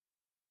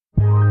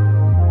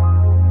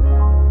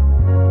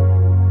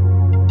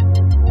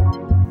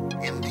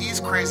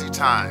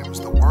Sometimes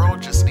the world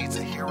just needs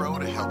a hero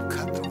to help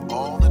cut through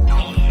all the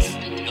noise.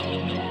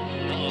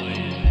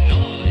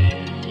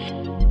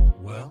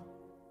 Well,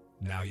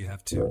 now you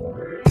have two.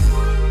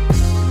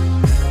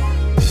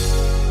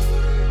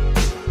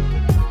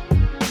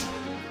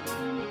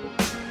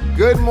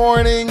 Good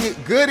morning,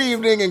 good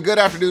evening, and good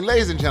afternoon,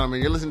 ladies and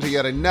gentlemen. You're listening to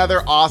yet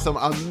another awesome,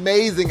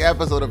 amazing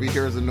episode of Your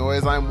Heroes of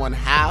Noise. I'm one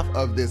half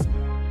of this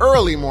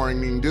early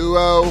morning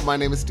duo. My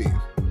name is Steve.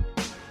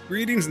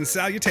 Greetings and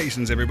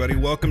salutations, everybody.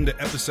 Welcome to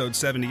episode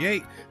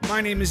 78.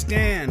 My name is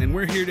Dan, and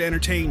we're here to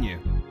entertain you.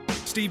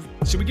 Steve,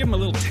 should we give them a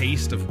little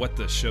taste of what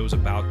the show's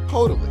about?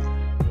 Totally.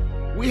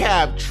 We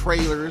have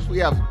trailers, we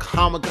have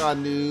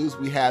Comic-Con news,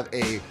 we have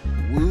a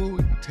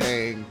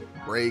Wu-Tang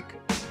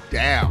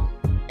breakdown,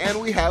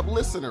 and we have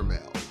listener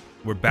mail.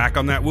 We're back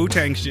on that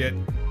Wu-Tang shit.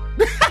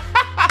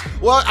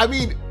 Well, I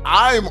mean,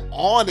 I'm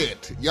on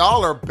it.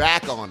 Y'all are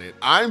back on it.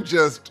 I'm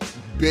just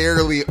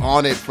barely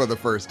on it for the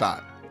first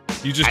time.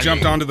 You just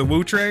jumped onto the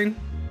Wu train?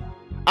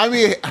 I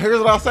mean, here's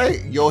what I'll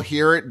say. You'll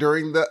hear it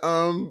during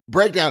the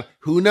breakdown.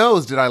 Who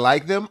knows? Did I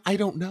like them? I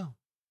don't know.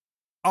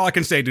 All I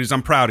can say, dude, is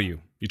I'm proud of you.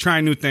 You're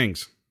trying new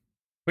things.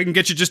 We can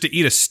get you just to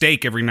eat a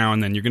steak every now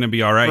and then. You're going to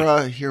be all right.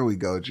 Bruh, here we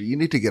go, G. You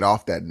need to get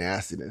off that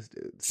nastiness,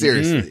 dude.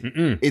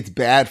 Seriously. It's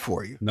bad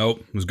for you.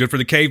 Nope. It was good for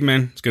the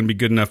caveman. It's going to be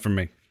good enough for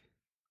me.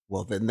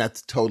 Well, then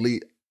that's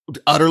totally,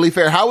 utterly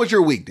fair. How was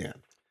your week, Dan?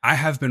 I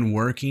have been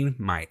working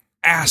my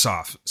ass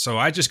off. So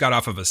I just got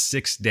off of a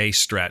 6-day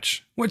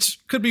stretch,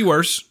 which could be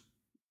worse.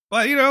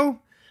 But, you know,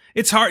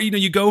 it's hard. You know,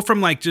 you go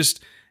from like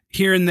just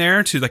here and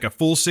there to like a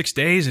full 6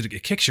 days. It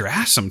kicks your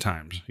ass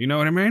sometimes. You know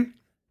what I mean?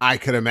 I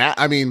could imagine.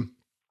 I mean,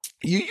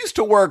 you used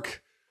to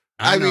work.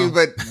 I mean,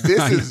 but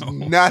this is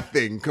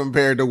nothing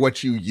compared to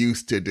what you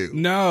used to do.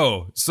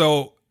 No.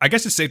 So I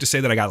guess it's safe to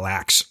say that I got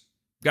lax.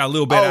 Got a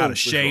little bit out of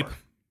shape. Sure.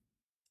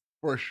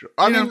 For sure.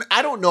 I mean,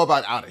 I don't know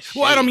about out of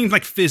shape. Well, I don't mean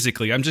like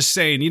physically. I'm just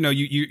saying, you know,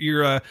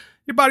 your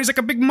body's like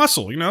a big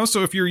muscle, you know?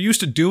 So if you're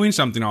used to doing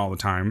something all the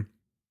time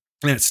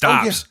and it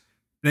stops,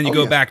 then you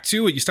go back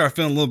to it, you start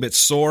feeling a little bit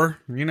sore.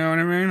 You know what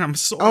I mean? I'm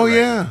sore. Oh,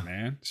 yeah.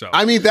 Man. So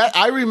I mean,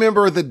 I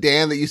remember the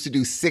Dan that used to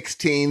do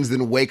 16s,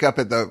 then wake up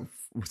at the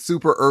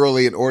super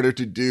early in order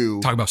to do.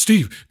 Talk about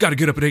Steve, got to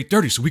get up at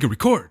 8:30 so we can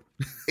record.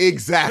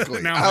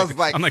 Exactly. I was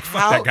like,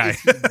 fuck that guy.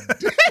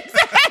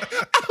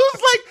 I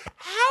was like,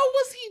 how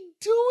was he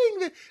doing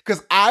this?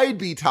 Because I'd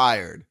be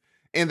tired.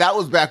 And that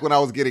was back when I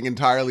was getting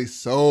entirely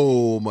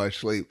so much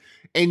sleep.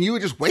 And you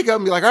would just wake up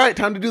and be like, all right,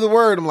 time to do the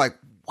word. I'm like,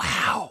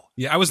 wow.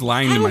 Yeah, I was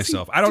lying to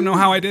myself. I don't know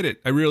how I did it.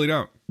 I really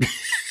don't.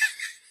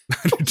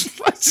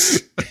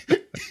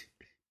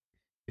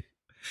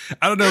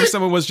 I don't know if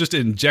someone was just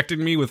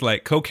injecting me with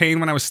like cocaine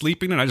when I was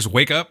sleeping and I just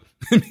wake up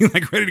and be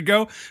like ready to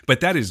go.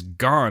 But that is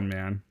gone,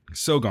 man.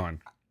 So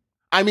gone.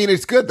 I mean,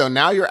 it's good though.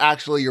 Now you're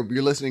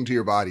listening to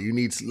your body. You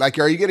need, like,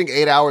 are you getting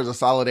 8 hours of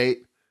solid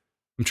 8?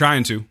 I'm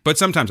trying to, but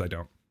sometimes I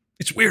don't.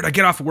 It's weird. I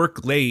get off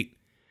work late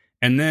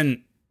and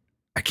then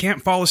I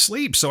can't fall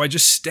asleep. So I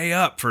just stay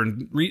up for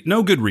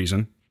no good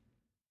reason.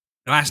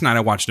 Last night I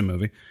watched a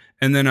movie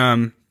and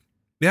then,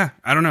 yeah,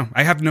 I don't know.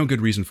 I have no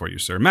good reason for you,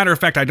 sir. Matter of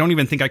fact, I don't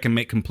even think I can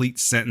make complete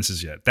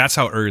sentences yet. That's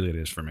how early it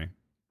is for me.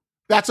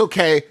 That's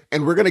okay.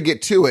 And we're going to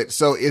get to it.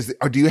 So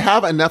do you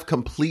have enough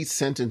complete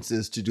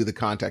sentences to do the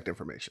contact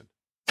information?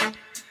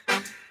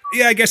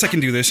 Yeah, I guess I can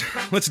do this.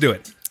 Let's do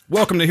it.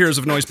 Welcome to Heroes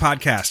of Noise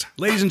podcast.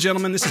 Ladies and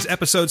gentlemen, this is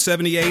episode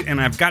 78,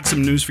 and I've got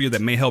some news for you that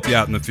may help you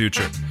out in the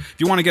future. If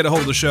you want to get a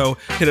hold of the show,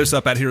 hit us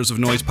up at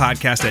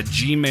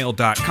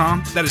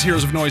heroesofnoisepodcast@gmail.com. That is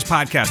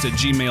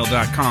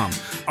heroesofnoisepodcast@gmail.com.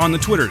 On the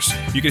Twitters,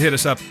 you can hit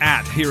us up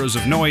at Heroes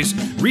of Noise.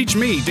 Reach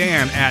me,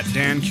 Dan, at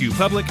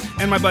DanQPublic,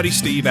 and my buddy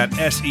Steve at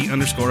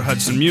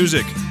SE_Hudson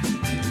Music.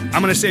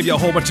 I'm going to save you a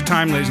whole bunch of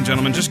time, ladies and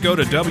gentlemen. Just go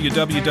to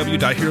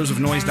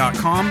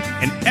www.heroesofnoise.com,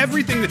 and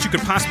everything that you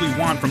could possibly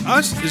want from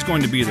us is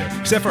going to be there,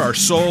 except for our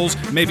souls,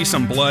 maybe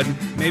some blood,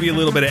 maybe a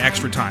little bit of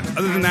extra time.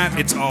 Other than that,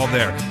 it's all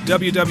there.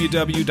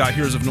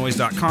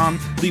 www.heroesofnoise.com.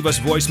 Leave us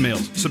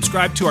voicemails.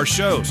 Subscribe to our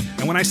shows.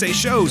 And when I say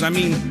shows, I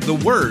mean the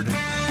Word,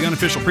 the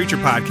Unofficial Preacher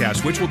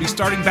Podcast, which will be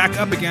starting back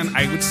up again,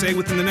 I would say,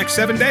 within the next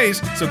 7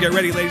 days. So get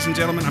ready, ladies and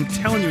gentlemen. I'm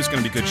telling you it's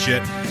going to be good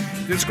shit.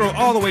 Then scroll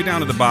all the way down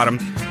to the bottom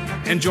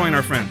and join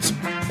our friends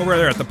over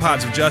there at the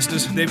Pods of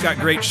Justice. They've got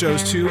great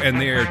shows too,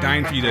 and they are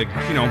dying for you to,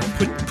 you know,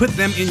 put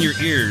them in your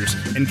ears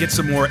and get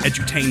some more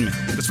edutainment.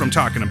 That's what I'm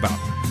talking about.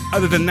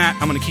 Other than that,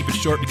 I'm going to keep it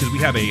short because we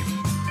have a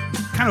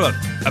kind of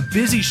a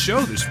busy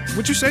show.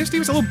 Would you say,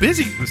 Steve? It's a little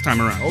busy this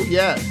time around. Oh,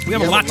 yeah. We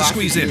have a lot to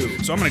squeeze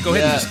in. So I'm going to go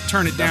ahead and just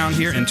turn it down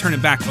here and turn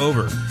it back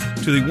over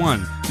to the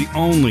one, the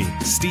only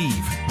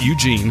Steve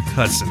Eugene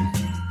Hudson.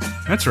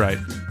 That's right.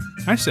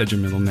 I said your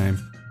middle name.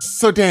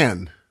 So,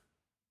 Dan,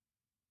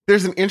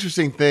 there's an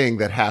interesting thing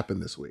that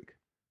happened this week.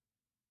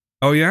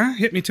 Oh, yeah?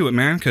 Hit me to it,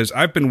 man, because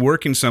I've been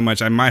working so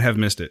much I might have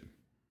missed it.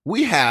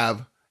 We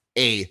have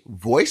a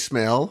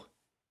voicemail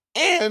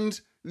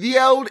and the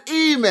old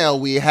email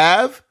we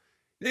have.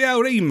 The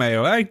old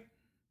email, eh?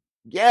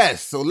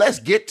 Yes, so let's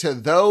get to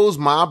those,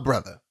 my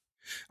brother.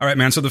 All right,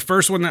 man, so the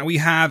first one that we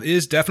have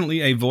is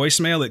definitely a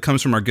voicemail. It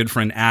comes from our good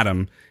friend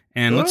Adam.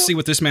 And let's see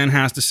what this man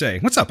has to say.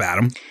 What's up,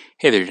 Adam?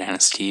 Hey there, Dan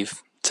and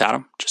Steve. It's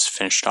Adam. Just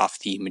finished off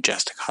the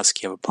Majestic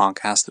Husky of a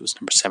podcast that was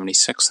number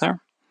 76 there.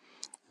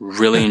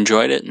 Really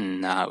enjoyed it,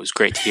 and it was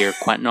great to hear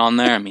Quentin on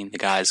there. I mean, the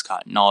guy's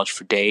got knowledge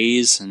for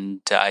days,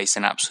 and he's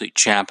an absolute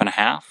champ and a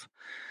half.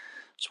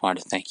 Just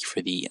wanted to thank you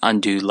for the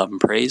undue love and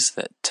praise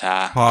that...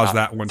 Pause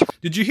that one.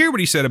 Did you hear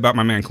what he said about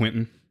my man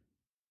Quentin?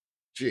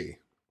 Gee.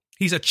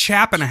 He's a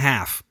chap and a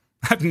half.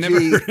 I've never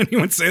heard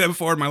anyone say that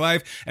before in my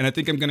life, and I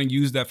think I'm going to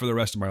use that for the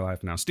rest of my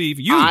life now. Steve,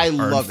 you are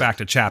in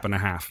fact a chap and a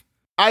half.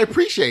 I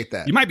appreciate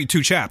that. You might be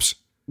 2 chaps.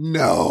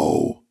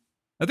 No.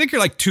 I think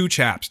you're like 2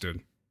 chaps,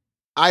 dude.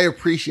 I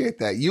appreciate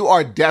that. You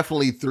are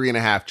definitely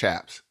 3.5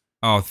 chaps.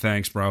 Oh,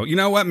 thanks, bro. You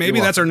know what? Maybe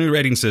that's our new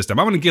rating system.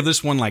 I'm going to give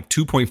this one like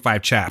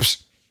 2.5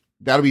 chaps.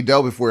 That'll be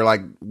dope if we're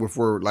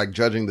like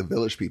judging the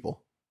Village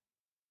people.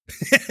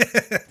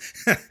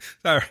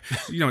 Sorry.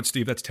 You know what,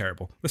 Steve? That's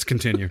terrible. Let's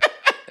continue.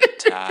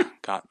 It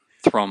got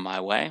thrown my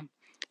way,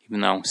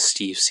 even though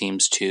Steve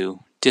seems to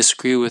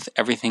disagree with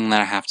everything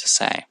that I have to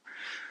say,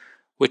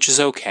 which is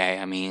okay.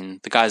 I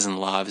mean, the guy's in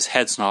love. His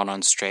head's not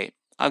on straight.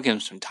 I'll give him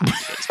some time to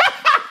get his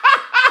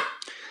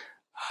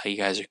you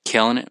guys are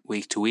killing it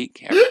week to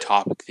week. Every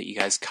topic that you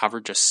guys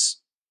cover, just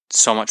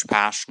so much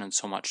passion and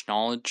so much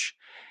knowledge.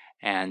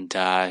 And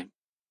I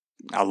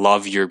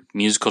love your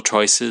musical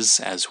choices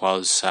as well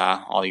as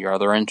all your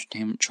other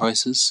entertainment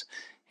choices.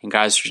 And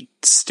guys are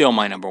still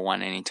my number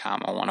one anytime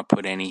I want to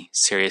put any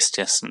serious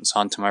distance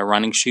onto my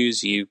running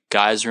shoes. You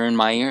guys are in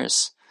my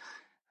ears.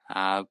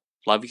 Love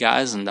you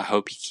guys, and I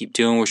hope you keep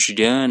doing what you're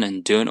doing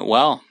and doing it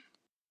well.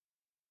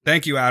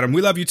 Thank you, Adam.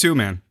 We love you too,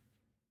 man.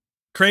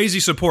 Crazy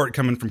support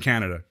coming from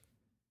Canada.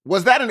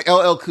 Was that an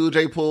LL Cool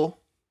J pull?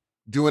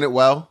 Doing it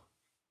well?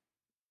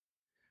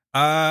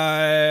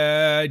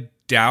 I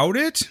doubt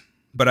it,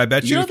 but I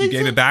bet you if you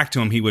gave it back to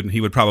him, he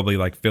would probably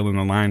like fill in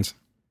the lines.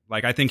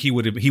 Like I think he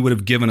would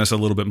have given us a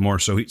little bit more.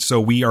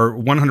 So we are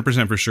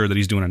 100% for sure that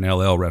he's doing an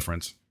LL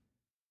reference.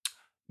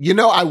 You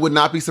know, I would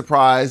not be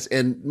surprised.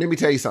 And let me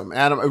tell you something,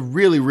 Adam. I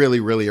really, really,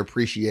 really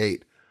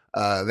appreciate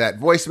that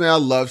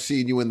voicemail. Love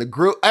seeing you in the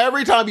group.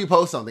 Every time you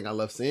post something, I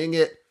love seeing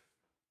it.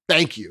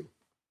 Thank you.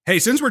 Hey,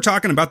 since we're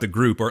talking about the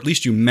group, or at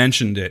least you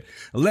mentioned it,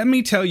 let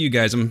me tell you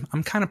guys, I'm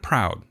kind of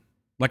proud.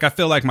 Like I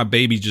feel like my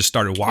baby just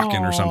started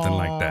walking or something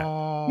like that.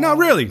 No,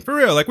 really, for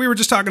real. Like we were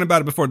just talking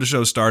about it before the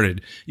show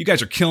started. You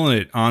guys are killing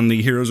it on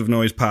the Heroes of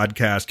Noise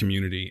podcast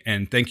community,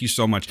 and thank you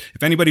so much.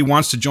 If anybody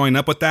wants to join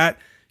up with that,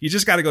 you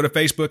just got to go to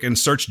Facebook and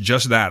search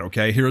just that,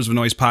 okay? Heroes of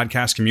Noise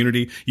podcast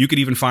community. You could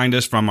even find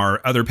us from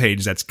our other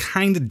page that's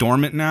kind of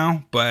dormant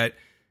now, but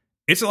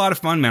it's a lot of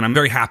fun, man. I'm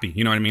very happy.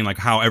 You know what I mean? Like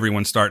how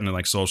everyone's starting to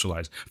like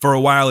socialize. For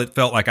a while, it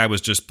felt like I was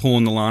just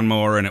pulling the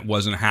lawnmower and it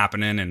wasn't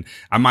happening. And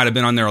I might have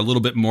been on there a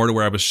little bit more to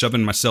where I was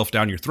shoving myself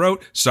down your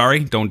throat.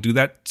 Sorry, don't do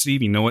that,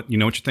 Steve. You know what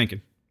you're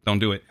thinking. Don't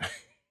do it.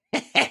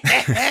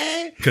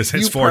 Because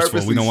it's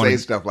forceful. We don't want to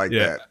say stuff like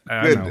that.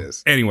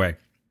 Goodness. Anyway,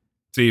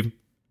 Steve,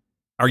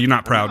 are you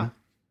not proud?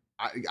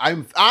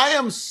 I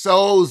am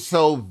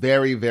so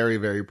very, very,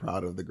 very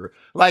proud of the group.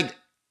 Like,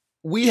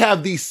 we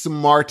have the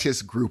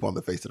smartest group on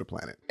the face of the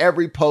planet.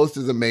 Every post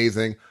is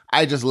amazing.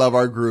 I just love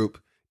our group.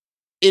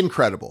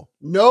 Incredible.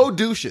 No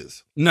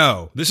douches.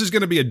 No, this is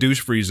going to be a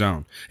douche-free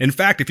zone. In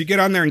fact, if you get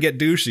on there and get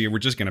douchey, we're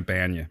just going to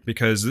ban you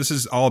because this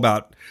is all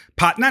about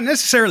not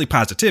necessarily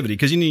positivity,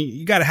 because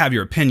you got to have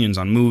your opinions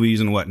on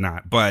movies and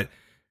whatnot, but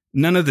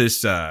none of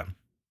this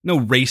no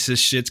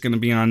racist shit's going to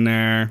be on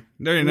there.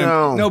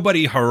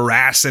 Nobody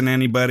harassing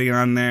anybody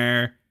on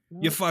there.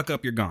 You fuck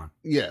up, you're gone.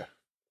 Yeah.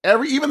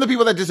 Even the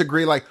people that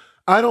disagree, like,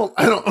 I don't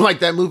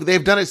like that movie.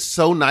 They've done it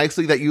so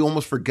nicely that you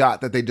almost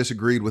forgot that they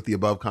disagreed with the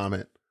above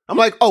comment. I'm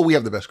like, oh, we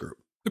have the best group.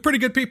 They're pretty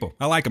good people.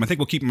 I like them. I think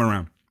we'll keep them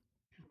around.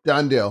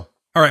 Done deal.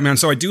 All right, man.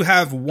 So I do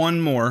have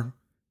one more,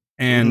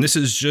 and this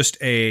is just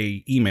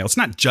a email. It's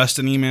not just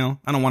an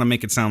email. I don't want to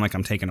make it sound like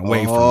I'm taking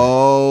away from it.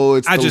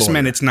 Oh, I just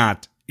meant it's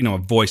not, a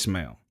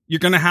voicemail. You're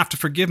going to have to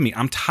forgive me.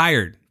 I'm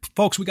tired.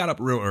 Folks, we got up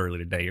real early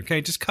today,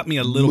 okay? Just cut me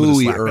a little bit of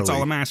slack. That's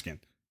all I'm asking.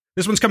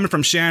 This one's coming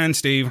from Shannon,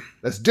 Steve.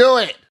 Let's do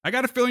it. I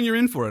got a feeling you're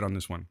in for it on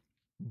this one.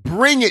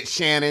 Bring it,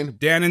 Shannon.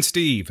 Dan and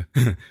Steve.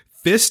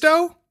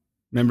 Fisto?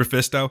 Remember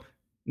Fisto?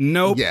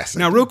 Nope. Yes.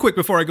 Now, real quick,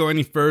 before I go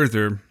any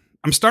further,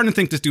 I'm starting to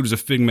think this dude is a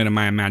figment of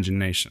my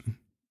imagination.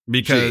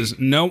 Because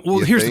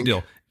here's the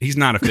deal. He's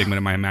not a figment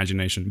of my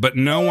imagination. But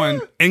no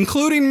one,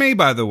 including me,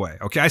 by the way.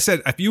 Okay, I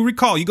said, if you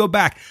recall, you go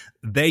back,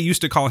 they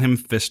used to call him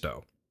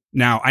Fisto.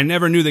 Now, I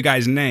never knew the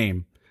guy's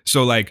name.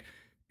 So, like,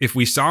 if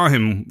we saw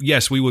him,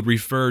 yes, we would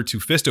refer to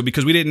Fisto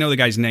because we didn't know the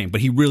guy's name, but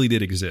he really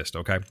did exist,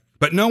 okay?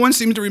 But no one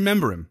seemed to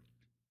remember him.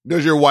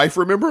 Does your wife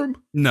remember him?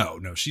 No,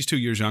 she's 2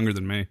 years younger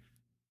than me.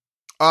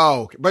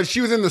 Oh, but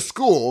she was in the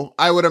school.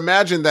 I would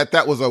imagine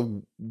that was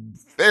a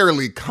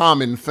fairly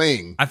common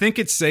thing. I think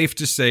it's safe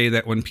to say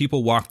that when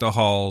people walk the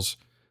halls,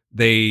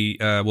 they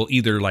will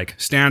either like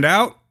stand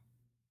out,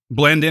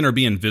 blend in, or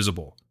be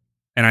invisible.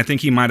 And I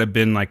think he might have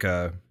been like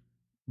a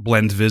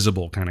blend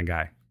visible kind of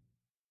guy.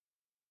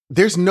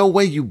 There's no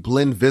way you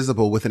blend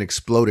visible with an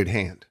exploded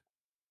hand.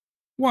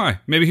 Why?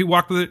 Maybe he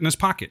walked with it in his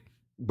pocket.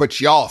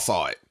 But y'all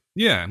saw it.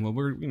 Yeah, well,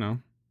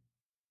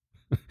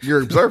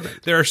 You're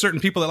observant. there are certain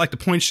people that like to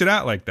point shit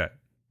out like that.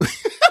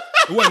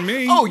 It wasn't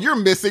me. Oh, you're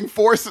missing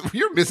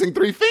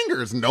 3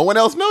 fingers. No one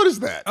else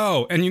noticed that.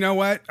 Oh, and you know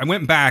what? I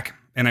went back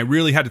and I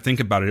really had to think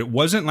about it. It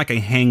wasn't like a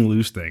hang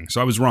loose thing, so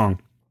I was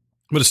wrong.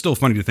 But it's still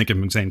funny to think of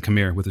him saying "come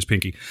here" with his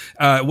pinky.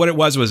 What it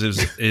was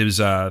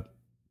his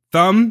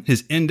thumb,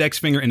 his index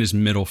finger, and his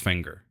middle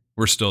finger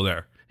were still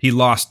there. He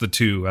lost the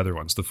 2 other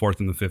ones, the 4th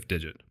and the 5th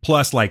digit,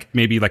 plus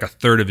maybe a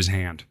third of his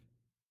hand.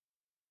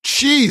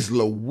 Jeez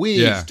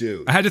Louise,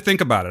 dude. I had to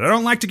think about it. I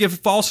don't like to give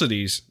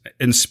falsities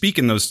and speak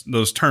in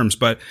those terms,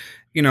 but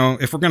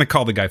if we're going to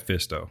call the guy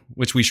Fisto,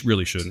 which we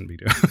really shouldn't be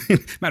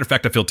doing. Matter of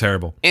fact, I feel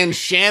terrible. And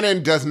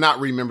Shannon does not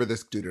remember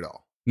this dude at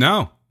all.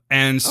 No.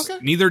 And Okay.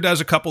 neither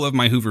does a couple of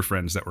my Hoover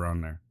friends that were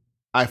on there.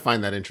 I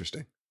find that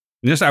interesting.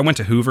 I went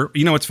to Hoover.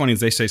 You know what's funny is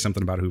they say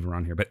something about Hoover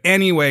on here. But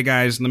anyway,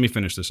 guys, let me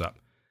finish this up.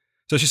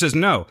 So she says,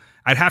 no,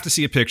 I'd have to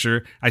see a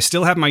picture. I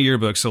still have my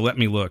yearbook, so let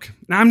me look.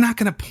 Now, I'm not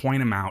going to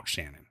point him out,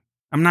 Shannon.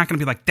 I'm not going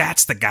to be like,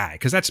 that's the guy,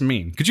 because that's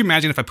mean. Could you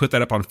imagine if I put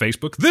that up on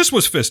Facebook? This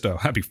was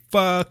Fisto. I'd be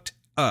fucked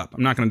up.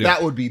 I'm not going to do that.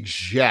 That would be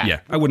jacked.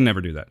 Yeah, I would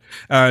never do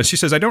that. She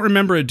says, I don't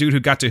remember a dude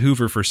who got to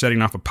Hoover for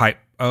setting off a pipe.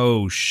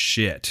 Oh,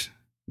 shit.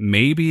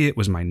 Maybe it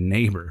was my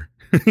neighbor.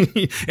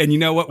 And you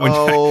know what?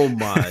 Oh,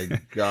 my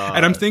God.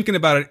 And I'm thinking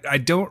about it. I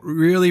don't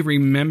really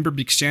remember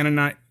because Shannon and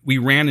I, we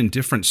ran in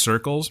different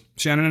circles,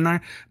 Shannon and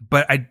I,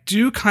 but I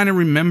do kind of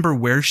remember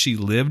where she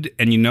lived.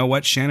 And you know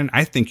what, Shannon?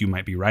 I think you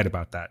might be right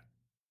about that.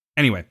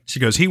 Anyway, she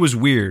goes, he was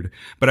weird,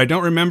 but I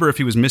don't remember if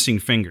he was missing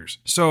fingers.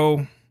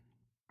 So,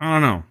 I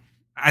don't know.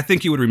 I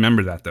think you would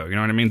remember that, though. You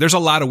know what I mean? There's a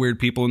lot of weird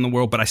people in the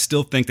world, but I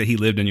still think that he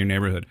lived in your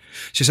neighborhood.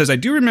 She says, I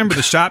do remember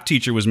the shop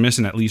teacher was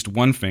missing at least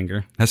 1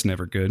 finger. That's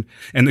never good.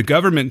 And the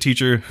government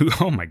teacher who,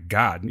 oh my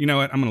God. You know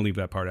what? I'm going to leave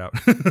that part out.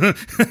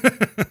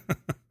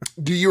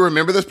 Do you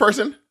remember this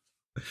person?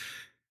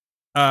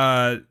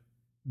 The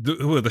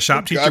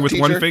shop teacher with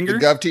 1 finger?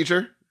 The gov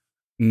teacher?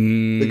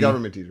 The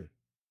government teacher.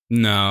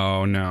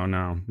 No.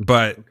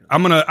 But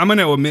I'm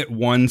gonna omit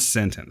 1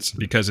 sentence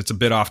because it's a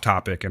bit off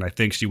topic, and I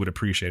think she would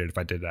appreciate it if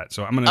I did that.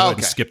 So I'm gonna go ahead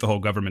and skip the whole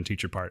government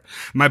teacher part.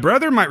 My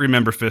brother might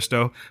remember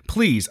Fisto.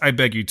 Please, I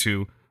beg you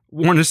to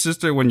warn his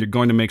sister when you're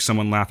going to make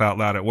someone laugh out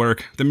loud at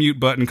work. The mute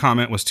button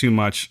comment was too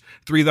much.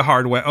 3 the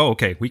Hard Way. Oh,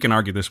 okay, we can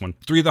argue this one.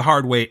 3 the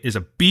Hard Way is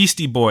a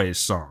Beastie Boys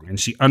song, and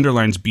she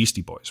underlines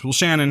Beastie Boys. Well,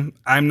 Shannon,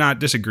 I'm not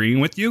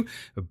disagreeing with you,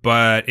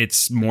 but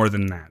it's more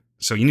than that.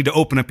 So you need to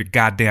open up your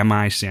goddamn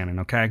eyes, Shannon.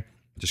 Okay.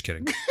 Just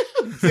kidding.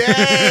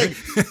 Dang.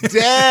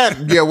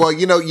 Yeah, well,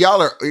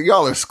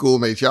 y'all are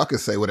schoolmates. Y'all can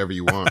say whatever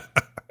you want.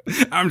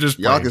 I'm just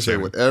y'all can say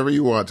whatever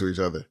you want to each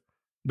other.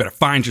 Better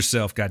find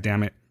yourself,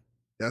 goddammit.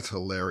 That's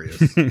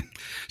hilarious.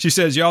 She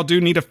says, y'all do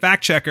need a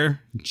fact checker.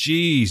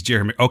 Jeez,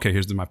 Jeremy. Okay,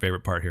 here's my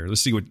favorite part here.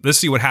 Let's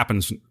see what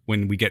happens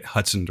when we get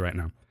Hudsoned right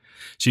now.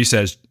 She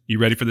says, you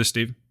ready for this,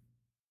 Steve?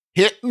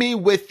 Hit me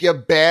with your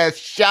best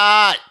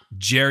shot.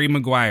 Jerry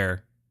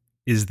Maguire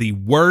is the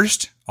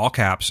worst, all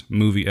caps,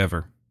 movie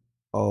ever.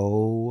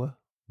 Oh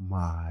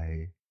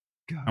my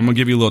God. I'm going to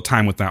give you a little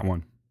time with that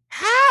one.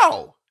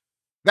 How?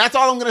 That's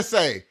all I'm going to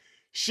say.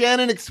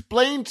 Shannon,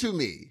 explain to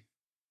me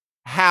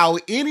how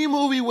any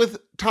movie with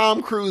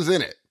Tom Cruise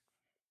in it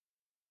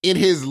in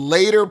his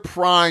later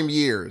prime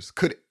years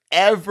could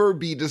ever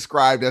be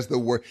described as the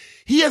worst.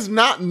 He has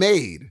not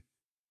made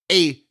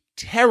a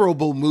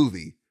terrible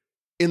movie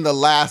in the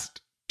last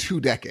 2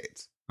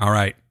 decades. All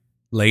right,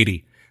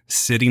 lady,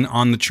 sitting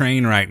on the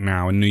train right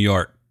now in New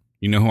York.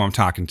 You know who I'm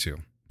talking to.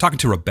 Talking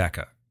to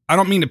Rebecca. I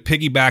don't mean to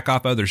piggyback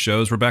off other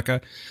shows,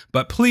 Rebecca,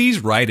 but please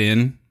write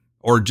in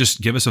or just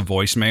give us a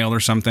voicemail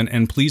or something,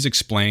 and please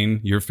explain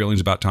your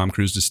feelings about Tom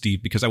Cruise to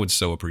Steve, because I would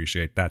so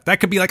appreciate that. That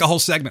could be like a whole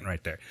segment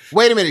right there.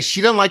 Wait a minute.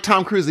 She doesn't like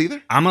Tom Cruise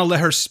either? I'm going to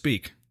let her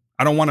speak.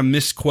 I don't want to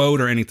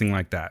misquote or anything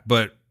like that,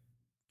 but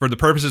for the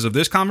purposes of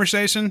this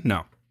conversation,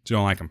 no, she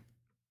don't like him.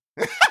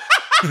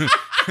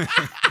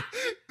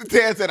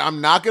 Dan said,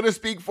 I'm not going to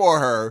speak for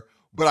her,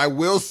 but I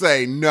will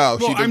say no.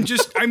 Well, I'm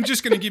just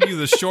going to give you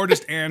the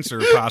shortest answer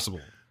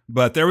possible.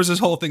 But there was this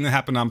whole thing that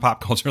happened on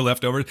Pop Culture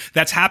Leftovers.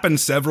 That's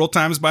happened several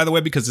times, by the way,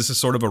 because this is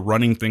sort of a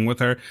running thing with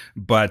her.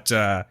 But,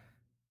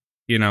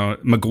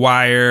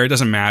 Maguire, it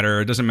doesn't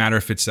matter. It doesn't matter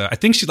if it's, I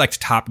think she likes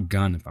Top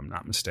Gun, if I'm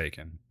not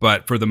mistaken.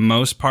 But for the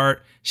most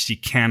part, she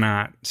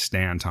cannot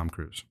stand Tom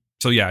Cruise.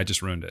 So yeah, I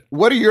just ruined it.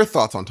 What are your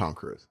thoughts on Tom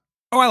Cruise?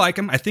 Oh, I like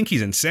him. I think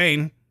he's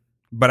insane,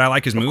 but I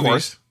like his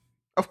movies.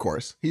 Of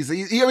course. For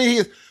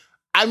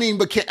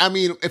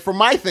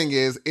my thing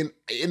is,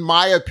 in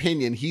my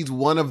opinion, he's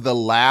one of the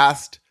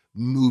last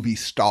movie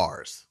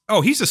stars.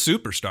 Oh, he's a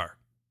superstar.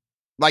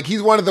 Like,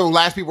 he's one of the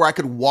last people where I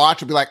could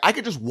watch and be like, I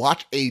could just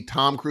watch a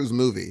Tom Cruise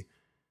movie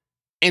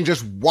and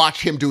just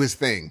watch him do his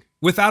thing.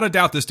 Without a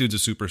doubt, this dude's a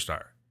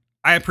superstar.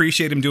 I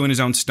appreciate him doing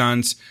his own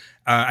stunts.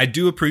 I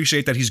do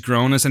appreciate that he's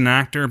grown as an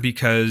actor,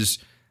 because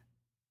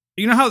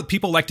you know how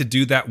people like to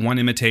do that one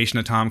imitation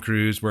of Tom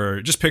Cruise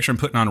where just picture him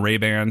putting on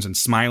Ray-Bans and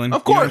smiling?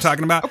 Of course. You know what I'm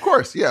talking about? Of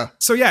course, yeah.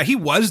 So yeah, he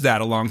was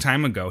that a long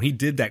time ago. He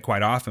did that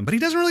quite often, but he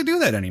doesn't really do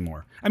that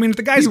anymore. I mean, if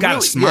the guy's got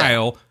a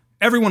smile,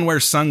 everyone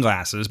wears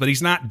sunglasses, but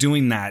he's not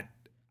doing that.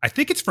 I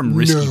think it's from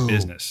Risky No.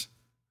 Business.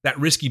 That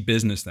Risky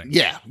Business thing.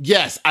 Yeah,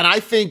 yes. And I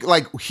think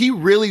like he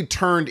really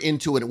turned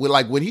into it with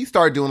like when he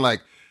started doing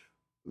like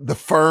The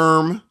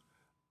Firm,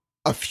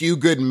 A Few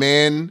Good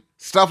Men,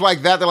 stuff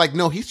like that. They're like,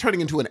 no, he's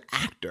turning into an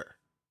actor.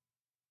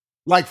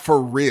 Like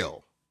for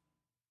real.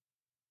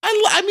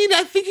 I mean,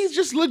 I think he's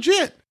just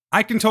legit.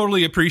 I can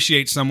totally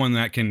appreciate someone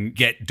that can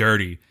get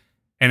dirty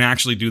and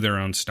actually do their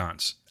own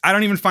stunts. I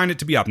don't even find it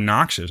to be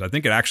obnoxious. I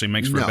think it actually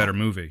makes for a No. better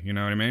movie. You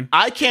know what I mean?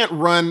 I can't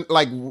run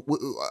like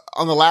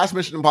on the last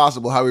Mission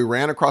Impossible, how he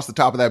ran across the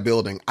top of that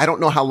building. I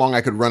don't know how long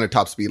I could run at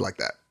top speed like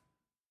that.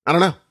 I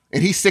don't know.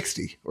 And he's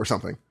 60 or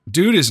something.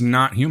 Dude is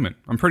not human.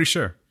 I'm pretty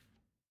sure.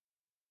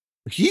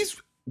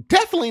 He's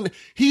definitely, and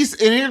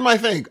here's my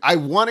thing. I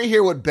want to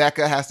hear what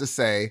Becca has to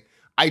say.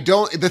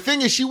 The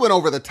thing is, she went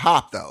over the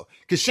top though,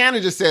 because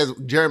Shannon just says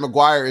Jerry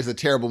Maguire is a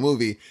terrible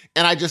movie.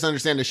 And I just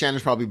understand that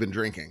Shannon's probably been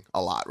drinking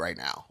a lot right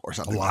now or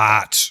something. A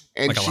lot.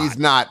 And Like a she's lot.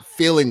 not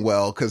feeling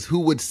well because who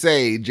would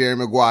say Jerry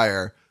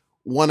Maguire,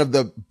 one of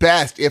the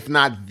best, if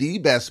not the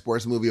best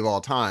sports movie of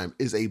all time,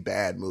 is a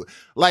bad movie?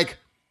 Like,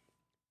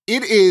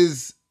 it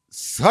is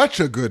such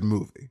a good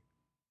movie.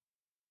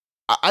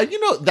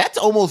 That's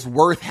almost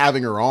worth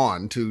having her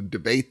on to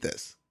debate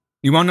this.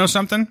 You want to know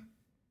something?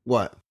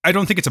 What? I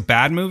don't think it's a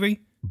bad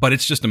movie, but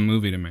it's just a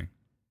movie to me.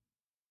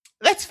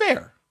 That's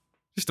fair.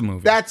 Just a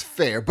movie. That's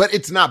fair, but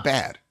it's not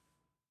bad.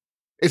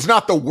 It's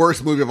not the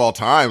worst movie of all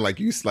time, like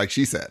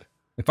she said.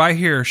 If I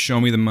hear "Show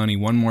Me the Money"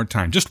 one more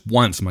time, just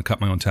once, I'm gonna cut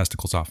my own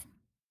testicles off.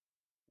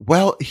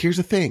 Well, here's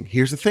the thing.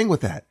 Here's the thing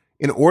with that.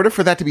 In order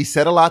for that to be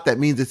said a lot, that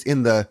means it's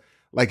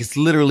it's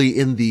literally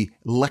in the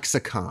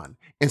lexicon.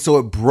 And so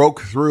it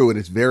broke through and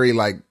it's very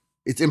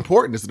it's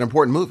important. It's an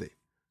important movie.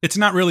 It's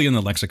not really in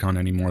the lexicon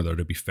anymore, though,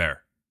 to be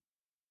fair.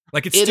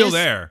 Like, it's It still is-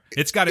 there.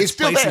 It's got its it's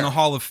still place in there. the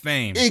Hall of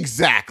Fame.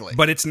 Exactly.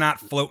 But it's not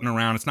floating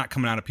around. It's not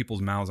coming out of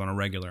people's mouths on a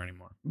regular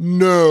anymore.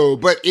 No,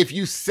 but if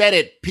you said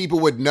it,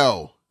 people would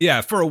know. Yeah,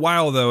 for a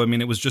while, though, I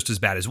mean, it was just as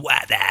bad as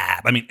What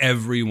Up. I mean,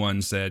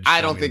 everyone said. I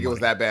 "Show don't me think the it was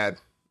money." that bad.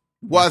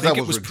 I think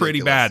it was ridiculous.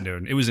 pretty bad,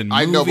 dude. It was in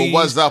movies, I know, but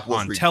What's Up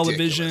was on ridiculous.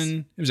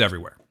 television. It was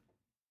everywhere.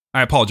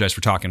 I apologize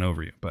for talking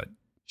over you, but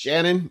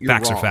Shannon, you're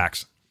facts wrong. are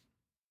facts.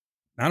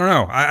 I don't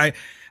know.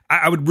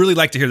 I would really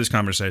like to hear this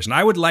conversation.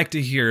 I would like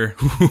to hear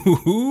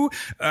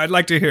I'd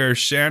like to hear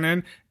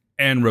Shannon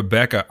and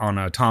Rebecca on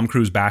a Tom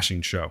Cruise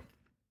bashing show.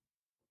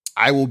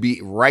 I will be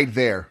right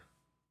there.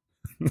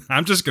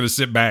 I'm just going to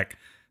sit back.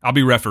 I'll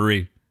be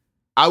referee.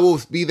 I will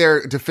be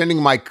there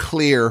defending my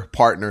clear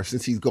partner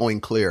since he's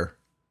going clear.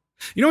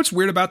 You know what's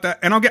weird about that?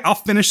 And I'll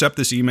finish up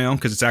this email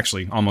because it's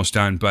actually almost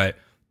done, but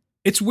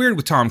it's weird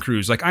with Tom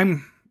Cruise. Like,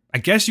 I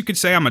guess you could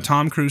say I'm a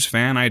Tom Cruise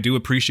fan. I do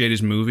appreciate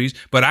his movies,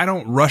 but I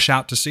don't rush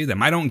out to see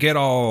them. I don't get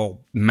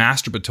all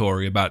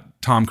masturbatory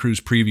about Tom Cruise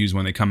previews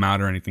when they come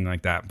out or anything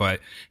like that. But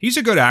he's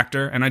a good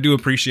actor, and I do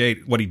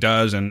appreciate what he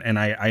does, and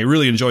I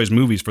really enjoy his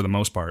movies for the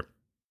most part.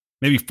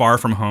 Maybe Far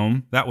From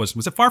Home. Was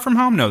it Far From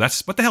Home? No,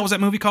 what the hell was that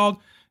movie called?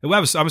 I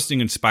was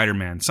thinking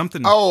Spider-Man.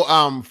 Something.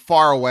 Oh,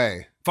 Far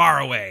Away. Far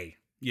Away.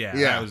 Yeah.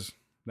 Yeah.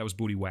 That was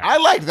booty whack. I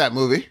liked that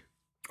movie.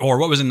 Or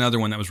what was another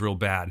one that was real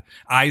bad?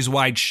 Eyes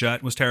Wide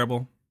Shut was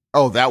terrible.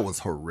 Oh, that was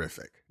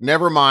horrific.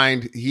 Never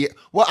mind.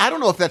 I don't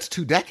know if that's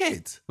 2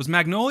 decades. Was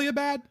Magnolia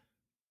bad?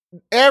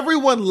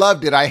 Everyone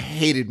loved it. I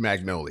hated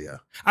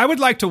Magnolia. I would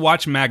like to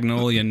watch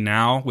Magnolia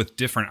now with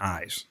different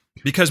eyes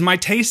because my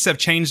tastes have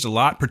changed a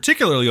lot,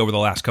 particularly over the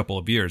last couple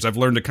of years. I've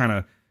learned to kind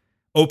of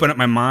open up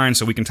my mind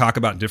so we can talk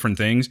about different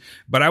things,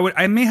 but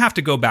I may have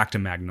to go back to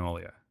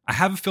Magnolia. I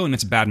have a feeling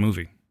it's a bad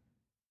movie.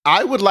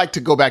 I would like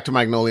to go back to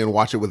Magnolia and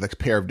watch it with a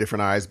pair of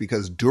different eyes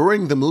because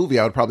during the movie,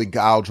 I would probably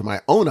gouge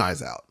my own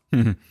eyes out.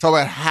 So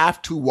I'd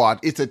have to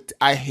watch.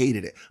 I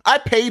hated it. I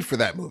paid for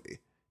that movie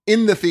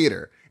in the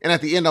theater. And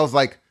at the end, I was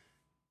like,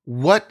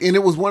 what? And it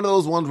was one of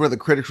those ones where the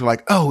critics were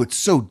like, oh, it's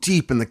so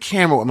deep in the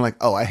camera. I'm like,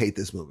 oh, I hate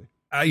this movie.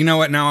 You know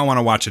what? Now I want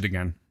to watch it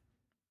again.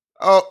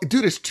 Oh,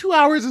 dude, it's 2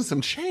 hours and some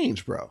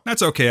change, bro.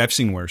 That's okay. I've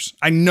seen worse.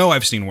 I know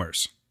I've seen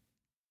worse.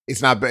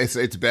 It's not, it's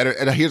better.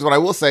 And here's what I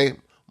will say.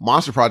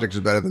 Monster Project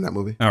is better than that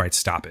movie. All right,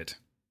 stop it.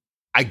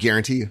 I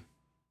guarantee you.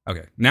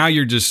 Okay. Now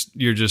you're just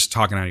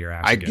talking out of your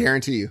ass. I again.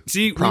 guarantee you.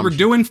 See, we Promise were you.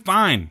 doing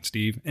fine,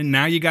 Steve, and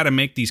now you got to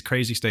make these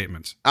crazy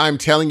statements. I'm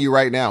telling you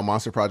right now,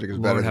 Monster Project is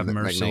better Lord have than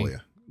mercy.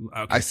 Magnolia.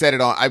 Okay. I said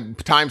it on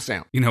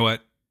timestamp. You know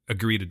what?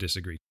 Agree to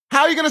disagree.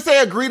 How are you going to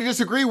say agree to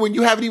disagree when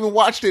you haven't even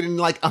watched it in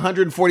like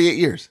 148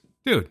 years?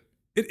 Dude,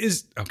 it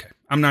is... Okay,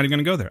 I'm not even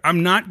going to go there.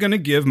 I'm not going to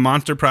give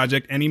Monster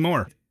Project any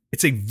more.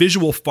 It's a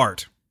visual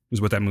fart, is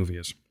what that movie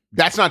is.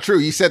 That's not true.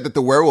 You said that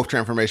the werewolf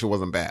transformation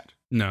wasn't bad.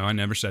 No, I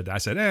never said that. I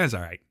said, it's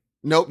all right.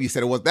 Nope, you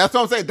said it was. That's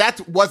what I'm saying.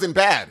 That wasn't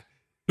bad.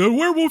 The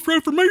werewolf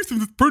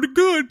transformation is pretty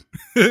good.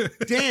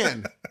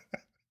 Dan.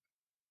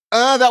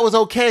 That was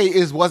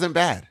okay wasn't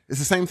bad. It's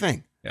the same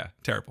thing. Yeah,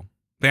 terrible.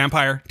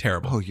 Vampire,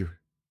 terrible. Oh,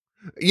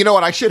 you know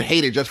what? I should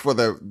hate it just for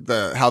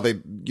the how they,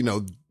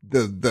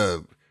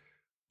 the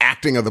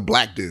acting of the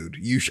black dude.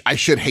 I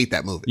should hate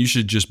that movie. You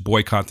should just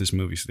boycott this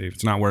movie, Steve.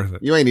 It's not worth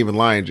it. You ain't even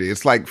lying, G.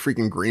 It's like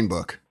freaking Green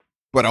Book.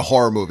 but a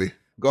horror movie.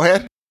 Go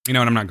ahead. You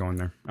know what? I'm not going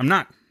there. I'm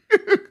not.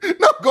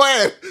 No, go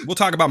ahead. We'll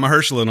talk about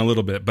Mahershala in a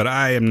little bit, but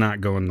I am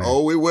not going there.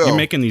 Oh, we will. You're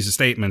making these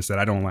statements that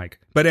I don't like.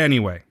 But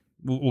anyway,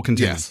 we'll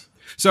continue. Yes.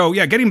 So,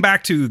 yeah, getting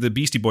back to the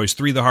Beastie Boys,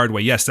 3 the Hard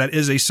Way. Yes, that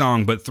is a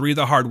song, but 3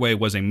 the Hard Way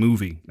was a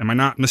movie. Am I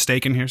not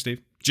mistaken here,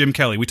 Steve? Jim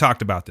Kelly, we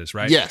talked about this,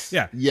 right? Yes.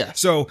 Yeah. Yes.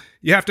 So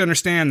you have to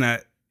understand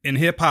that in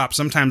hip-hop,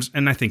 sometimes,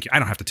 and I think, I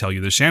don't have to tell you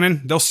this,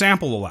 Shannon, they'll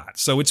sample a lot.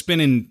 So it's been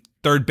in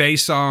Third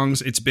Base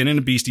songs. It's been in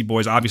the Beastie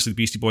Boys. Obviously, the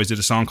Beastie Boys did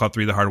a song called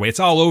 3 the Hard Way. It's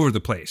all over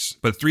the place.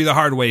 But 3 the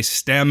Hard Way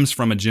stems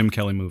from a Jim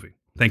Kelly movie.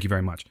 Thank you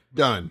very much.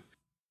 Done.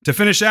 To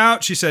finish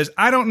out, she says,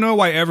 I don't know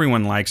why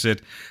everyone likes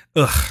it.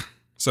 Ugh.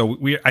 So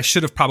I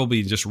should have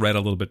probably just read a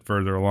little bit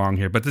further along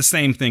here, but the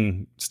same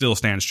thing still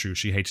stands true.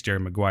 She hates Jerry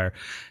Maguire.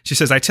 She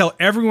says, I tell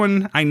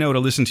everyone I know to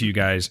listen to you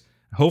guys.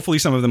 Hopefully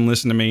some of them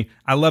listen to me.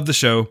 I love the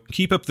show.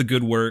 Keep up the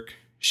good work,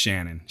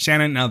 Shannon.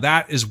 Shannon, now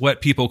that is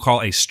what people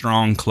call a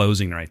strong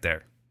closing right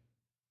there.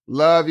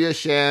 Love you,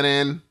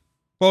 Shannon.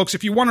 Folks,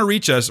 if you want to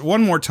reach us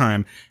one more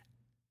time,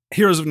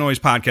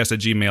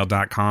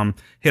 heroesofnoisepodcast@gmail.com.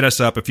 Hit us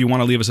up. If you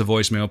want to leave us a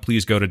voicemail,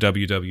 please go to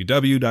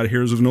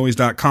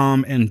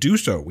www.heroesofnoise.com and do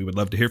so. We would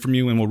love to hear from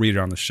you, and we'll read it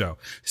on the show.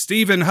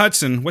 Steven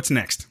Hudson, what's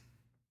next?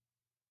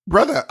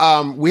 Brother,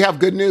 we have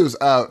good news.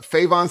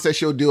 Favon says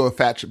she'll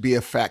be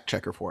a fact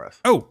checker for us.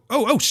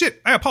 Oh,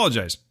 shit. I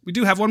apologize. We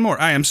do have one more.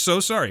 I am so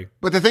sorry.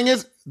 But the thing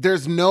is,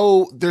 there's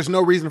no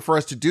reason for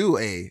us to do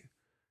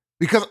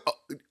because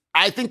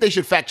I think they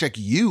should fact check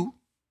you.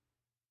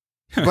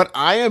 But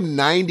I am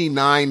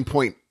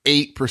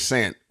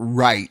 99.8%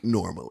 right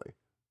normally.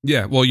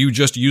 Yeah, well, you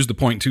just used the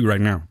 0.2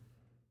 right now.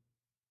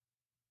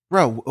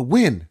 Bro,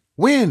 win.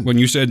 When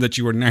you said that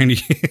you were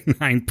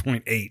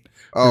 99.8.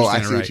 Oh, I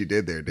see right. what you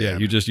did there, Dan. Yeah,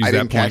 you just used I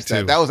didn't that catch 0.2.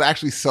 that. That was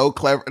actually so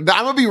clever. I'm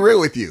going to be real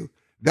with you.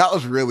 That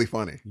was really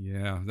funny.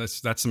 Yeah,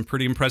 that's some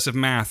pretty impressive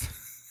math.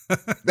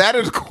 That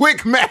is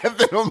quick math.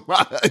 And I'm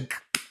like,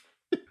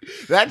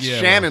 that's Yeah,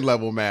 Shannon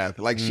level math.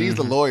 Like, she's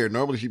the lawyer.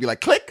 Normally, she'd be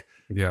like, click.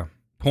 Yeah,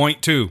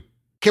 0.2.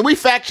 Can we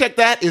fact check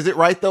that? Is it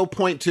right, though,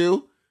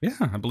 0.2? Yeah,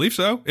 I believe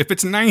so. If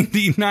it's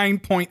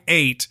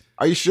 99.8,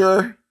 Are you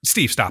sure?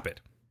 Steve, stop it.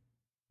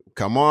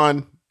 Come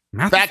on.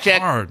 Math Fact is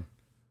check. hard.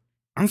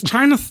 I'm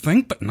trying to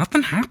think, but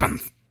nothing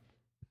happens.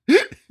 You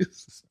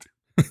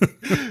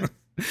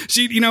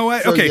know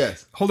what? So, Okay,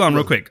 yes. hold on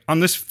real quick.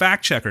 On this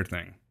fact checker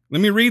thing,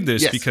 let me read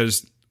this Yes.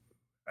 because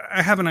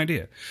I have an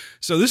idea.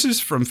 So this is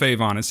from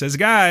Favon. It says,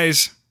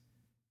 guys,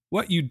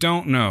 what you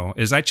don't know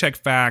is I check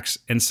facts,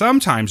 and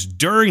sometimes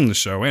during the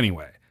show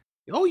anyway.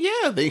 Oh,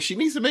 yeah. She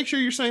needs to make sure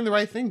you're saying the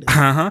right thing. Dan.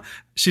 Uh-huh.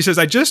 She says,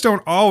 I just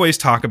don't always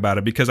talk about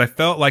it because I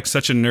felt like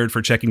such a nerd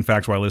for checking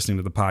facts while listening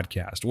to the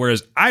podcast,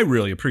 whereas I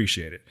really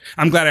appreciate it.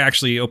 I'm glad I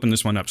actually opened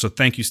this one up, so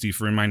thank you, Steve,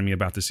 for reminding me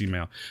about this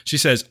email. She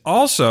says,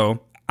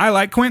 also, I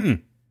like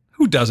Quentin.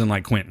 Who doesn't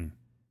like Quentin?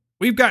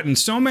 We've gotten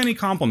so many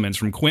compliments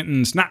from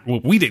Quentin's,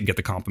 we didn't get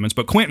the compliments,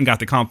 but Quentin got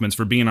the compliments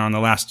for being on the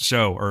last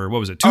show, or what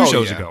was it, two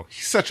shows ago.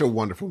 He's such a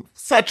wonderful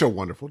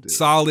dude.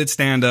 Solid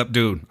stand-up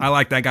dude. I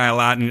like that guy a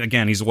lot, and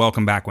again, he's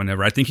welcome back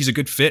whenever. I think he's a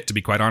good fit, to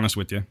be quite honest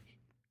with you.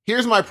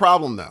 Here's my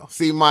problem, though.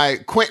 See,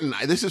 Quentin,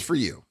 this is for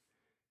you.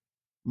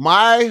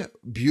 My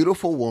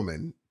beautiful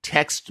woman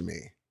texted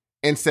me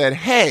and said,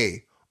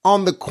 hey,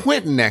 on the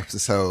Quentin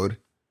episode,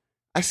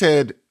 I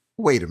said,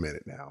 wait a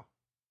minute now.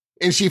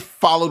 And she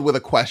followed with a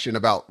question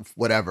about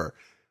whatever.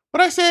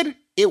 But I said,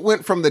 it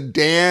went from the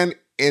Dan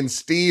and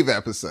Steve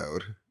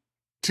episode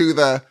to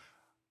the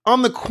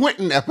on the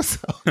Quentin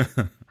episode.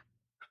 I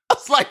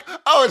was like,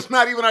 oh, it's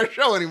not even our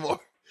show anymore.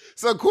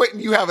 So, Quentin,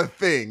 you have a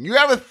thing. You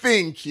have a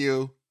thing,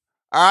 Q.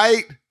 All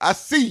right? I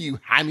see you,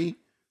 honey.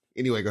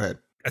 Anyway, go ahead.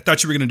 I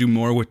thought you were going to do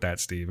more with that,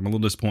 Steve. I'm a little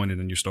disappointed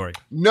in your story.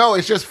 No,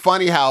 it's just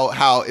funny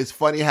how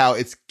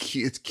it's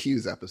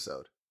Q's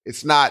episode.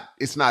 It's not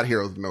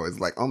Heroes of Noise.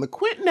 Like on the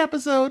Quentin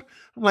episode,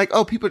 I'm like,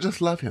 oh, people just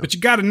love him. But you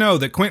got to know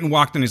that Quentin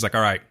walked in. He's like,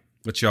 all right,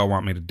 what y'all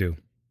want me to do?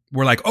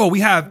 We're like, oh,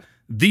 we have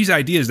these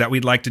ideas that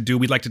we'd like to do.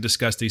 We'd like to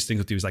discuss these things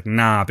with you. He's like,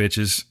 nah,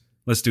 bitches,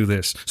 let's do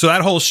this. So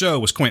that whole show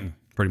was Quentin,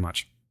 pretty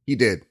much. He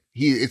did.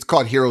 It's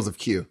called Heroes of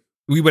Q.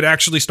 We would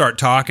actually start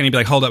talking. He'd be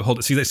like, hold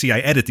up. See, I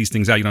edit these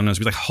things out. You don't know. So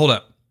he'd be like, hold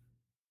up.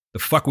 The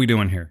fuck we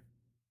doing here?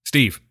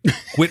 Steve,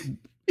 quit.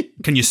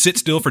 Can you sit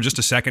still for just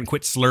a second?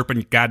 Quit slurping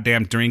your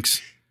goddamn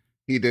drinks.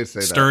 He did say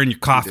that. Stirring your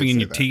coffee and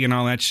your tea and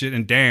all that shit.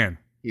 And Dan,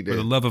 he did. For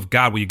the love of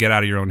God, will you get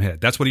out of your own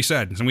head? That's what he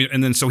said.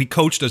 And then so he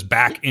coached us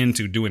back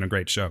into doing a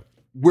great show.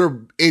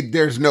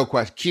 There's no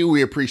question. Q,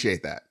 we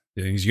appreciate that.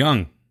 Yeah, he's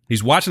young.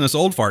 He's watching us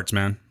old farts,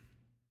 man.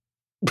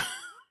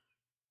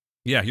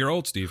 Yeah, you're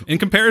old, Steve. In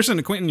comparison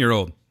to Quentin, you're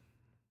old.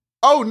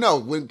 Oh, no.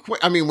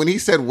 When he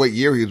said what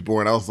year he was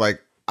born, I was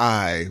like,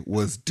 I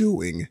was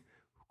doing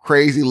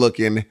crazy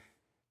looking,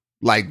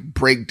 like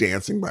break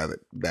dancing by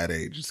that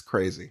age. It's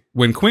crazy.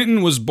 When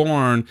Quentin was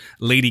born,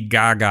 Lady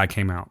Gaga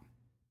came out.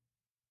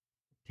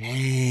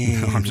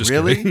 Dang. No, I'm just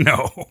really? kidding.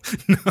 No.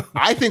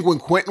 I think when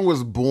Quentin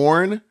was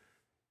born,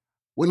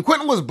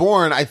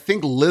 I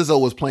think Lizzo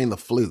was playing the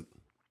flute.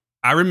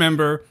 I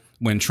remember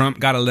when Trump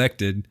got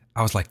elected,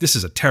 I was like, this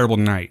is a terrible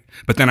night.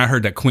 But then I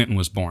heard that Quentin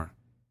was born.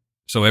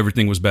 So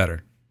everything was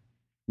better.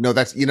 No,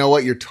 you know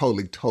what? You're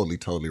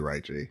totally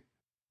right, G.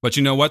 But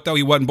you know what, though?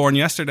 He wasn't born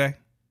yesterday.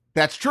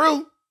 That's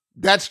true.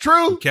 That's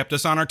true. He kept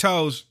us on our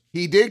toes.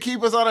 He did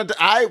keep us on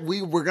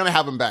we're going to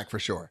have him back for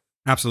sure.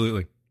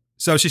 Absolutely.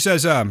 So she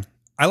says, I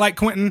like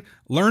Quentin,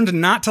 learned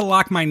not to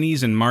lock my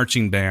knees in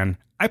marching band.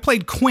 I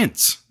played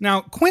quints.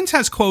 Now, quints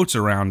has quotes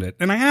around it,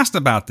 and I asked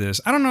about this.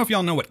 I don't know if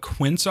y'all know what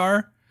quints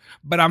are,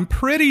 but I'm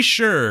pretty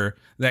sure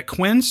that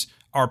quints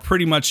are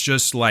pretty much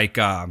just like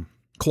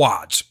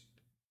quads.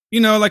 You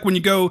know, like when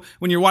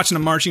you're watching a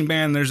marching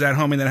band, there's that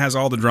homie that has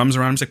all the drums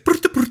around him. It's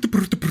like...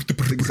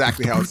 That's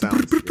exactly how it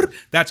sounds.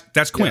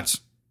 That's quints.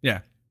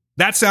 Yeah.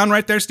 That sound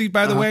right there, Steve,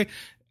 by the way,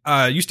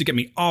 used to get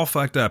me all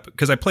fucked up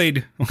because I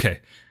played...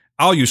 Okay,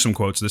 I'll use some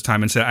quotes this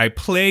time and say I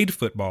played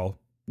football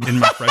in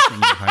my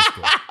freshman year of high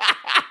school,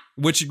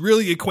 which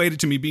really equated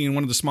to me being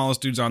one of the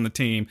smallest dudes on the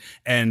team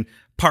and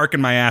parking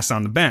my ass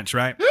on the bench,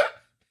 right?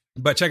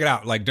 But check it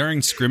out. Like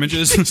during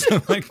scrimmages and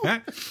stuff like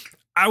that,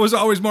 I was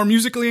always more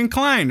musically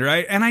inclined,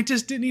 right? And I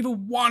just didn't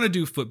even want to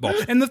do football.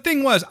 And the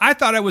thing was, I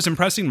thought I was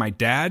impressing my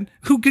dad,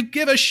 who could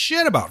give a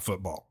shit about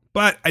football.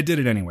 But I did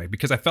it anyway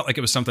because I felt like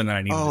it was something that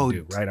I needed to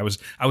do, right?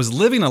 I was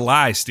living a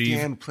lie, Steve.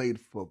 Dan played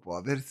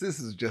football. This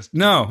is just...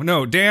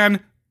 No,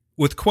 Dan,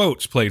 with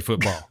quotes, played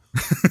football.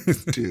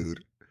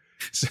 Dude.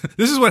 So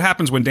this is what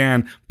happens when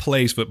Dan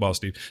plays football,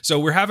 Steve. So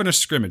we're having a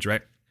scrimmage,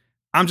 right?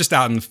 I'm just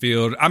out in the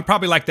field. I'm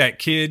probably like that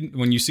kid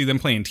when you see them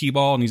playing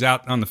t-ball and he's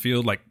out on the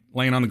field like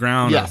laying on the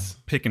ground or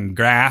picking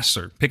grass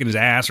or picking his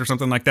ass or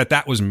something like that.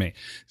 That was me.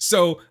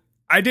 So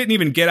I didn't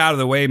even get out of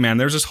the way, man.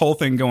 There's this whole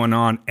thing going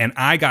on, and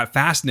I got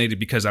fascinated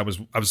because I was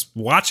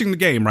watching the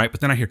game, right?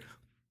 But then I hear,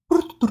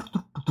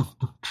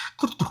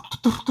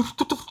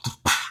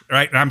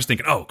 right? And I'm just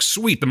thinking, oh,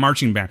 sweet, the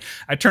marching band.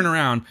 I turn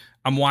around,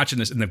 I'm watching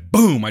this, and then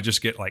boom, I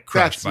just get like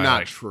crushed by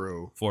like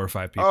true. 4 or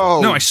 5 people.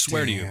 Oh, no, I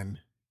swear to Dan. you.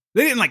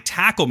 They didn't like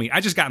tackle me.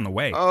 I just got in the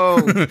way. Oh,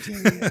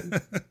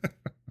 Dan.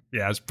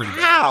 Yeah, it's pretty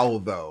bad. How,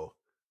 though?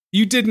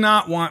 You did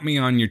not want me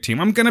on your team.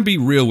 I'm going to be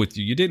real with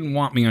you. You didn't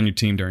want me on your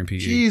team during PE.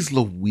 Jeez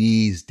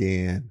Louise,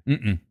 Dan.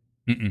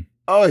 Mm-mm.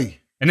 Oy.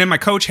 And then my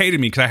coach hated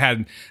me because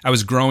I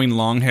was growing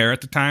long hair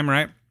at the time,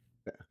 right?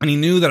 And he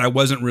knew that I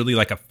wasn't really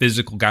like a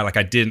physical guy. Like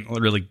I didn't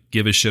really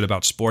give a shit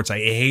about sports. I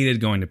hated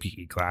going to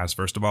PE class,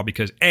 first of all,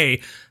 because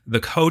the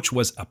coach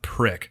was a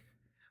prick.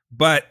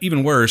 But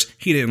even worse,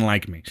 he didn't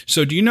like me.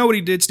 So do you know what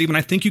he did, Stephen?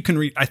 I think you can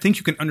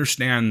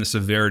understand the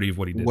severity of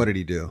what he did. What did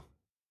he do?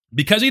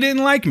 Because he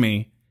didn't like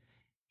me,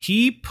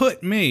 he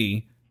put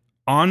me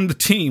on the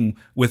team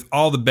with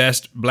all the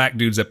best black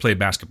dudes that played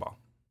basketball.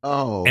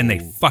 Oh. And they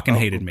fucking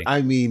hated me.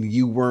 I mean,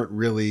 you weren't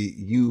really,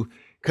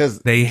 because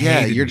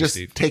you're just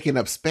Steve. taking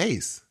up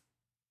space.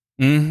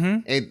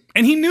 Mm-hmm.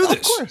 And he knew this.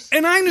 Of course.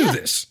 And I knew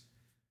this.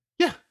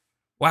 Yeah.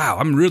 Wow,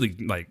 I'm really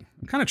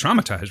I'm kind of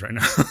traumatized right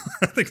now.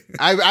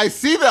 I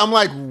see that. I'm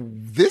like,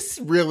 this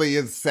really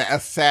is a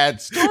sad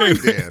story,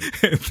 Dan.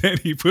 And then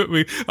he put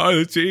me on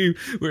the team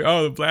with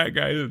all the black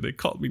guys and they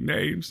called me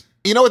names.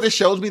 You know what this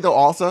shows me, though,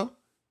 also?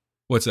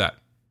 What's that?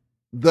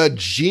 The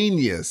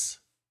genius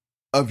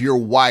of your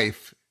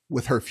wife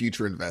with her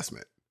future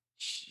investment.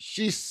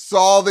 She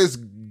saw this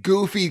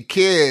goofy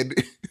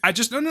kid. I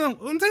just don't know.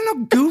 They're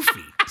not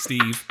goofy,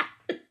 Steve.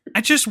 I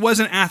just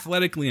wasn't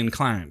athletically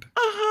inclined.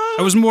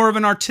 I was more of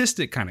an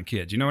artistic kind of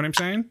kid. You know what I'm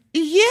saying?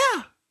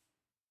 Yeah.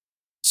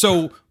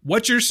 So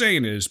what you're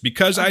saying is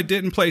because I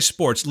didn't play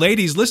sports,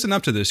 ladies, listen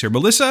up to this here.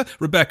 Melissa,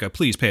 Rebecca,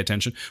 please pay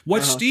attention.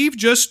 What Steve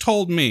just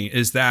told me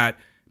is that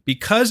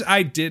because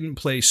I didn't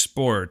play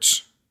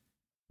sports,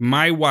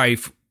 my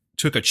wife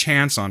took a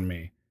chance on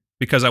me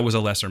because I was a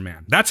lesser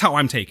man. That's how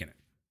I'm taking it.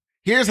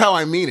 Here's how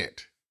I mean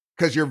it,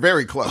 because you're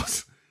very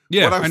close.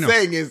 Yeah, what I'm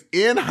saying is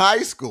in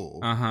high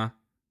school,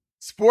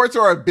 sports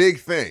are a big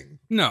thing.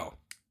 No,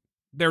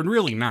 they're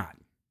really not.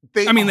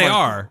 They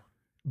are.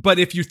 But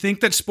if you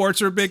think that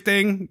sports are a big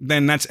thing,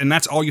 then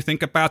that's all you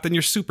think about, then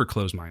you're super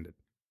close-minded.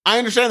 I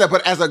understand that,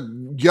 but as a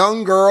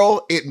young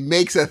girl, it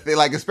makes a thing,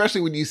 like, especially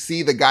when you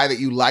see the guy that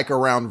you like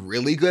around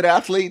really good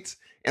athletes,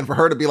 and for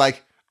her to be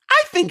like,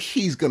 I think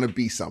he's going to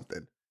be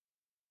something.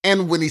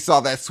 And when he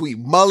saw that sweet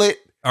mullet.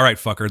 All right,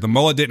 fucker. The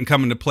mullet didn't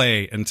come into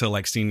play until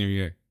like senior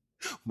year.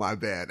 My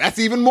bad. That's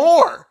even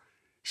more.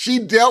 She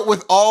dealt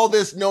with all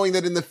this knowing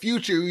that in the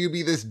future you'd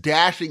be this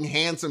dashing,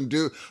 handsome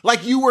dude.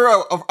 Like you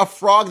were a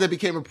frog that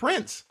became a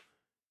prince.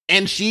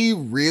 And she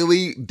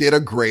really did a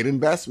great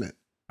investment.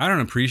 I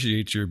don't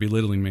appreciate your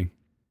belittling me.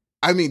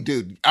 I mean,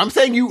 dude, I'm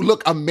saying you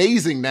look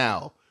amazing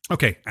now.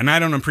 Okay, and I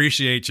don't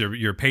appreciate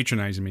your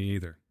patronizing me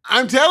either.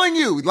 I'm telling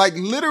you, like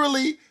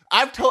literally,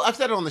 I've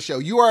said it on the show.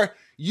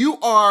 You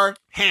are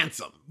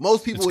handsome.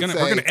 Most people would say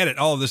we're gonna edit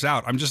all of this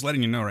out. I'm just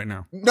letting you know right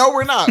now. No,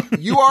 we're not.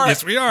 You are.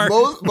 Yes, we are.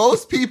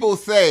 Most people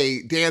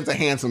say Dan's a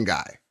handsome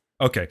guy.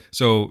 Okay,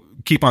 so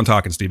keep on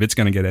talking, Steve. It's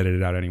gonna get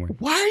edited out anyway.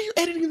 Why are you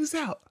editing this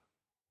out?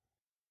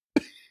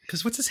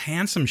 Because what's this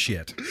handsome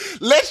shit?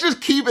 Let's just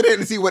keep it in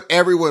and see what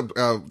everyone.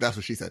 That's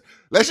what she said.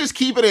 Let's just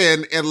keep it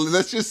in and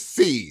let's just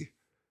see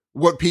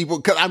what people.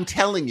 Because I'm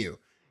telling you,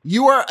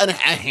 you are a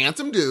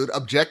handsome dude,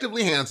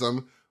 objectively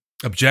handsome.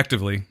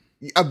 Objectively.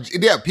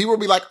 Yeah, people will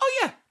be like,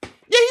 oh yeah,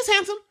 he's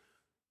handsome.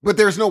 But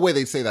there's no way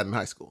they'd say that in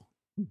high school.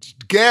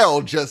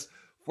 Gail just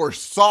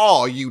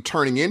foresaw you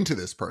turning into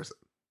this person.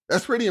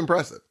 That's pretty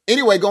impressive.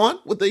 Anyway, go on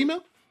with the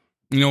email.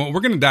 You know,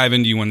 we're going to dive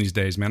into you one of these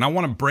days, man. I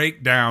want to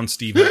break down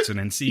Steve Hudson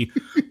and see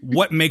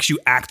what makes you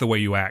act the way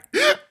you act.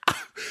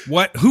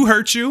 Who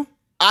hurt you?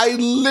 I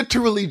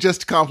literally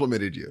just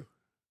complimented you.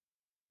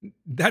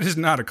 That is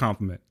not a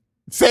compliment.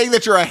 Saying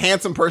that you're a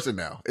handsome person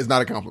now is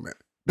not a compliment.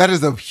 That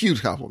is a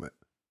huge compliment.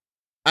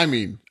 I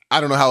mean,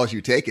 I don't know how else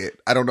you take it.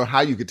 I don't know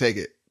how you could take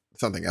it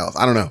something else.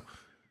 I don't know.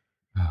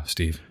 Oh,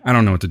 Steve, I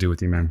don't know what to do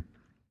with you, man.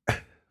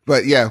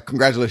 But yeah,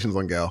 congratulations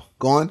on Gail.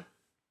 Go on.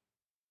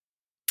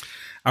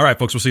 All right,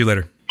 folks, we'll see you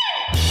later.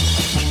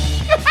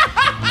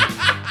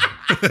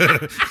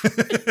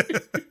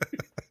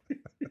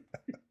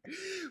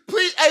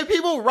 Please, hey,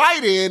 people,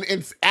 write in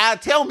and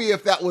tell me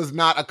if that was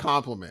not a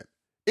compliment.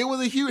 It was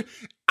a huge.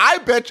 I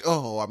bet you.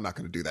 Oh, I'm not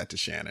going to do that to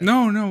Shannon.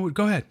 No,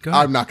 go ahead.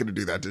 I'm not going to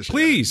do that to Shannon.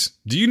 Please.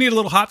 Do you need a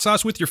little hot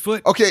sauce with your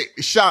foot? Okay,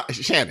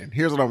 Shannon,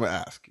 here's what I'm going to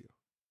ask you.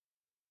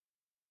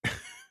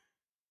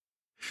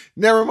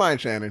 Never mind,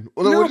 Shannon.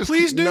 No,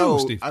 please do,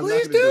 Steve.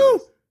 Please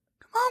do.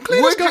 Come on,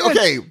 Cletus,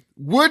 okay,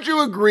 would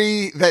you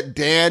agree that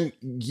Dan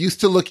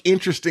used to look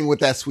interesting with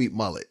that sweet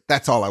mullet?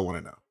 That's all I want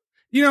to know.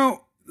 You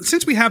know,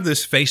 since we have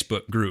this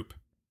Facebook group,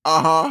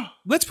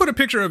 let's put a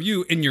picture of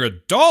you in your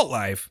adult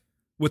life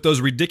with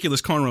those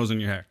ridiculous cornrows in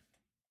your hair.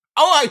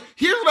 Oh,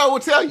 here's what I will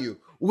tell you.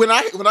 When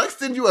I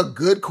send you a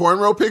good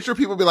cornrow picture,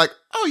 people be like,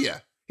 oh yeah,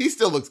 he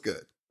still looks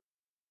good.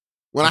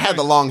 When I had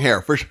the long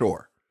hair, for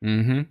sure.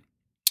 Mm-hmm.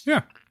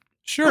 Yeah.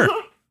 Sure.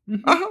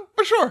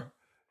 For sure.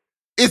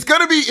 It's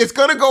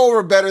gonna go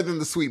over better than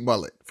the sweet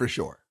mullet, for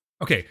sure.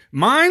 Okay,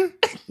 mine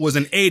was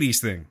an 80s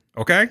thing,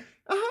 okay?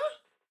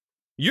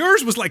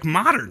 Yours was like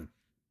modern.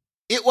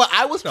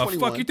 I was 21. The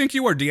fuck you think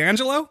you were,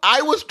 D'Angelo?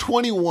 I was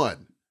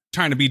 21.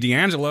 Trying to be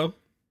D'Angelo.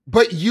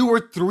 But you were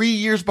 3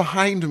 years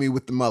behind me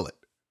with the mullet.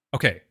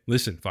 Okay,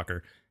 listen,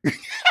 fucker.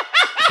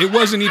 It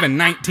wasn't even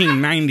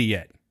 1990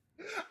 yet.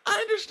 I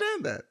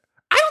understand that.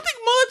 I don't think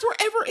mullets were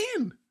ever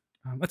in.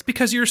 That's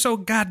because you're so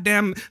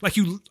goddamn, like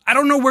I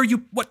don't know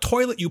what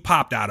toilet you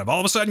popped out of. All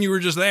of a sudden you were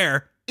just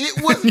there.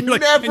 It was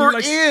never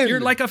in.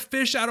 You're like a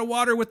fish out of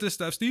water with this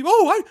stuff, Steve.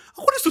 Oh,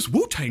 what is this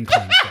Wu-Tang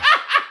Clan stuff?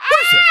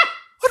 What is that?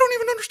 I don't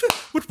even understand.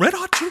 What Red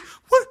Hot Chili?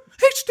 What?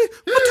 Hey, Steve,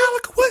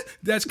 Metallica?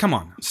 What? Come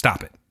on,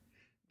 stop it.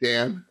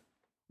 Dan,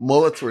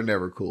 mullets were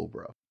never cool,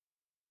 bro.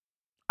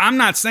 I'm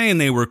not saying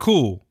they were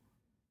cool.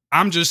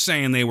 I'm just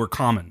saying they were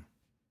common.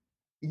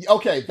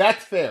 Okay,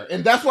 that's fair.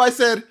 And that's why I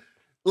said,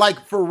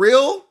 like, for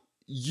real,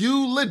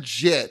 you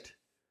legit,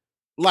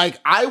 like,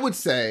 I would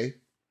say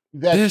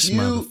that this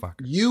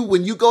you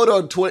when you go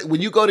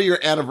to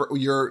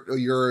your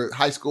your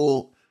high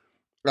school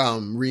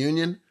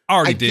reunion,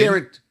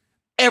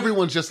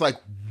 everyone's just like,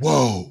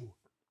 whoa.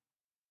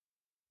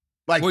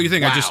 Like, what do you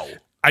think? Wow.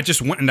 I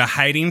just went into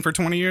hiding for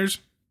 20 years?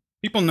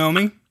 People know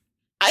me.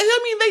 I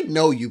mean, they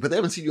know you, but they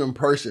haven't seen you in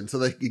person, so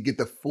they could get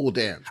the full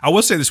dance. I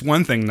will say this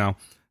one thing, though.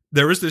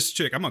 There was this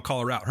chick. I'm going to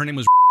call her out. Her name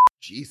was...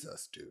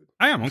 Jesus, dude.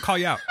 I am. I'm going to call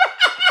you out.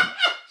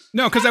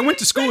 No, because I went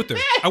to school with her.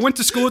 I went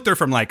to school with her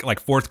from like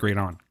fourth grade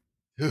on.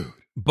 Dude.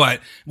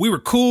 But we were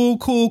cool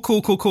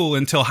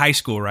until high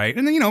school, right?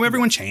 And then,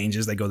 everyone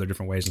changes. They go their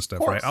different ways and stuff,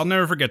 right? I'll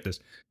never forget this.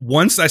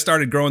 Once I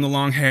started growing the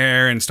long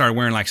hair and started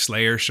wearing like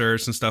Slayer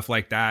shirts and stuff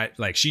like that,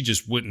 like she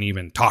just wouldn't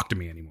even talk to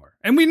me anymore.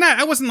 And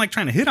I wasn't like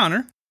trying to hit on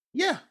her.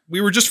 Yeah.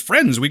 We were just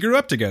friends. We grew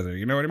up together.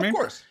 You know what I mean? Of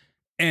course.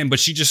 But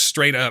she just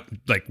straight up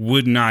like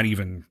would not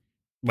even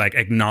like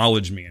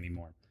acknowledge me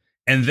anymore.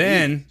 And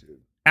then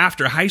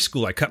after high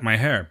school, I cut my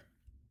hair.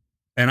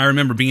 And I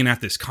remember being at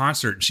this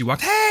concert and she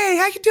walked, hey,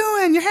 how you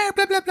doing? Your hair,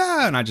 blah, blah,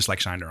 blah. And I just like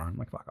shined her on. I'm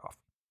like, fuck off.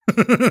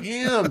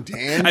 Damn,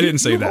 Dan. I didn't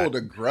say that. Hold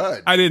a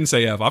grudge. I didn't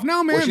say F off.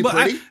 No, man. Was she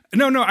pretty?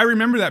 No, I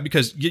remember that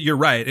because you're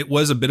right. It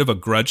was a bit of a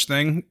grudge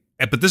thing.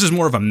 But this is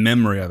more of a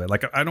memory of it.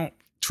 Like, I don't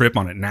trip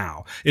on it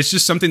now. It's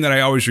just something that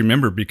I always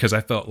remember because I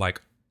felt like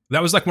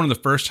that was like one of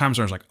the first times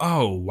where I was like,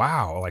 oh,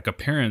 wow. Like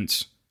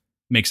appearance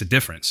makes a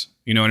difference.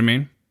 You know what I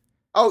mean?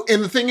 Oh,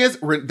 and the thing is,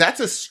 that's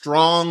a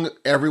strong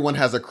everyone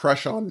has a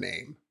crush on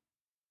name.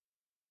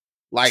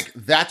 Like,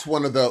 that's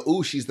one of the,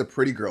 she's the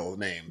pretty girl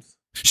names.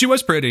 She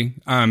was pretty,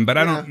 but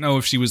I don't know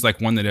if she was like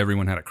one that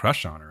everyone had a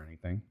crush on or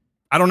anything.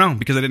 I don't know,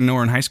 because I didn't know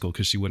her in high school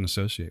because she wouldn't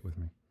associate with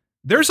me.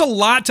 There's a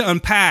lot to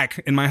unpack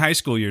in my high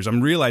school years.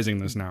 I'm realizing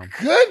this now.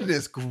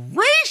 Goodness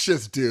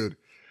gracious, dude.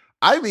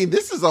 I mean,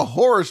 this is a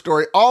horror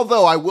story,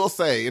 although I will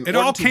say... It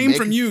all came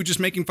from you just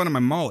making fun of my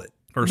mullet.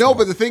 No,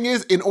 but the thing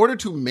is, in order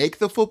to make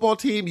the football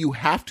team, you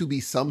have to be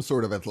some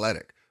sort of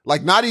athletic.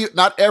 Like, not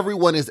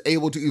everyone is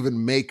able to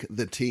even make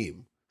the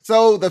team.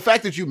 So the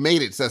fact that you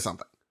made it says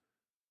something.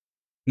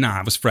 Nah,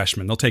 I was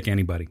freshman. They'll take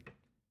anybody.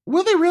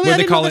 Will they really? What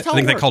do they call it? I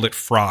think they called it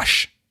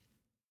frosh.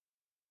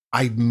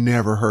 I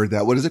never heard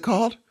that. What is it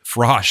called?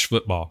 Frosh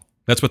football.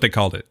 That's what they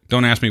called it.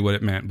 Don't ask me what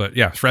it meant, but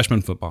yeah,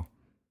 freshman football.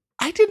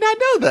 I did not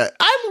know that.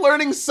 I'm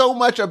learning so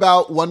much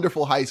about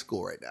wonderful high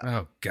school right now.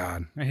 Oh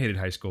God, I hated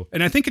high school,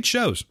 and I think it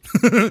shows.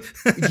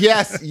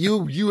 Yes,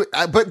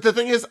 but the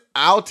thing is,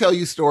 I'll tell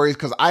you stories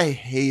because I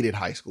hated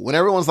high school. When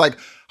everyone's like,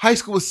 high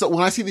school was so,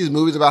 when I see these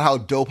movies about how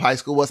dope high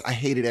school was, I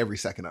hated every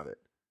second of it.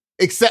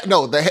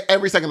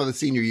 Every second of the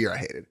senior year I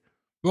hated.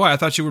 Boy, I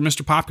thought you were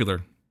Mr.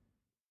 Popular.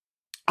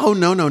 Oh,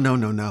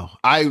 no.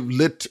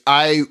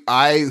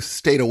 I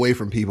stayed away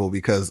from people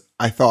because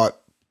I thought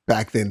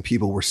back then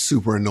people were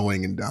super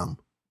annoying and dumb.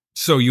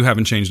 So you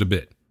haven't changed a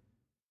bit.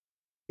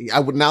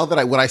 When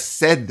I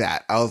said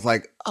that, I was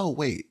like, oh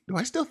wait, do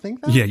I still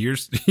think that? Yeah, you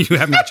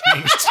have not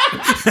changed.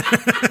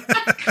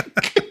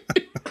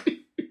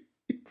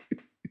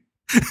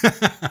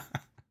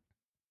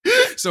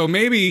 So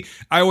maybe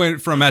I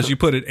went from, as you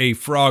put it, a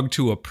frog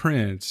to a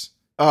prince.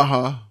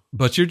 Uh-huh.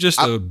 But you're just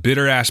a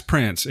bitter ass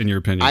prince, in your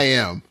opinion. I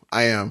am.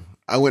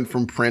 I went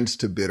from prince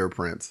to bitter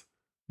prince.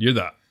 You're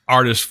the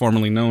artist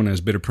formerly known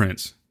as Bitter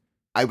Prince.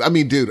 I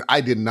mean, dude, I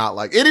did not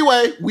like.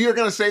 Anyway, we are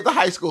going to save the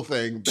high school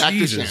thing. Back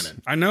to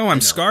Shannon. I know. I'm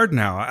scarred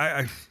now.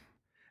 I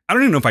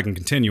don't even know if I can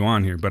continue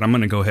on here, but I'm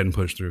going to go ahead and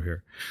push through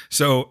here.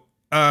 So,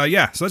 so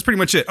that's pretty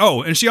much it.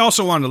 Oh, and she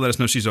also wanted to let us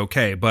know she's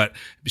okay, but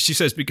she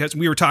says because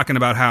we were talking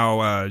about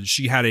how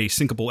she had a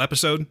syncopal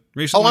episode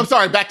recently. Oh, I'm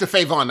sorry. Back to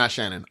Faye Vaughn, not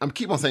Shannon. I'm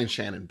keep on saying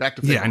Shannon. Back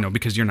to Faye Vaughn. I know,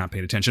 because you're not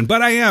paying attention,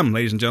 but I am,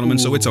 ladies and gentlemen,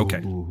 so it's okay.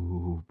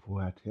 Ooh,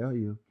 boy, I tell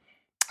you.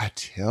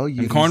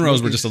 And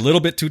cornrows were just a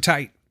little bit too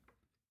tight.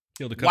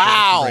 Killed a couple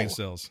of brain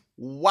cells.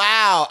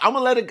 Wow. I'm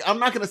going to let it. I'm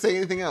not going to say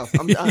anything else.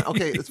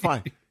 Okay, it's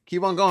fine.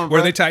 Keep on going.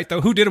 Were they tight though?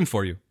 Who did them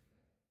for you?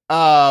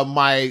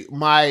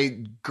 My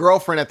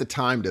girlfriend at the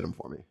time did them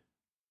for me.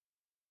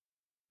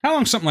 How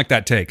long something like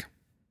that take?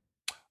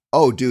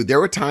 Oh, dude, there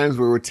were times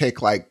where it would take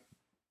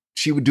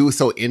she would do it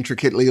so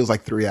intricately. It was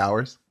like 3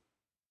 hours.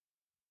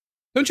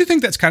 Don't you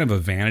think that's kind of a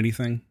vanity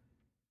thing?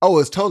 Oh,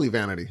 it's totally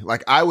vanity.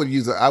 Like I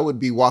would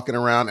be walking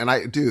around and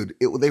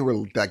they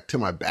were like to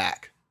my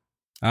back.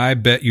 I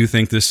bet you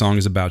think this song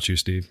is about you,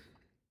 Steve.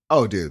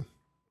 Oh, dude,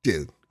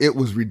 it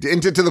was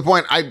ridiculous to the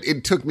point.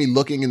 It took me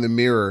looking in the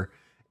mirror.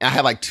 I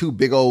had like 2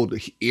 big old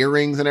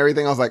earrings and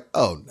everything. I was like,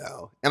 oh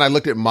no. And I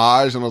looked at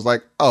Maj and I was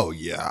like, oh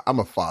yeah, I'm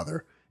a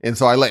father. And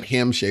so I let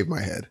him shave my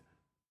head.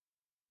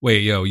 Wait,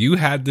 you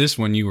had this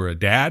when you were a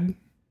dad?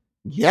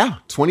 Yeah,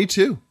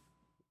 22.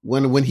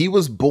 When he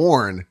was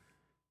born.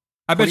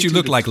 I bet you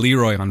looked like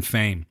Leroy on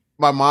Fame.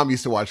 My mom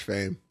used to watch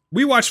Fame.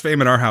 We watched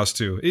Fame at our house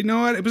too. You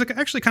know what? It was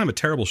actually kind of a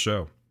terrible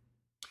show.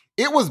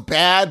 It was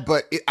bad,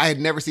 but I had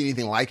never seen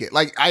anything like it.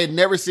 Like I had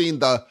never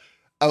seen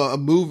a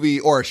movie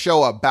or a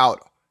show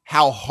about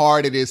how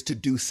hard it is to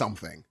do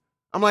something.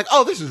 I'm like,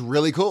 oh, this is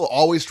really cool.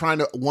 Always trying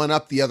to one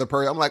up the other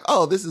person. I'm like,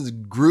 oh, this is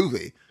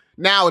groovy.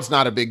 Now it's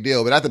not a big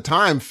deal, but at the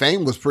time,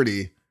 Fame was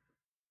pretty.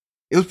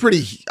 It was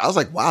pretty. I was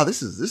like, wow,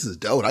 this is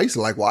dope. I used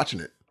to like watching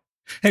it.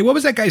 Hey, what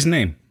was that guy's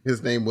name?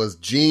 His name was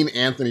Gene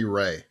Anthony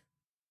Ray.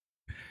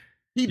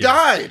 He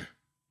died.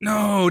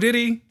 No, did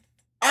he?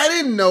 I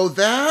didn't know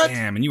that.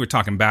 Damn, and you were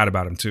talking bad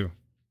about him too.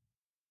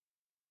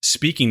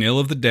 Speaking ill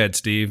of the dead,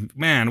 Steve.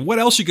 Man, what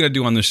else you gonna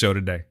do on this show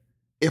today?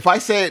 If I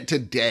say it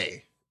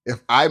today,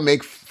 if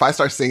I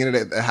start singing it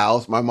at the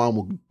house, my mom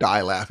will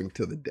die laughing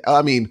to the day.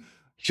 I mean,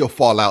 she'll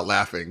fall out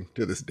laughing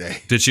to this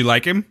day. Did she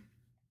like him?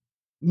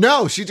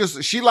 No,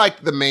 she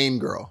liked the main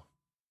girl.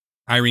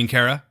 Irene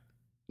Cara?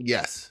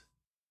 Yes.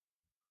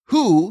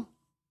 Who,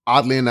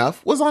 oddly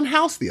enough, was on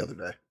House the other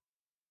day.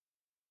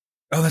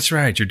 Oh, that's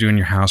right. You're doing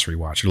your house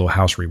rewatch, your little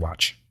house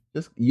rewatch.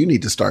 You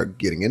need to start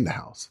getting into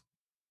House.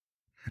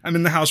 I'm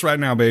in the house right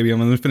now, baby. I'm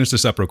going to finish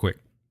this up real quick.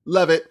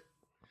 Love it.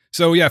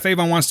 So, yeah, Faye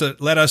Vaughn wants to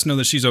let us know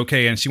that she's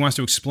okay, and she wants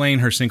to explain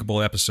her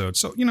syncopal episode.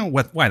 So, you know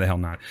what? Why the hell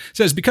not? It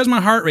says, because my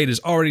heart rate is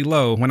already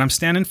low, when I'm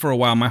standing for a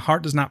while, my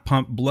heart does not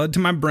pump blood to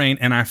my brain,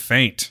 and I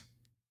faint.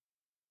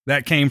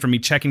 That came from me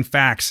checking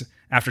facts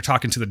after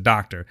talking to the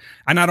doctor.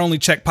 I not only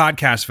check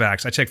podcast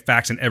facts, I check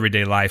facts in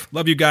everyday life.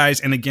 Love you guys,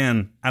 and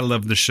again, I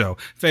love the show.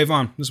 Faye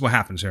Vaughn, this is what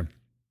happens here.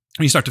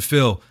 When you start to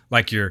feel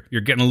like you're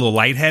getting a little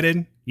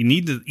lightheaded, you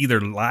need to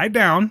either lie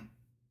down,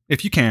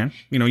 if you can.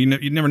 You know,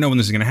 you never know when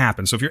this is going to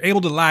happen. So if you're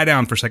able to lie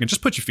down for a second,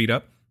 just put your feet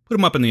up, put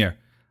them up in the air.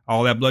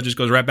 All that blood just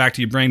goes right back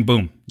to your brain.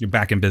 Boom, you're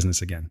back in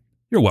business again.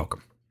 You're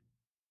welcome.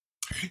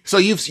 So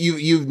you've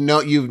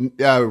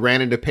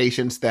ran into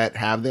patients that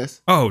have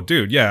this? Oh,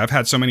 dude, yeah. I've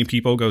had so many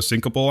people go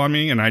syncopal on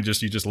me, and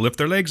you just lift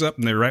their legs up,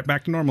 and they're right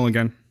back to normal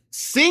again.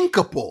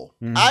 Syncopal?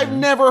 Mm-hmm. I've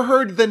never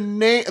heard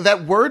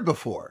that word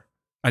before.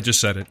 I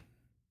just said it.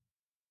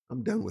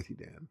 I'm done with you,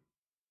 Dan.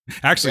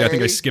 Actually, I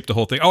think I skipped the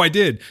whole thing. Oh, I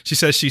did. She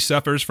says she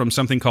suffers from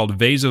something called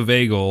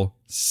vasovagal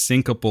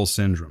syncopal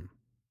syndrome.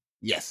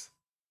 Yes.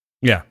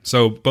 Yeah.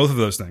 So both of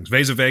those things.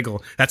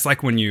 Vasovagal. That's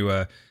like when you,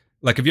 have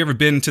you ever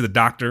been to the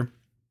doctor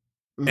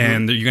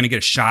and you're going to get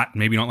a shot?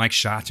 Maybe you don't like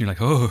shots. And you're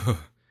like, oh,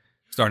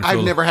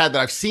 I've never had that.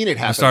 I've seen it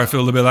happen. I start to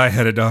feel a little bit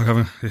lightheaded,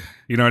 dog.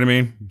 You know what I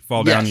mean? You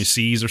fall down, you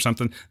seize or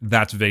something.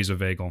 That's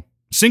vasovagal.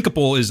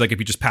 Syncopal is like if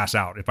you just pass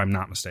out, if I'm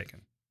not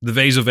mistaken. The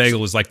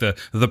vasovagal is like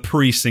the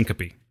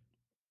pre-syncope.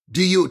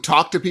 Do you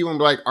talk to people and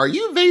be like, are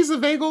you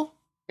vasovagal?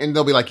 And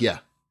they'll be like, yeah.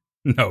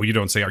 No, you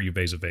don't say, are you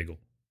vasovagal?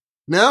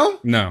 No?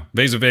 No,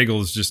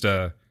 vasovagal is just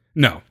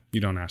no, you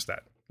don't ask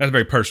that. That's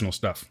very personal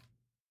stuff.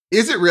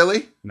 Is it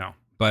really? No,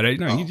 but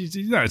no,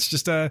 it's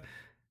just a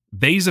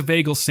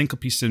vasovagal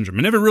syncope syndrome.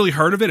 I never really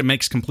heard of it. It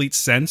makes complete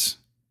sense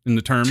in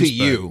the terms. To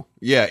you.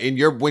 Yeah,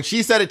 when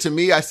she said it to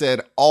me, I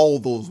said, all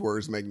those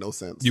words make no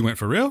sense. You went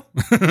for real?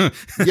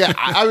 Yeah,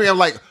 I mean, I'm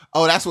like,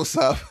 oh, that's what's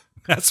up.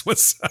 That's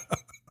what's up.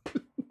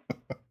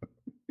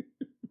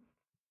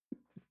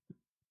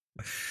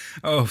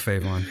 Oh,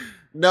 Favon.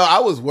 No, I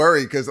was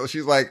worried because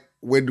she's like,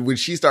 when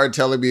she started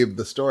telling me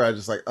the story, I was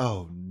just like,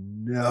 oh,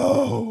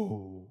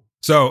 no.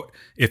 So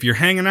if you're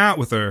hanging out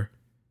with her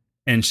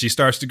and she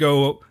starts to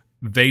go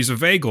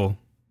vasovagal,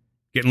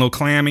 getting a little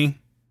clammy,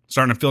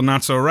 starting to feel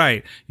not so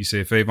right, you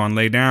say, Favon,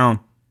 lay down.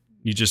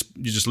 You just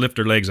lift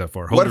her legs up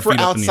for her. Hold What her if we're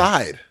feet up in the air.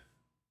 outside?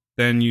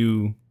 Then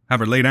you have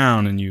her lay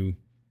down and you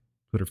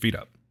put her feet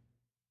up.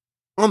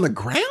 On the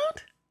ground?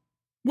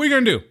 What are you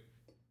going to do?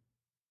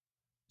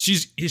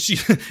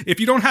 If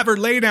you don't have her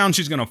lay down,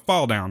 she's going to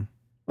fall down.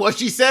 Well,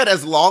 she said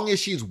as long as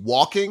she's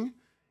walking,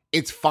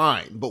 it's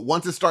fine. But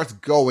once it starts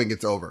going,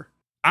 it's over.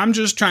 I'm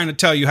just trying to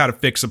tell you how to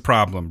fix a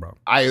problem, bro.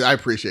 I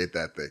appreciate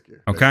that. Thank you.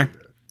 Okay?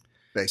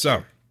 Thank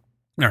so,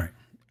 you. all right.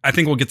 I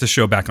think we'll get the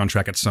show back on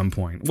track at some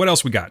point. What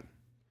else we got?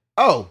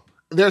 Oh,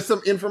 there's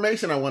some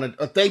information I wanted.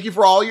 Thank you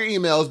for all your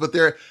emails, but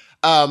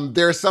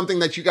there's something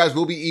that you guys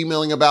will be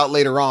emailing about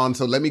later on.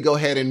 So let me go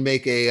ahead and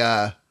make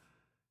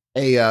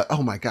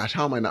oh my gosh,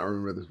 how am I not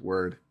remember this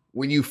word?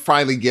 When you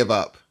finally give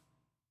up.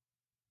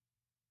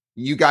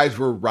 You guys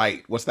were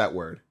right. What's that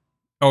word?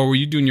 Oh, were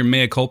you doing your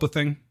mea culpa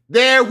thing?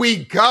 There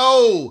we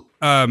go.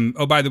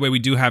 Oh, by the way, we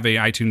do have a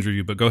iTunes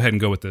review, but go ahead and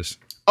go with this.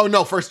 Oh,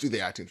 no, first do the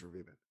iTunes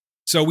review then.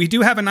 So we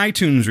do have an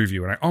iTunes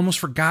review, and I almost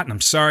forgot, and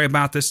I'm sorry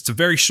about this. It's a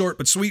very short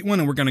but sweet one,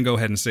 and we're going to go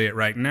ahead and say it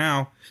right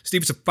now.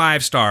 Steve, it's a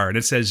 5-star, and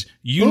it says,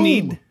 you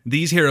need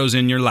these heroes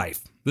in your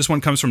life. This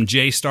one comes from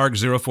J Stark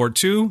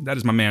 042. That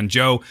is my man,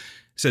 Joe.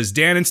 It says,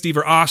 Dan and Steve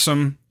are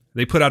awesome.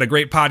 They put out a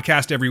great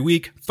podcast every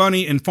week.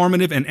 Funny,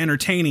 informative, and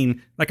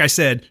entertaining. Like I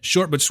said,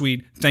 short but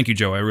sweet. Thank you,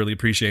 Joe. I really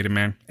appreciate it,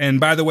 man. And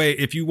by the way,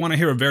 if you want to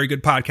hear a very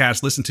good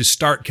podcast, listen to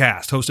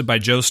Starkcast, hosted by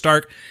Joe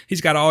Stark.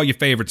 He's got all your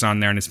favorites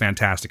on there, and it's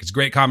fantastic. It's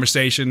great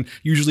conversation,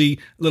 usually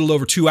a little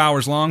over 2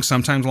 hours long,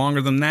 sometimes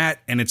longer than that,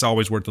 and it's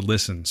always worth a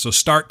listen. So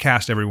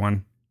Starkcast,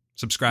 everyone.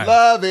 Subscribe.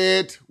 Love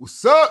it.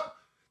 What's up?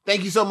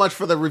 Thank you so much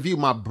for the review,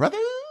 my brother.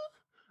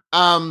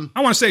 I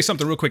want to say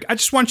something real quick. I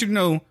just want you to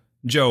know,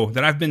 Joe,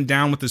 that I've been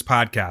down with this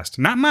podcast.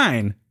 Not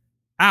mine,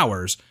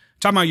 ours. I'm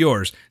talking about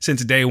yours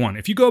since day one.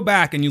 If you go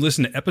back and you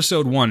listen to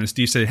episode 1 and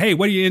Steve said, hey,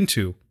 what are you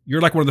into? You're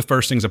like one of the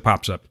first things that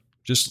pops up.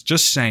 Just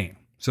saying.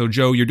 So,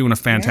 Joe, you're doing a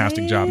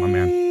fantastic job, my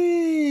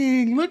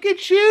man. Look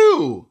at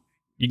you.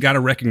 You got to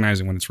recognize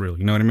it when it's real.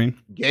 You know what I mean?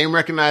 Game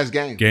recognized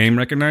game. Game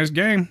recognized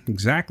game.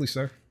 Exactly,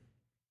 sir.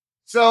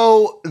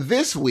 So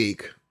this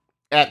week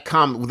at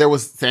there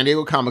was San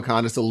Diego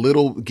Comic-Con. It's a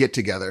little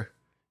get-together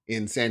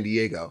in San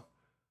Diego.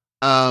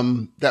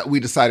 That we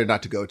decided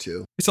not to go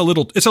to. It's a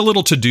little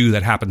to do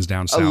that happens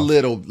down south. A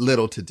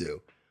little to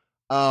do.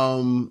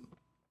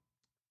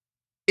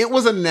 It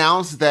was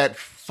announced that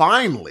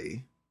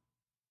finally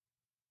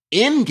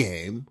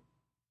Endgame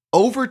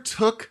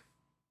overtook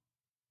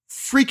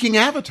freaking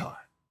Avatar.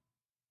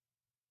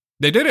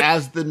 They did it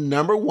as the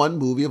 #1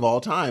 movie of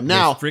all time.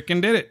 Now, they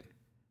freaking did it.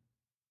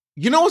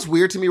 You know what's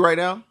weird to me right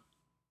now?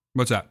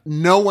 What's that?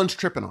 No one's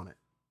tripping on it.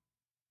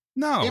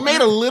 No. It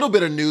made a little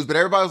bit of news, but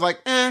everybody was like,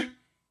 eh.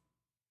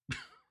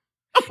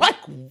 I'm like,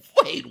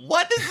 wait,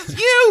 what? This is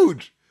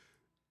huge.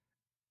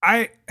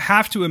 I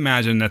have to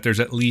imagine that there's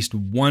at least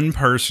one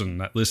person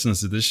that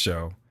listens to this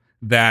show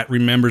that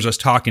remembers us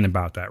talking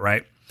about that,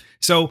 right?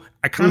 So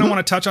I kind of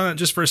want to touch on it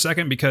just for a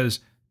second because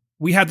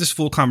we had this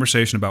full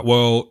conversation about,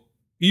 well,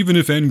 even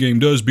if Endgame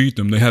does beat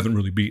them, they haven't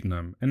really beaten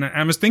them. And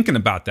I was thinking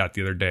about that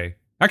the other day.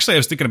 Actually, I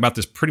was thinking about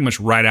this pretty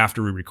much right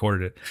after we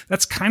recorded it.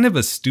 That's kind of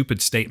a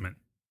stupid statement.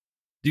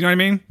 Do you know what I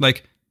mean?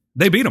 Like,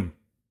 they beat them.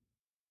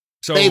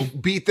 So they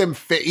beat them,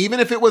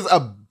 even if it was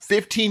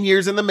 15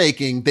 years in the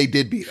making, they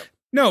did beat them.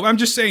 No, I'm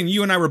just saying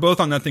you and I were both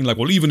on that thing like,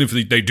 well, even if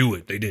they do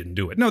it, they didn't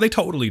do it. No, they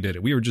totally did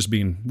it. We were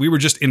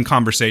just in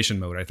conversation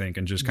mode, I think,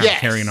 and just kind of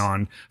carrying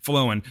on,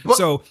 flowing. But,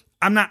 so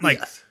I'm not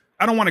like,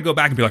 I don't want to go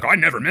back and be like, oh, I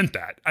never meant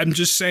that. I'm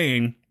just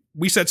saying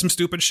we said some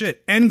stupid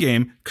shit.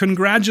 Endgame,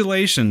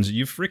 congratulations.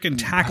 You freaking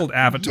tackled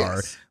Avatar.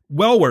 Yes.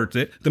 Well worth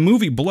it. The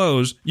movie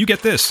blows. You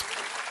get this.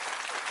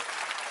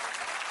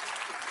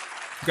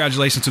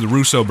 Congratulations to the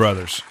Russo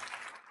brothers.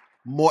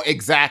 More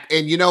exact.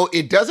 And,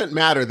 it doesn't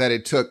matter that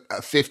it took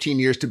 15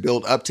 years to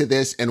build up to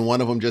this and one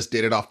of them just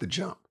did it off the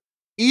jump.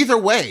 Either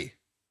way.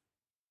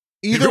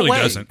 It really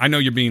doesn't. I know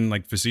you're being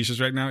like facetious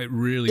right now. It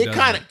really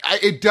doesn't.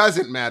 It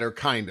doesn't matter,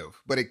 kind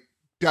of, but it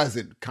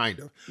doesn't kind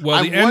of.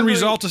 Well, the end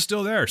result is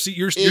still there. See,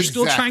 you're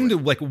still trying to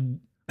like...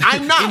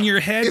 I'm not. In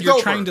your head,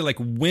 you're trying to like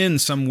win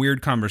some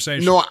weird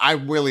conversation. No,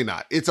 I'm really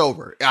not. It's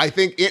over. I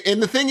think,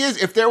 and the thing is,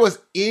 if there was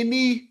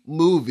any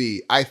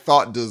movie I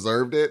thought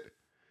deserved it,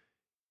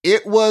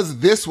 it was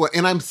this one.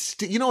 And I'm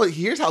still,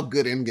 here's how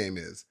good Endgame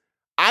is.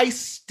 I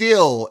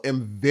still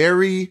am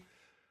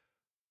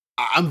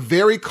I'm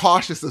very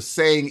cautious of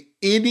saying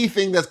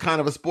anything that's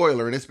kind of a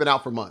spoiler, and it's been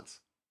out for months.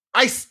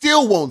 I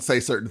still won't say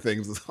certain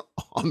things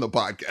on the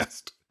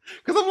podcast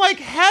because I'm like,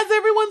 has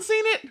everyone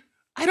seen it?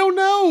 I don't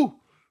know.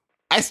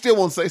 I still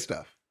won't say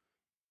stuff.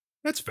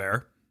 That's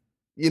fair.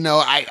 You know,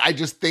 I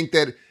just think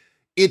that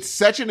it's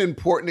such an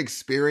important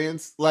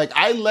experience. Like,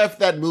 I left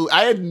that movie.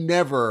 I had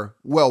never,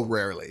 well,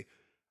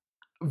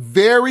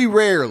 very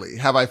rarely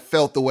have I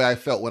felt the way I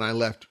felt when I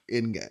left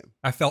Endgame.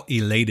 I felt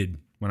elated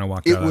when I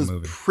walked out of that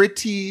movie.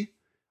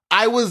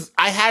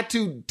 I had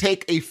to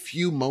take a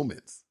few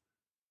moments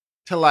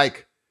to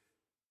like,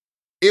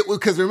 it was,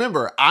 because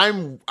remember,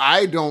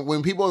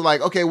 when people are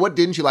like, okay, what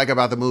didn't you like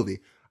about the movie?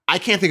 I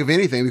can't think of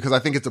anything because I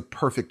think it's a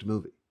perfect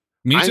movie.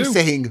 Me too. I'm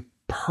saying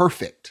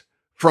perfect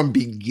from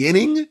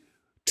beginning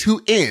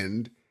to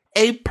end,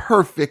 a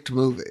perfect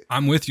movie.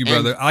 I'm with you,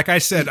 brother. Like I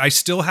said, I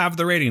still have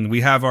the rating.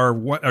 We have our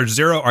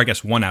 0, or I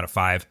guess 1 out of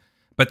 5,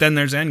 but then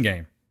there's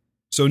Endgame.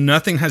 So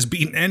nothing has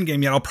beaten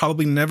Endgame yet. I'll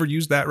probably never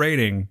use that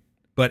rating,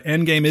 but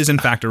Endgame is in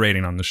fact a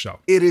rating on the show.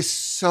 It is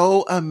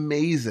so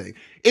amazing.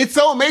 It's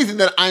so amazing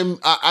that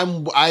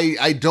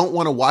I don't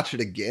want to watch it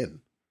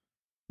again.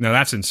 No,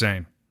 that's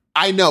insane.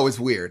 I know it's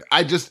weird.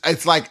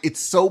 It's like, it's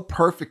so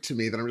perfect to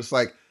me that I'm just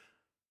like,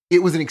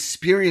 it was an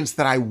experience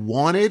that I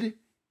wanted,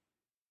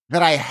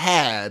 that I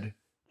had,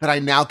 that I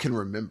now can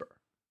remember.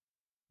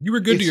 You were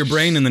good to your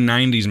brain in the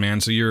 90s,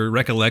 man, so your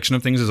recollection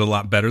of things is a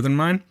lot better than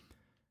mine.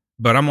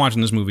 But I'm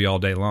watching this movie all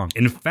day long.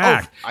 In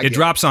fact, it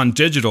drops on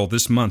digital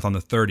this month on the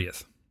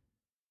 30th.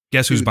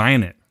 Guess who's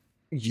buying it?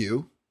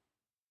 You.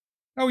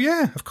 Oh,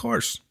 yeah, of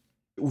course.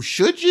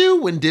 Should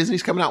you, when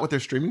Disney's coming out with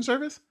their streaming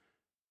service?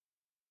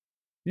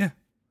 Yeah,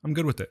 I'm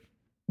good with it.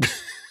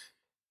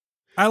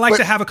 I like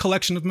to have a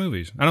collection of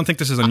movies. I don't think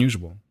this is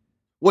unusual.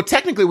 Well,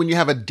 technically, when you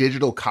have a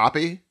digital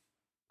copy,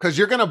 because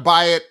you're going to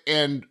buy it,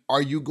 and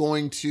are you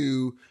going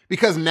to...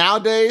 Because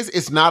nowadays,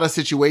 it's not a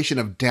situation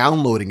of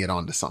downloading it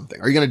onto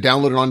something. Are you going to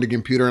download it onto your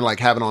computer and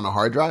like have it on a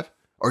hard drive?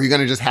 Or are you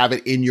going to just have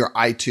it in your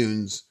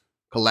iTunes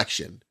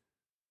collection?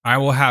 I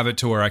will have it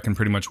to where I can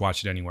pretty much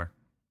watch it anywhere.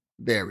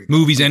 There we go.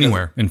 Movies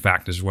anywhere, in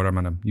fact, is what I'm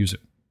going to use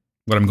it.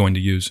 What I'm going to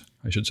use,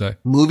 I should say.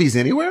 Movies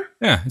anywhere?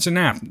 Yeah, it's an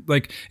app.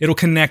 Like, it'll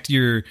connect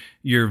your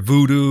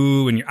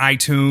Vudu and your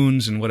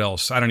iTunes and what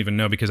else? I don't even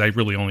know because I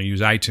really only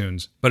use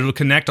iTunes. But it'll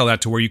connect all that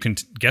to where you can,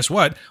 guess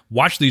what?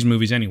 Watch these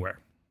movies anywhere.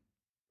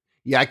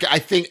 Yeah, I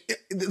think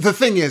the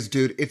thing is,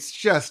 dude, it's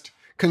just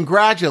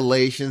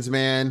congratulations,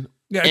 man.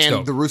 Yeah, it's and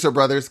dope. The Russo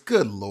brothers,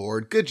 good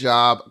Lord, good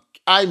job.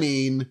 I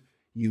mean,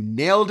 you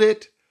nailed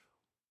it.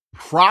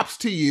 Props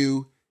to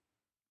you.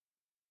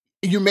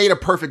 You made a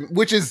perfect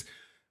movie.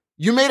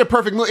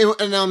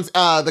 And on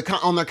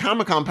the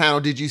Comic-Con panel,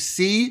 did you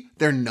see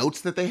their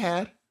notes that they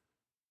had?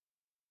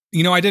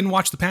 You know, I didn't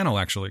watch the panel,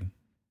 actually.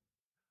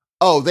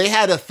 Oh, they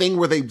had a thing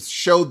where they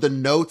showed the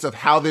notes of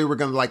how they were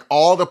going to, like,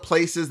 all the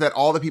places that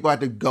all the people had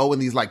to go in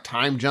these, like,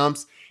 time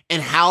jumps,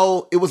 and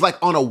how it was, like,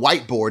 on a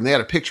whiteboard, and they had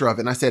a picture of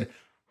it, and I said,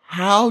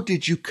 how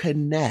did you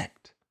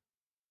connect?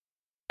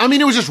 I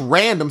mean, it was just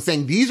random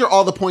saying, these are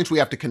all the points we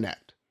have to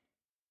connect.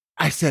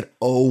 I said,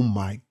 oh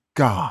my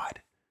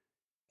God.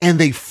 And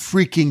they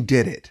freaking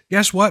did it.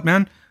 Guess what,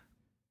 man?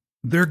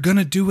 They're going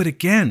to do it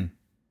again.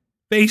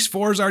 Phase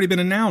 4 has already been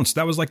announced.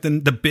 That was like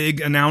the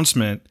big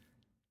announcement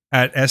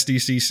at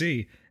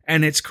SDCC.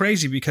 And it's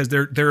crazy because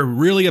they're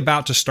really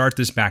about to start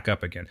this back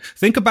up again.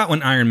 Think about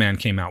when Iron Man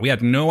came out. We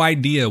had no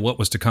idea what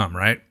was to come,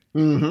 right?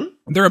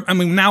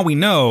 Mm-hmm. Now we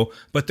know,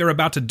 but they're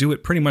about to do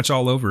it pretty much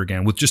all over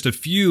again with just a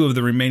few of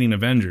the remaining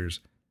Avengers.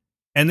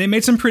 And they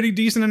made some pretty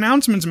decent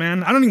announcements,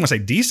 man. I don't even want to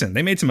say decent.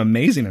 They made some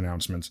amazing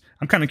announcements.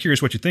 I'm kind of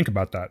curious what you think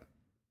about that.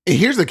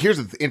 Here's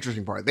the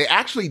interesting part. They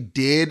actually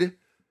did.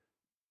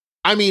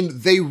 I mean,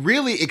 they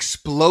really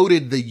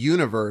exploded the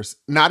universe,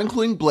 not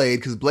including Blade,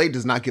 because Blade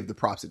does not give the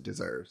props it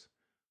deserves.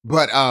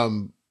 But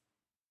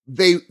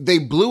they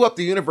blew up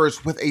the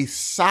universe with a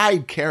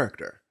side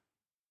character.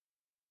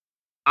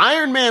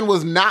 Iron Man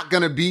was not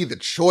going to be the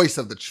choice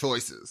of the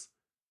choices.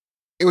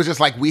 It was just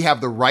like, we have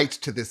the rights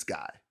to this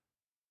guy.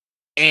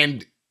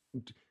 And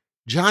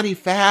Johnny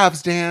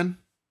Favs, Dan.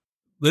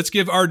 Let's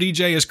give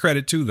RDJ his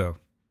credit too, though.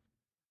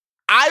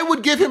 I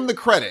would give him the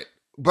credit,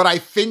 but I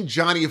think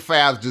Johnny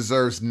Favs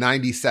deserves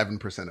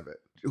 97% of it.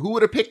 Who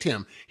would have picked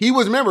him? He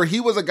was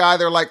a guy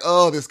they're like,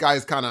 oh, this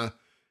guy's kind of,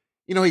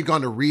 he'd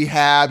gone to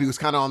rehab. He was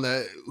kind of on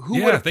the,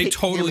 they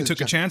totally took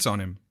a chance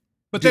on him.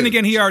 But then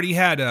again, he already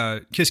had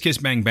Kiss Kiss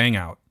Bang Bang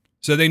out.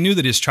 So they knew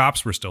that his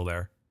chops were still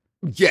there.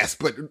 Yes,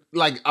 but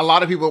like a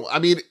lot of people, I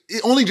mean,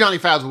 only Johnny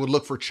Favs would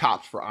look for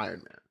chops for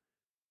Iron Man.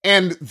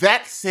 And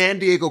that San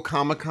Diego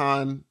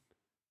Comic-Con,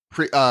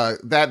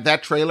 that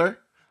trailer,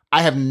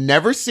 I have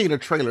never seen a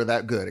trailer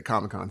that good at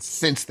Comic-Con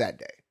since that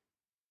day.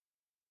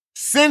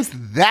 Since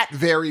that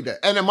very day.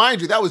 And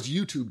mind you, that was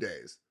YouTube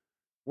days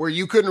where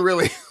you couldn't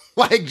really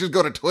like just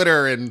go to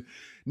Twitter and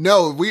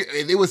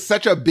it was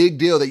such a big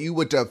deal that you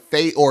went to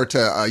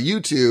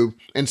YouTube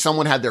and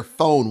someone had their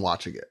phone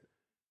watching it.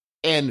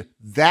 And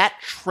that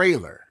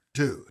trailer,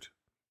 dude.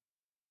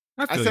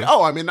 I said,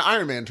 oh, I'm in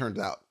Iron Man, turns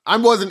out. I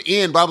wasn't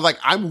in, but I was like,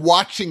 I'm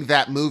watching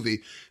that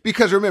movie.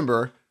 Because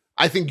remember,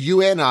 I think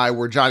you and I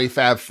were Johnny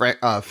Fab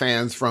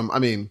fans from, I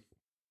mean,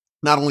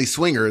 not only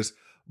Swingers,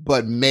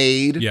 but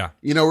Made. Yeah.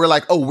 You know, we're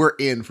like, oh, we're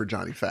in for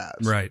Johnny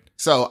Fabs. Right.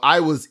 So I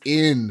was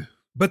in.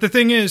 But the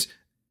thing is,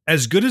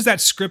 as good as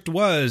that script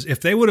was, if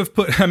they would have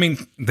put, I mean,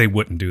 they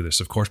wouldn't do this,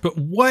 of course, but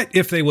what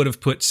if they would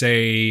have put,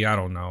 say, I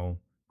don't know,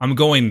 I'm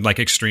going like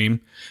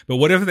extreme, but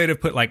what if they'd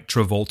have put like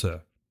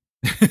Travolta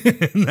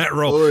in that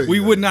role? Oy, we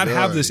would not oy.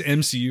 have this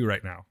MCU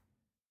right now.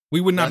 We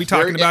would not That's be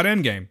talking very- about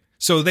Endgame.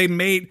 So they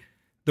made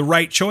the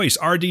right choice.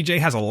 RDJ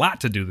has a lot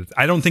to do with it.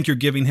 I don't think you're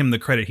giving him the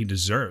credit he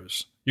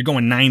deserves. You're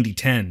going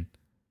 90-10.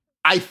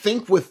 I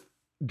think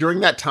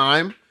during that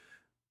time,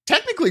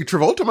 technically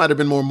Travolta might have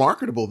been more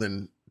marketable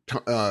than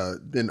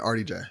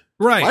RDJ.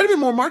 Right. Might have been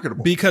more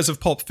marketable. Because of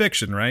Pulp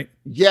Fiction, right?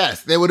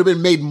 Yes, they would have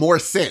been made more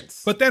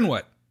sense. But then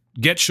what?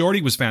 Get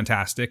Shorty was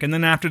fantastic. And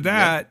then after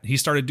that, he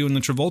started doing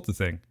the Travolta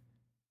thing.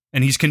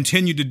 And he's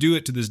continued to do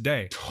it to this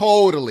day.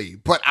 Totally.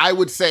 But I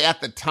would say at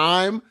the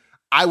time,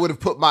 I would have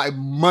put my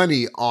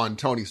money on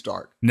Tony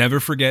Stark. Never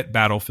forget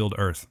Battlefield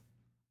Earth.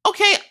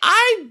 Okay,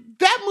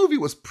 that movie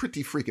was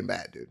pretty freaking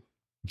bad, dude.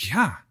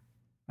 Yeah,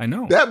 I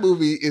know. That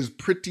movie is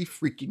pretty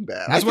freaking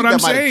bad. That's I think what I'm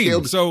that might have saying.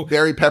 killed So-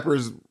 Barry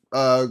Pepper's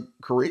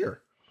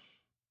career.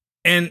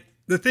 And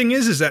the thing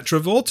is that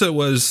Travolta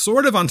was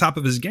sort of on top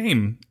of his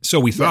game. So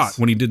we thought Yes.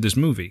 when he did this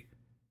movie.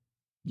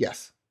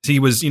 Yes. He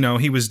was,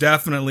 he was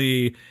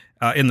definitely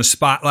in the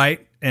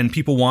spotlight and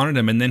people wanted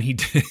him. And then he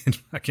did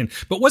but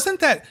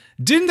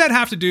didn't that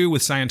have to do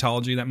with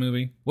Scientology, that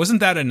movie? Wasn't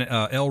that an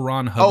L.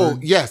 Ron Hubbard? Oh,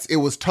 yes, it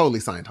was totally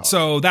Scientology.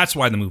 So that's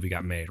why the movie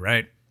got made,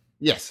 right?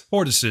 yes.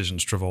 Poor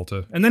decisions,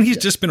 Travolta. And then he's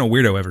just been a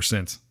weirdo ever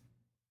since.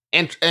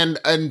 And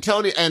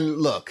Tony, and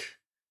look,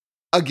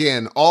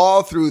 again,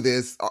 all through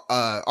this,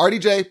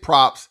 RDJ,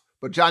 props,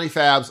 but Johnny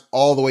Fabs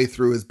all the way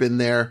through has been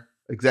there,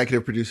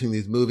 executive producing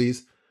these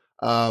movies.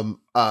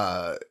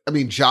 I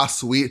mean,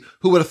 Joss Whedon,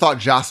 who would have thought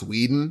Joss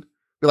Whedon,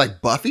 be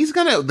like,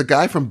 the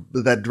guy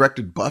that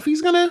directed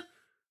Buffy's gonna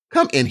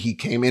come? And he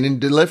came in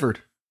and delivered.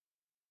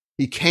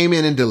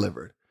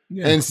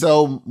 Yeah. And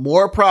so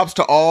more props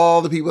to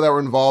all the people that were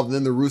involved, and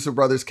then the Russo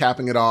brothers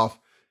capping it off.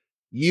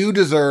 You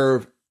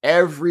deserve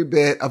every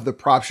bit of the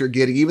props you're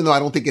getting, even though I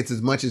don't think it's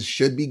as much as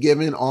should be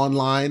given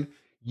online.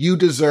 You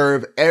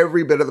deserve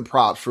every bit of the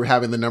props for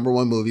having the number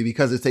one movie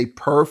because it's a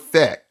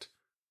perfect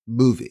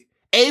movie.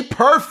 A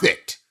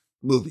perfect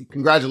movie.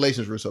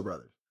 Congratulations, Russo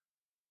brothers.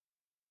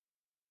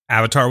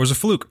 Avatar was a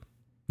fluke.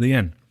 The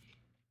end.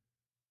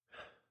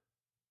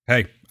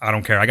 Hey, I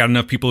don't care. I got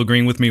enough people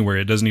agreeing with me where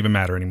it doesn't even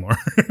matter anymore.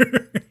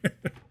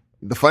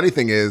 The funny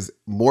thing is,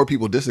 more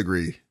people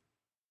disagree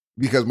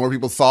because more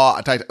people saw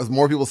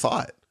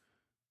it.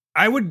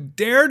 I would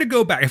dare to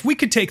go back. If we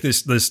could take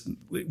this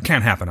it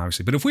can't happen,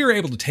 obviously, but if we were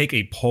able to take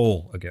a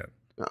poll again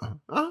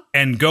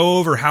and go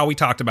over how we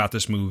talked about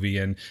this movie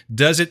and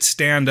does it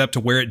stand up to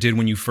where it did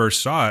when you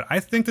first saw it, I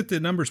think that the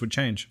numbers would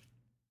change.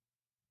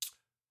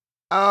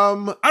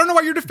 I don't know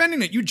why you're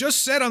defending it. You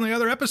just said on the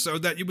other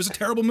episode that it was a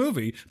terrible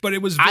movie, but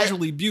it was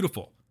visually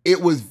beautiful.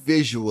 It was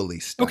visually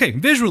stunning. Okay,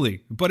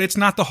 visually, but it's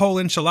not the whole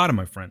enchilada,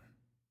 my friend.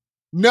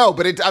 No,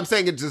 but I'm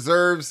saying it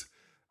deserves,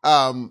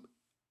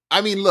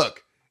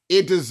 look,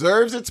 it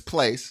deserves its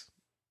place.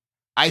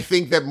 I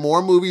think that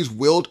more movies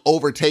will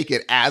overtake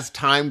it as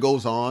time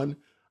goes on.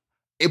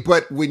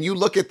 But when you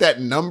look at that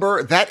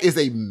number, that is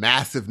a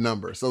massive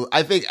number. So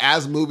I think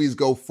as movies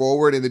go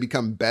forward and they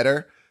become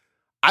better,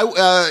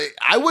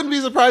 I wouldn't be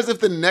surprised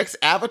if the next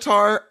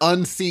Avatar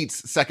unseats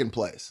second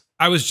place.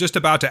 I was just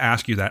about to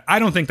ask you that. I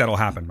don't think that'll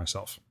happen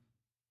myself.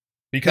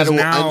 Because That it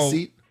will now,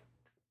 unseat?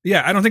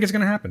 yeah, I don't think it's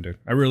going to happen, dude.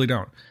 I really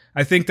don't.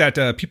 I think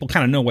that people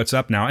kind of know what's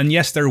up now. And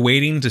yes, they're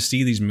waiting to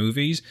see these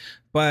movies.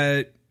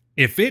 But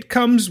if it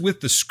comes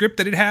with the script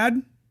that it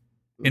had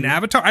in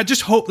Avatar, I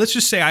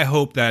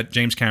hope that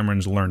James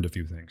Cameron's learned a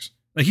few things.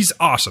 Like, he's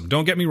awesome.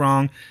 Don't get me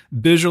wrong.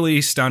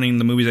 Visually stunning,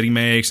 the movies that he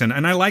makes. And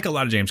I like a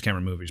lot of James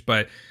Cameron movies.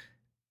 But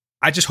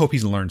I just hope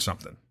he's learned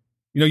something.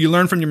 You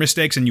learn from your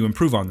mistakes and you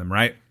improve on them,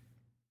 right?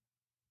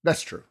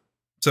 That's true.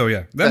 So yeah,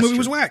 that That's movie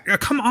was true. whack.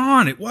 Come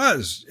on, it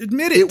was.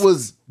 Admit it. It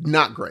was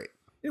not great.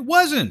 It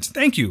wasn't.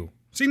 Thank you.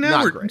 See, now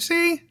Not we're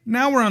great.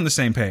 now we're on the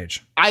same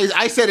page.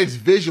 I said it's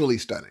visually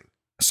stunning.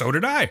 So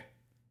did I.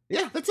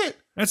 Yeah, that's it.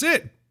 That's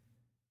it.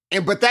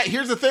 But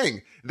here's the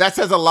thing. That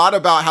says a lot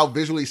about how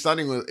visually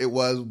stunning it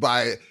was.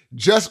 By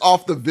just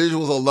off the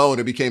visuals alone,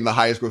 it became the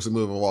highest grossing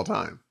movie of all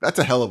time. That's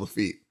a hell of a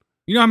feat.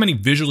 You know how many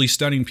visually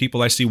stunning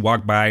people I see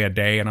walk by a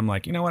day, and I'm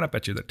like, you know what? I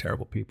bet you they're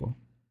terrible people.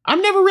 I'm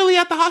never really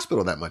at the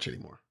hospital that much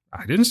anymore.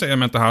 I didn't say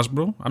I'm at the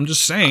hospital. I'm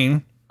just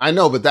saying. I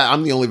know, but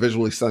I'm the only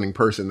visually stunning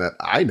person that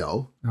I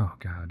know. Oh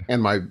God.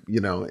 And I'm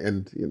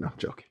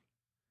joking.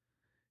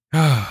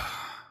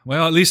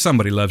 Well, at least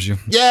somebody loves you.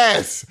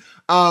 Yes.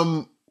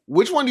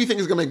 Which one do you think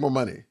is going to make more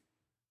money?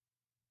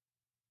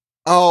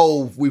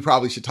 Oh, we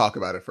probably should talk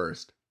about it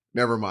first.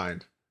 Never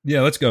mind.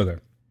 Yeah, let's go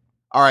there.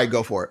 All right,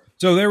 go for it.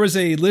 So there was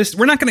a list.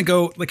 We're not going to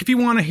go, like, if you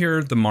want to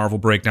hear the Marvel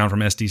breakdown from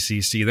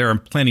SDCC, there are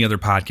plenty other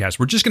podcasts.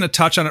 We're just going to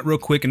touch on it real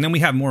quick, and then we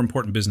have more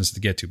important business to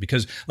get to,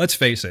 because let's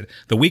face it,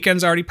 the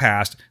weekend's already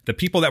passed. The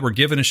people that were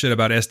giving a shit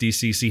about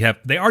SDCC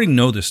they already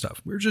know this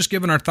stuff. We're just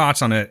giving our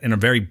thoughts on it in a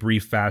very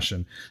brief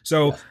fashion.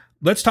 So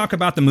let's talk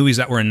about the movies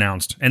that were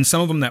announced, and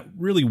some of them that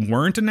really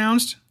weren't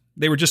announced.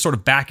 They were just sort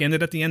of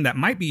back-ended at the end. That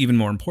might be even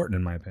more important,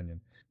 in my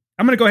opinion.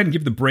 I'm going to go ahead and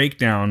give the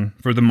breakdown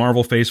for the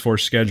Marvel Phase 4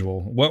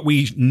 schedule. What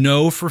we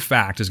know for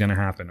fact is going to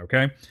happen,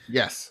 okay?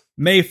 Yes.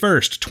 May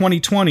 1st,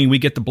 2020, we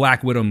get the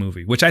Black Widow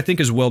movie, which I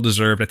think is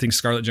well-deserved. I think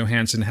Scarlett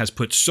Johansson has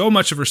put so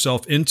much of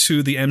herself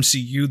into the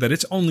MCU that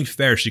it's only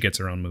fair she gets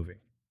her own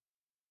movie.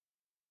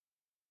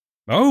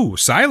 Oh,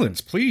 silence.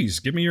 Please,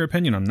 give me your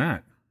opinion on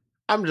that.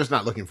 I'm just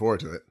not looking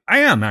forward to it. I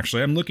am,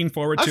 actually. I'm looking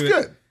forward to it.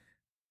 That's good.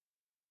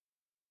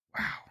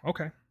 Wow,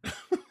 okay.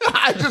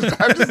 I'm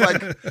just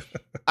like,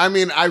 I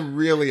mean, I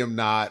really am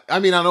not. I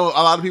mean, I know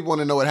a lot of people want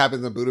to know what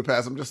happens in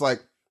Budapest. I'm just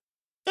like,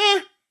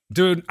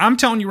 Dude, I'm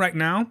telling you right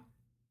now,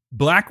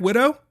 Black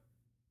Widow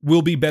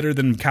will be better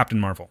than Captain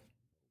Marvel.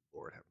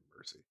 Lord have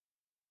mercy.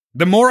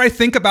 The more I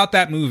think about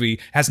that movie,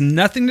 has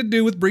nothing to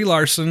do with Brie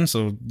Larson,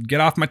 so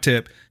get off my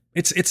tip.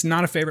 It's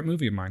not a favorite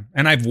movie of mine.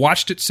 And I've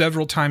watched it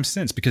several times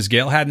since, because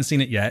Gail hadn't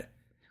seen it yet.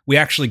 We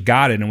actually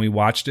got it and we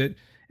watched it.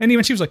 And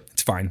even she was like,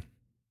 it's fine.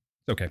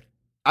 It's okay.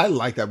 I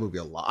like that movie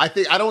a lot.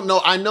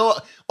 I know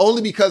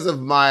only because of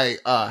my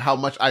how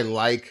much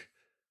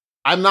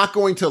I'm not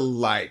going to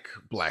like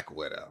Black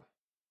Widow.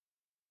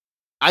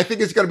 I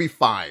think it's going to be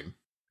fine.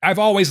 I've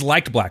always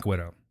liked Black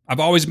Widow. I've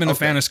always been a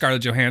fan of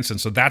Scarlett Johansson,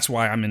 so that's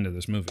why I'm into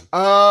this movie.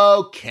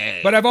 Okay.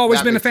 But I've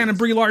always been a fan of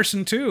Brie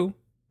Larson too.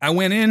 I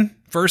went in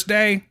first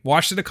day,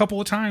 watched it a couple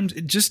of times.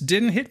 It just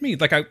didn't hit me.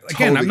 Like I'm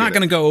not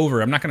going to go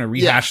over. I'm not going to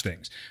rehash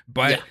things.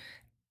 But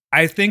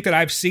I think that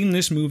I've seen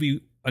this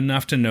movie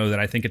enough to know that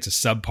I think it's a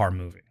subpar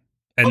movie.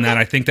 And that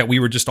I think that we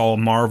were just all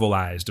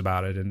Marvelized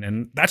about it.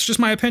 And that's just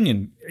my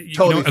opinion.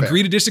 Totally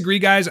agree to disagree,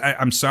 guys.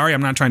 I'm sorry.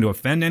 I'm not trying to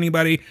offend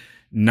anybody.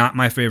 Not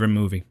my favorite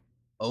movie.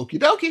 Okie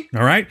dokie.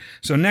 All right.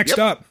 So next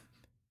up,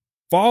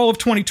 fall of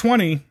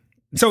 2020.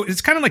 So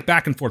it's kind of like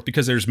back and forth,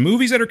 because there's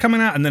movies that are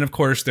coming out, and then, of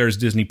course, there's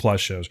Disney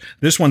Plus shows.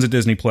 This one's a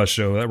Disney Plus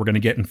show that we're going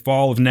to get in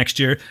fall of next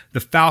year, The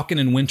Falcon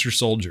and Winter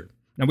Soldier.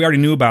 Now, we already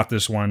knew about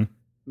this one.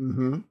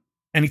 Mm-hmm.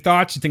 Any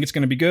thoughts? You think it's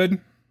going to be good?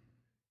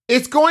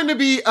 It's going to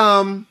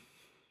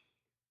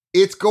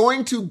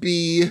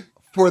be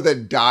for the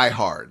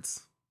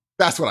diehards.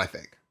 That's what I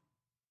think.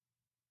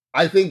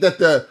 I think that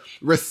the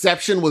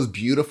reception was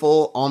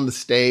beautiful on the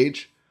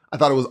stage. I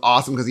thought it was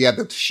awesome because he had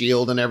the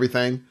shield and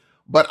everything.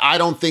 But I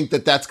don't think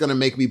that that's going to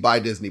make me buy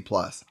Disney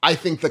Plus. I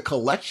think the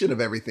collection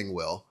of everything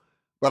will,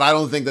 but I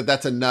don't think that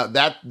that's enough.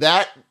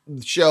 That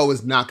show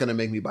is not going to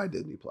make me buy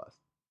Disney Plus.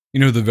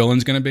 You know who the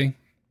villain's going to be?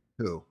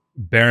 Who?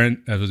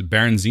 Baron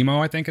Zemo,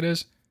 I think it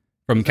is,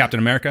 from Captain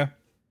America.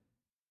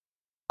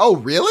 Oh,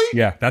 really?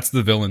 Yeah, that's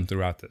the villain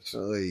throughout this.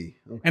 Okay.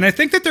 And I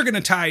think that they're going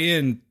to tie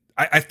in.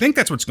 I think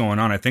that's what's going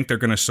on. I think they're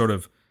going to sort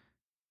of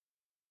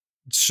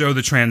show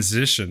the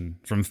transition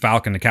from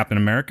Falcon to Captain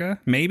America,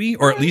 maybe,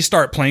 or at least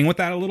start playing with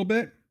that a little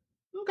bit.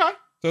 Okay.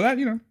 So that,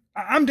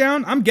 I'm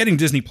down. I'm getting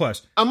Disney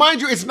Plus. Mind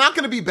you, it's not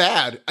going to be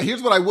bad.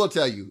 Here's what I will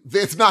tell you.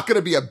 It's not going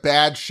to be a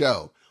bad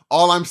show.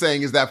 All I'm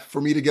saying is that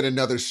for me to get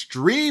another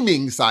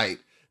streaming site,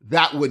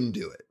 that wouldn't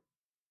do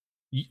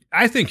it.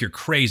 I think you're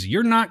crazy.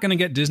 You're not going to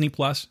get Disney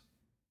Plus?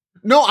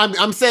 No,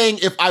 I'm saying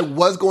if I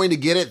was going to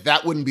get it,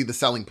 that wouldn't be the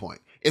selling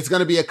point. It's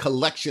going to be a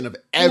collection of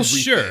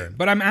everything. Well, sure,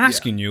 but I'm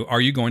asking you, are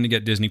you going to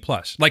get Disney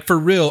Plus? Like, for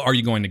real, are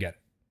you going to get it?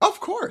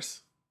 Of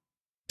course.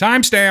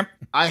 Timestamp.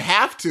 I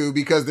have to,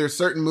 because there's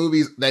certain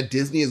movies that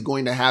Disney is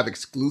going to have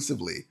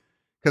exclusively,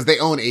 because they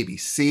own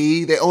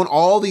ABC. They own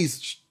all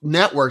these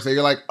networks that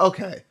you're like,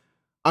 okay,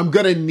 I'm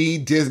going to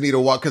need Disney to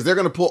watch, because they're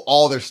going to pull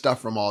all their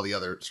stuff from all the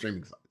other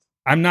streaming sites.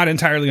 I'm not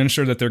entirely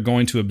unsure that they're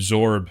going to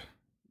absorb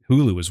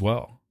Hulu as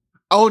well.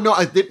 Oh, no,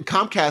 didn't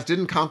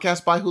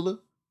Comcast buy Hulu?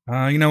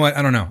 You know what?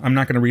 I don't know. I'm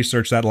not going to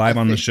research that live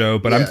on the show,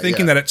 but I'm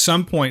thinking that at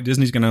some point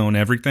Disney's going to own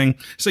everything.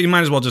 So you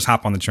might as well just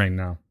hop on the train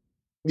now.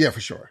 Yeah, for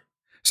sure.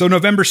 So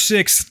November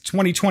 6th,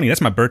 2020, that's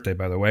my birthday,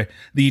 by the way,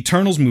 the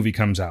Eternals movie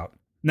comes out.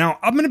 Now,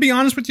 I'm going to be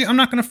honest with you. I'm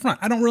not going to front.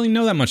 I don't really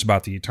know that much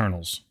about the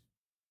Eternals.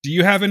 Do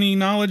you have any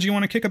knowledge you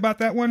want to kick about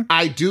that one?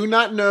 I do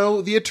not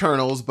know the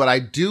Eternals, but I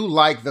do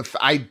like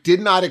I did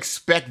not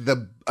expect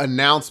the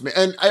announcement.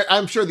 And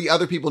I'm sure the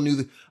other people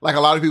knew, like a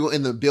lot of people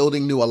in the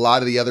building knew a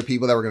lot of the other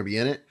people that were going to be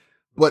in it.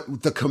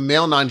 But the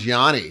Kumail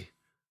Nanjiani,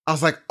 I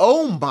was like,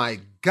 oh my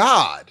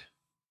God.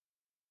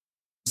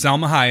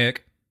 Salma Hayek,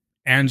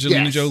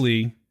 Angelina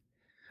Jolie.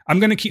 I'm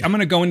going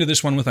to go into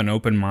this one with an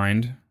open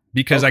mind,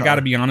 because I got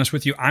to be honest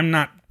with you. I'm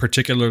not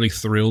particularly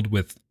thrilled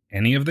with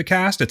any of the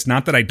cast. It's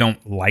not that I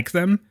don't like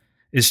them.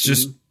 It's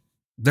just,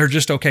 they're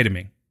just okay to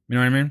me. You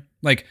know what I mean?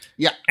 Like,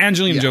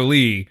 Angelina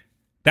Jolie,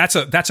 that's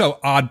a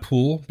odd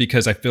pull,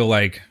 because I feel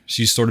like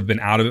she's sort of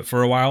been out of it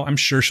for a while. I'm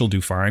sure she'll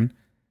do fine.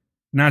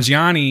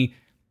 Nanjiani,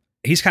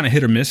 he's kind of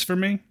hit or miss for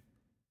me.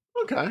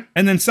 Okay.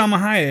 And then Salma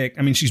Hayek,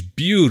 I mean, she's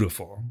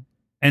beautiful.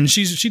 And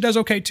she does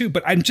okay too,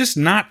 but I'm just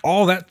not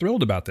all that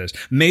thrilled about this.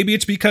 Maybe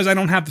it's because I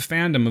don't have the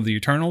fandom of the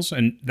Eternals,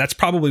 and that's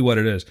probably what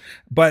it is.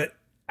 But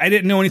I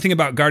didn't know anything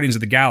about Guardians of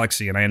the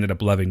Galaxy, and I ended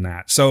up loving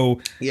that.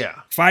 So Yeah.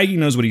 Feige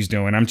knows what he's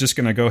doing. I'm just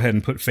going to go ahead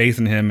and put faith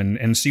in him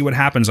and see what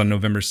happens on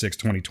November 6th,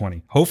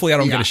 2020. Hopefully I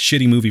don't get a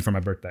shitty movie for my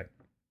birthday.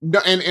 No,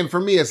 and for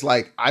me, it's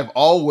like, I've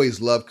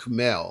always loved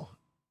Kumail,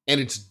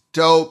 and it's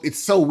dope. It's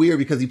so weird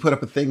because he put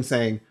up a thing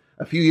saying,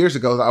 a few years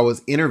ago, I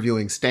was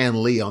interviewing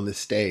Stan Lee on this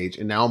stage,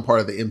 and now I'm part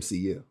of the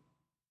MCU. I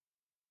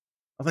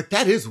was like,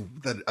 that is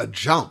a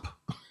jump.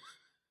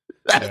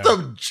 That's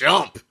a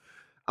jump.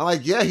 I'm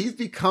like, yeah, he's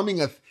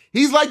becoming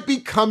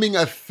becoming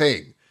a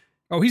thing.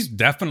 Oh, he's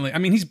definitely, I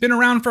mean, he's been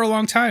around for a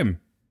long time,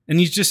 and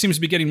he just seems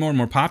to be getting more and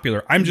more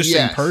popular. I'm just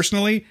saying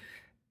personally,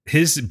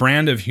 his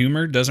brand of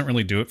humor doesn't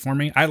really do it for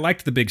me. I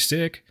liked The Big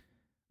Sick,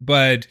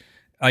 but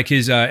like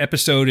his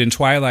episode in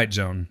Twilight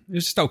Zone,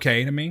 it's just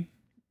okay to me,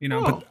 you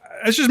know, but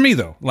that's just me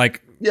though.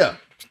 Like, yeah,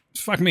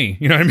 fuck me,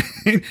 you know what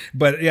I mean?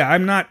 But yeah,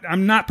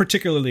 I'm not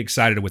particularly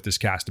excited with this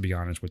cast, to be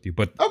honest with you,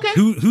 but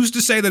who's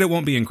to say that it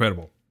won't be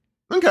incredible?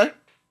 Okay.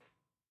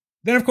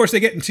 Then, of course, they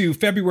get into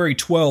February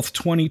 12th,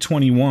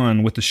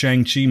 2021 with the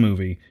Shang-Chi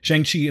movie,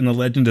 Shang-Chi and the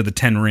Legend of the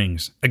Ten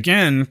Rings.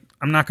 Again,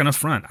 I'm not going to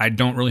front. I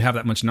don't really have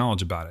that much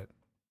knowledge about it.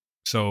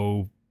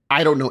 So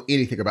I don't know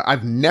anything about it.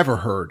 I've never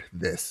heard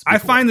this before. I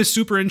find this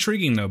super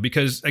intriguing, though,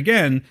 because,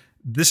 again,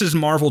 this is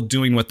Marvel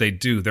doing what they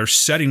do. They're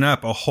setting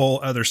up a whole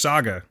other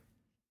saga,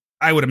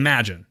 I would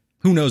imagine.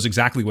 Who knows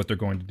exactly what they're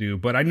going to do,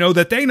 but I know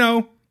that they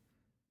know.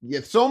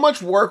 Yeah, so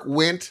much work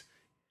went...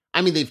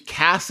 I mean, they've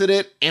casted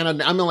it,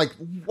 and I mean, like,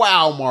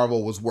 wow,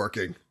 Marvel was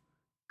working.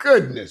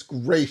 Goodness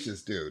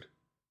gracious, dude.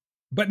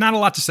 But not a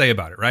lot to say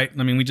about it, right?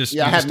 I mean,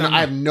 I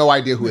have no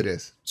idea who it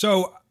is.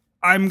 So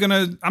I'm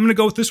gonna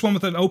go with this one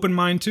with an open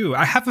mind too.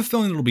 I have a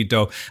feeling it'll be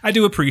dope. I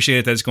do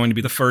appreciate that it's going to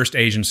be the first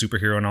Asian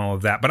superhero and all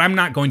of that, but I'm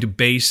not going to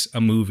base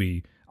a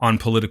movie on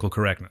political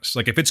correctness.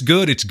 Like, if it's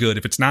good, it's good.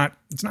 If it's not,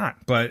 it's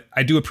not. But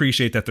I do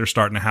appreciate that they're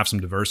starting to have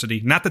some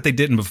diversity. Not that they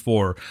didn't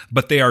before,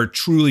 but they are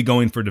truly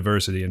going for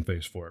diversity in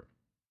Phase 4.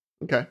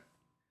 Okay.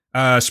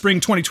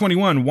 Spring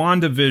 2021,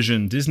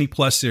 WandaVision, Disney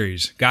Plus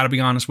series. Gotta be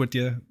honest with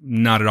you,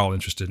 not at all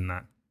interested in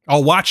that.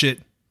 I'll watch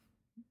it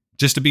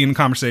just to be in the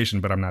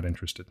conversation, but I'm not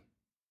interested.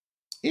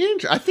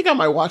 I think I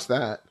might watch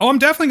that. Oh, I'm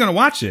definitely going to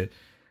watch it.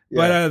 Yeah.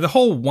 But the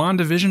whole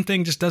WandaVision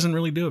thing just doesn't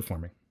really do it for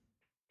me.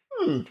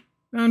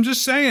 I'm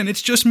just saying,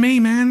 it's just me,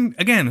 man.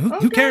 Again,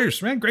 who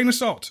cares, man? Grain of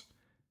salt.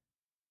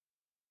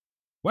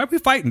 Why are we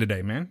fighting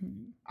today,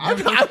 man? I'm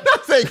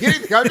not saying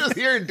anything. I'm just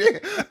hearing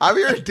Dan. I'm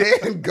hearing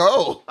Dan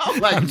go. I'm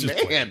like,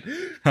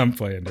 I'm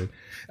playing, dude.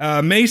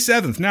 May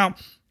 7th. Now,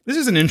 this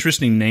is an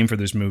interesting name for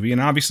this movie, and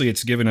obviously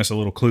it's given us a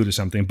little clue to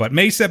something. But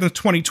May 7th,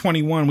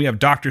 2021, we have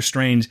Doctor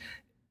Strange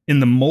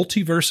in the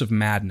Multiverse of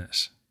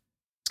Madness.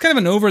 It's kind of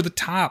an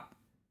over-the-top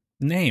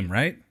name,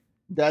 right?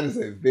 That is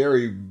a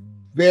very,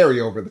 very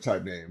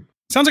over-the-top name.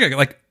 Sounds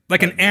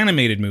like an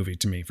animated movie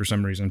to me for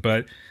some reason.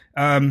 But,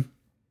 I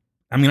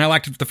mean, I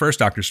liked the first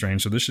Doctor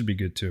Strange, so this should be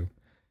good too.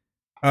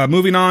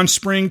 Moving on,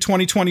 spring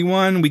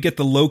 2021, we get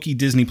the Loki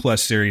Disney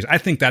Plus series. I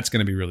think that's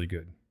going to be really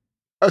good.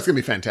 Oh, it's going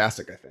to be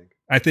fantastic,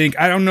 I think.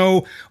 I don't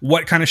know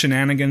what kind of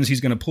shenanigans he's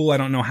going to pull. I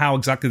don't know how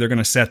exactly they're going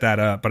to set that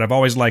up, but I've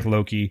always liked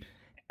Loki.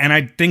 And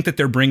I think that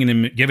they're giving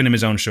him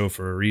his own show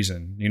for a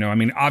reason. You know, I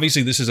mean,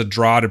 obviously this is a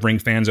draw to bring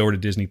fans over to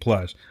Disney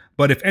Plus.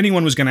 But if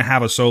anyone was going to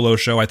have a solo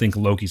show, I think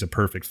Loki's a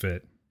perfect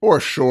fit. For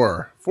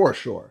sure.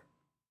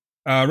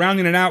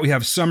 Rounding it out, we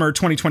have summer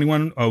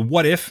 2021,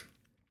 What If?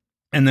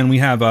 And then we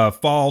have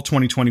fall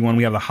 2021,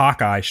 we have the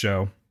Hawkeye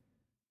show.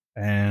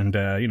 And,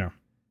 you know,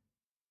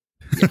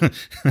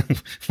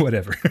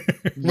 whatever.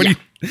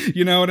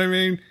 You know what I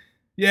mean?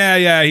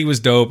 Yeah, he was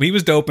dope. He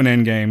was dope in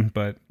Endgame,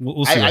 but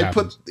we'll see what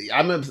happens.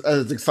 I'm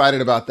as excited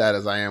about that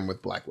as I am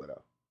with Black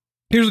Widow.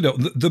 Here's the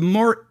deal. The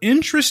more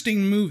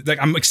interesting movie, like,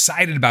 I'm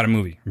excited about a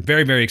movie. I'm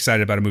very, very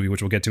excited about a movie,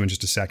 which we'll get to in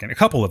just a second. A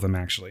couple of them,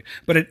 actually.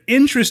 But an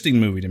interesting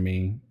movie to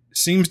me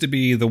seems to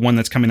be the one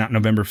that's coming out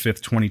November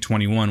 5th,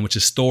 2021, which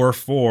is Thor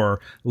 4,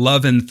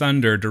 Love and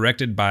Thunder,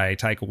 directed by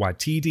Taika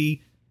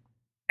Waititi.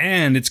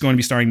 And it's going to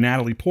be starring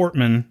Natalie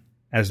Portman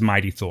as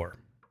Mighty Thor.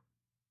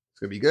 It's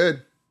going to be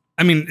good.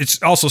 I mean,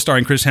 it's also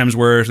starring Chris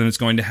Hemsworth, and it's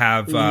going to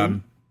have,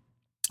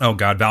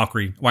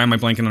 Valkyrie. Why am I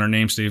blanking on her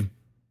name, Steve?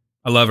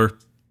 I love her.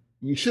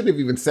 You shouldn't have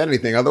even said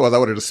anything. Otherwise, I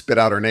would have just spit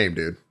out her name,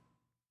 dude.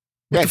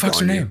 What the fuck's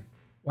her name?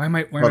 Why am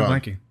I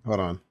blanking? Hold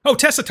on. Oh,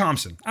 Tessa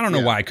Thompson. I don't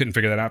know why I couldn't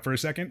figure that out for a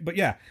second, but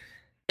yeah.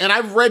 And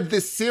I've read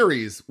this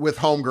series with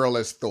Homegirl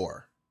as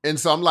Thor. And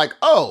so I'm like,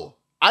 oh,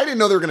 I didn't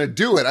know they were going to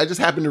do it. I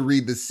just happened to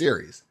read this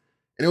series.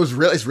 And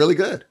it's really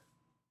good.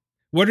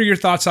 What are your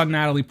thoughts on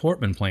Natalie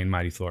Portman playing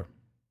Mighty Thor?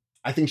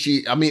 I think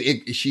she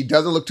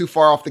doesn't look too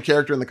far off the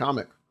character in the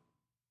comic.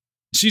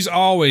 She's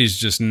always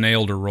just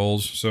nailed her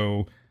roles,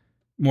 so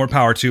more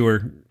power to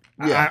her.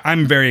 Yeah.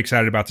 I'm very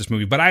excited about this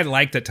movie, but I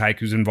like that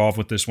Taika's involved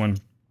with this one.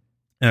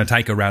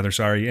 Taika, rather,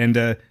 sorry. And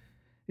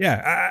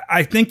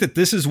I think that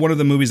this is one of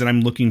the movies that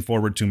I'm looking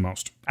forward to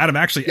most. Out of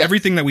actually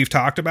everything that we've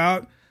talked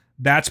about,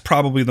 that's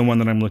probably the one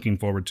that I'm looking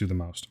forward to the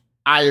most.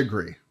 I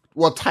agree.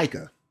 Well,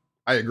 Taika,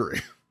 I agree.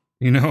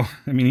 You know,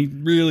 I mean, he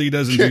really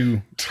doesn't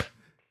do.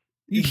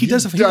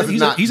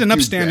 He's an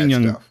upstanding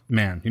young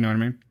man. You know what I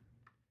mean?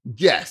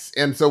 Yes,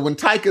 and so when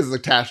Taika's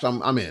attached,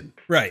 I'm in.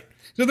 Right.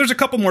 So there's a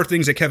couple more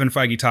things that Kevin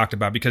Feige talked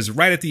about, because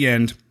right at the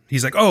end,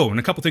 he's like, oh, and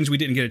a couple things we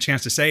didn't get a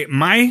chance to say.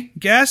 My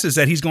guess is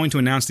that he's going to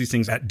announce these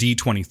things at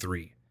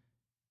D23,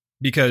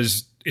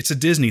 because it's a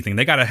Disney thing.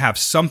 They got to have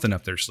something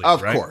up their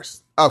sleeve, right?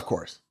 Of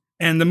course.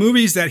 And the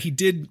movies that he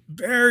did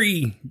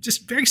very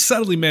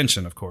subtly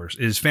mention, of course,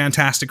 is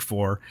Fantastic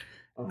Four.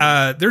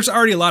 There's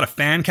already a lot of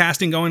fan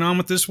casting going on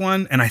with this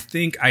one, and I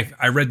think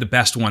I read the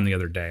best one the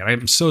other day.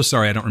 I'm so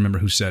sorry I don't remember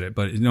who said it,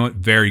 but you know what?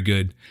 Very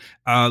good.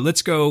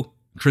 Let's go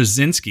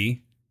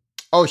Krasinski.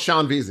 Oh,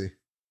 Sean Veazey.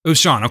 Oh,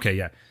 Sean. Okay,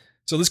 yeah.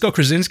 So let's go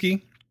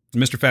Krasinski,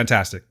 Mr.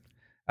 Fantastic.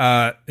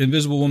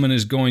 Invisible Woman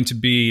is going to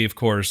be, of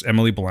course,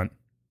 Emily Blunt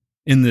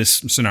in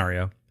this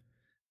scenario.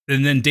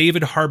 And then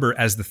David Harbour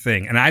as the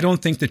Thing. And I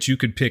don't think that you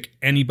could pick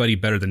anybody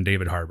better than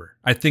David Harbour.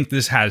 I think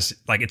this has,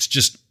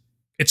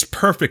 it's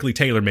perfectly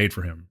tailor-made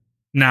for him.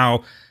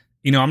 Now,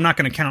 you know, I'm not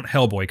going to count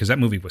Hellboy because that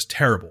movie was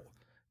terrible.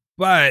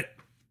 But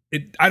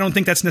I don't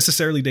think that's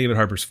necessarily David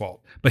Harbour's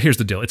fault. But here's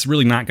the deal. It's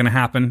really not going to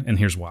happen, and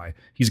here's why.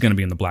 He's going to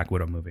be in the Black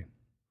Widow movie.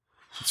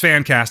 It's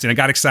fan casting. I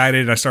got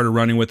excited. I started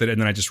running with it, and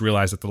then I just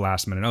realized at the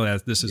last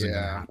minute, this isn't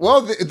going to happen.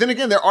 Well, then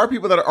again, there are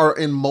people that are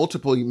in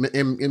multiple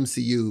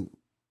MCU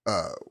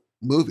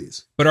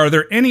movies. But are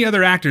there any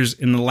other actors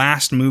in the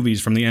last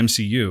movies from the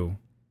MCU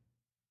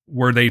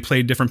where they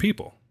played different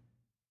people?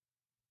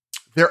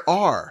 There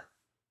are.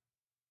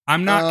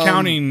 I'm not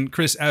counting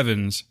Chris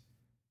Evans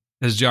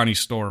as Johnny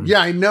Storm. Yeah,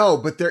 I know,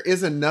 but there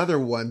is another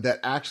one that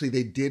actually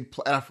they did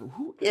play.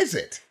 Who is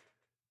it?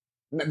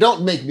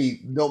 Don't make me.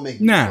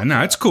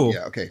 Nah, it's cool.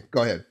 Yeah, okay,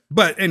 go ahead.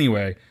 But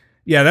anyway,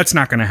 yeah, that's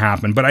not going to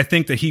happen. But I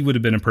think that he would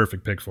have been a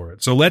perfect pick for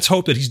it. So let's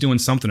hope that he's doing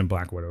something in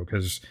Black Widow,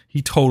 because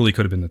he totally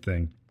could have been the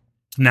Thing.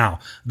 Now,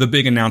 the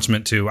big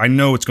announcement too. I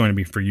know it's going to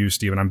be for you,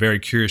 Steven. I'm very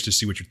curious to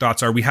see what your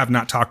thoughts are. We have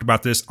not talked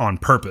about this on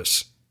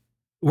purpose.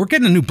 We're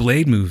getting a new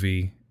Blade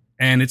movie,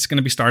 and it's going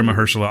to be starring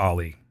Mahershala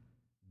Ali.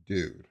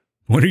 Dude.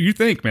 What do you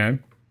think,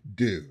 man?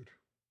 Dude.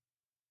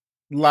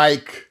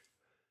 Like,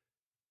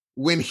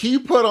 when he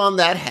put on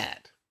that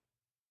hat,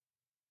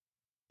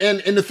 and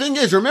the thing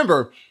is,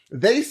 remember,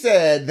 they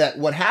said that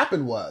what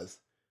happened was,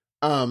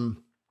 by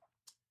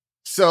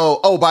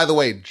the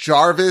way,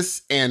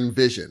 Jarvis and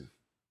Vision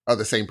are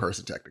the same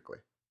person, technically.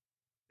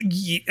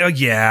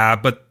 Yeah,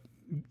 but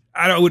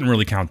I wouldn't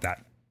really count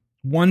that.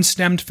 One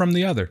stemmed from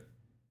the other.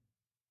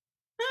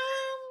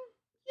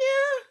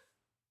 Yeah.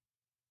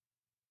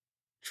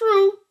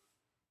 True.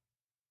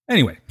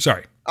 Anyway,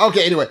 sorry.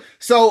 Okay, anyway.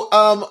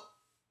 So,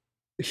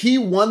 he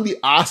won the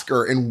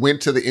Oscar and went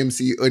to the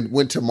MCU and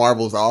went to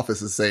Marvel's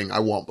offices saying, I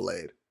want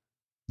Blade.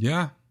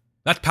 Yeah.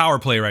 That's power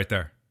play right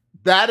there.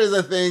 That is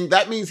a thing.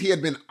 That means he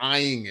had been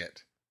eyeing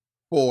it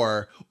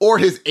or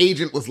his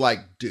agent was like,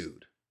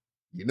 dude,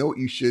 you know what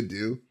you should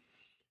do?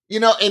 You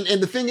know,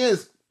 and the thing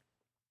is,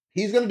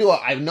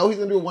 I know he's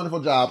going to do a wonderful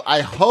job.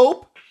 I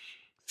hope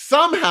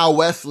somehow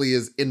Wesley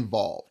is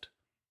involved.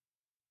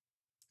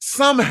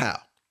 Somehow.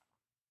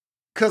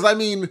 Because, I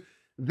mean,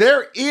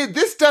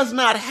 this does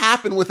not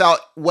happen without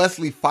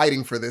Wesley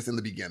fighting for this in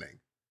the beginning.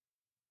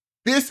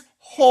 This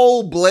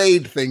whole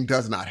Blade thing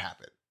does not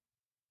happen.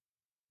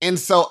 And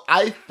so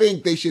I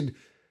think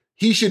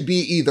he should be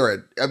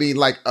either,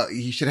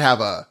 he should have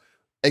a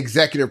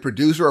executive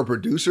producer or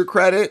producer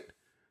credit,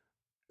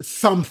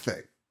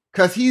 something.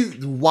 Because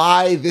he's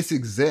why this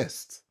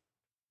exists.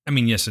 I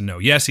mean, yes and no.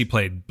 Yes, he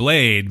played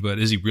Blade, but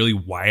is he really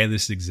why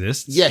this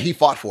exists? Yeah, he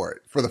fought for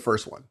it for the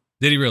first one.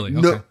 Did he really?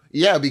 Okay. No,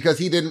 yeah, because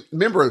he didn't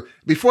remember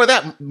before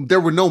that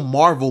there were no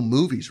Marvel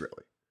movies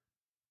really.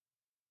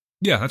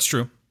 Yeah, that's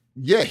true.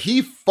 Yeah,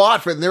 he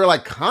fought for it. And they were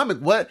like,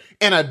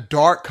 and a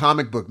dark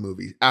comic book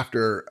movie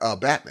after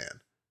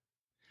Batman.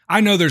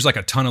 I know there's like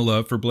a ton of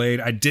love for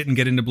Blade. I didn't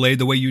get into Blade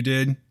the way you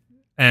did,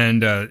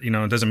 and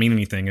it doesn't mean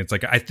anything. It's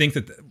like I think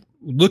that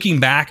looking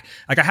back,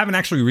 like I haven't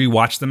actually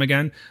rewatched them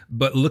again,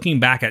 but looking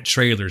back at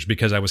trailers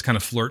because I was kind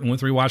of flirting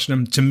with rewatching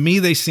them. To me,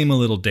 they seem a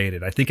little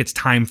dated. I think it's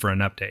time for an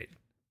update.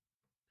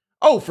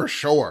 Oh, for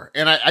sure.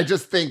 And I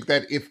just think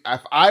that if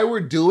I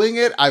were doing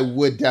it, I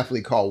would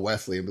definitely call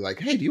Wesley and be like,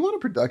 hey, do you want a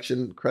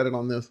production credit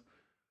on this?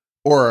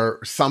 Or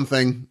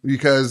something?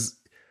 Because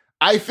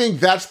I think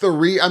that's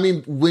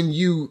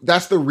the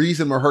that's the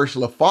reason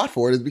Mahershala fought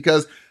for it, is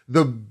because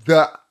the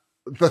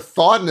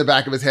thought in the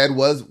back of his head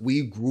was,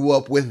 we grew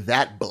up with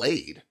that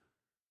Blade.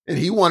 And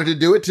he wanted to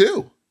do it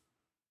too.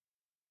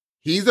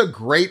 He's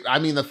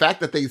the fact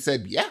that they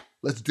said, yeah,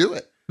 let's do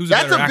it.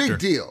 That's a big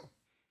deal.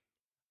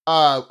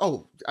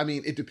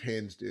 It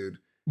depends, dude.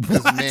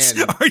 What?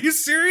 Man, are you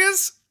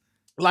serious?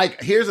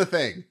 Like, here's the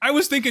thing. I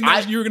was thinking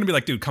you were going to be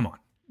like, dude, come on.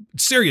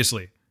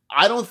 Seriously.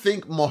 I don't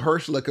think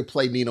Mahershala could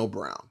play Nino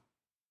Brown.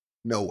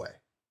 No way.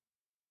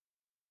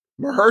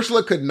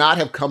 Mahershala could not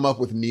have come up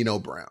with Nino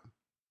Brown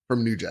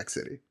from New Jack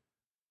City.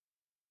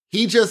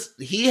 He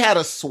had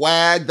a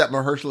swag that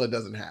Mahershala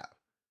doesn't have.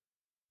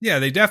 Yeah,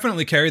 they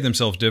definitely carry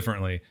themselves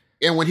differently.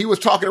 And when he was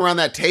talking around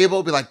that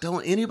table, be like,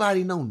 don't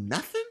anybody know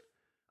nothing?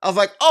 I was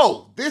like,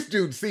 oh, this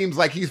dude seems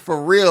like he's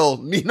for real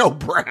Nino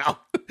Brown.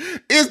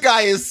 This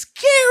guy is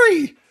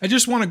scary. I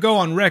just want to go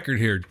on record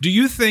here. Do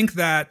you think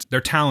that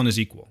their talent is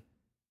equal?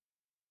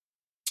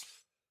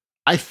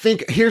 I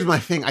think, here's my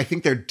thing. I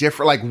think they're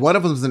different. Like, one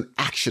of them is an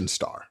action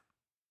star.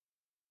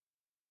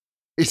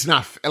 It's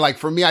not, like,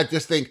 for me, I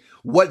just think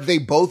what they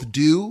both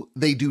do,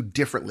 they do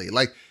differently.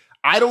 Like,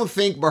 I don't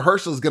think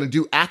Mahershala is going to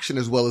do action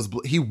as well as,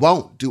 he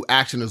won't do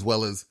action as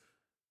well as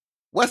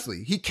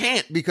Wesley. He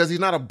can't because he's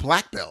not a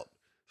black belt.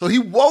 So he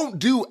won't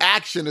do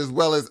action as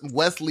well as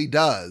Wesley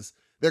does.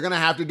 They're going to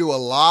have to do a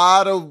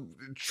lot of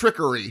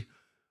trickery,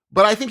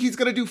 but I think he's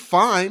going to do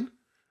fine.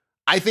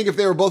 I think if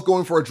they were both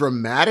going for a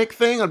dramatic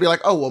thing, I'd be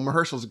like, oh, well,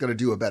 Mahershala's going to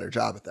do a better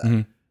job at that.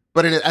 Mm-hmm.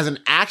 But as an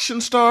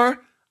action star,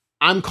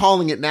 I'm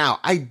calling it now.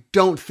 I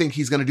don't think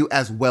he's going to do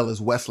as well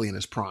as Wesley in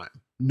his prime.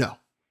 No.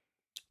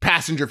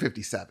 Passenger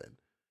 57.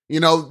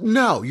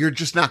 No, you're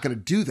just not going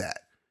to do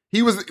that.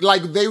 He was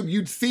like,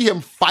 you'd see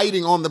him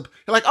fighting on you're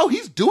like, oh,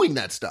 he's doing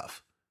that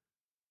stuff.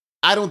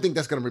 I don't think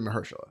that's going to be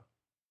Mahershala.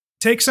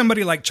 Take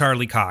somebody like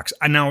Charlie Cox.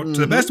 Now, to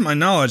the best of my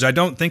knowledge, I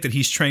don't think that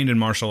he's trained in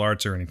martial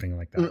arts or anything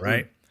like that,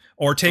 right?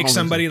 Or take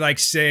somebody like,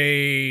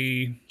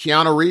 say,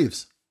 Keanu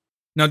Reeves.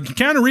 Now,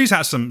 Keanu Reeves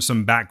has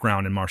some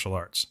background in martial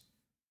arts.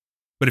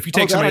 But if you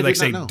take somebody like,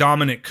 say,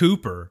 Dominic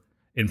Cooper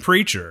in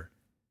Preacher,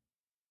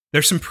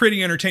 there's some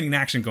pretty entertaining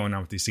action going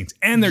on with these things.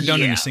 And they're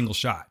done in a single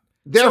shot.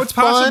 So it's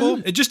possible.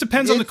 It just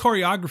depends on the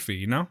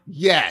choreography,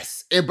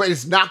 Yes, but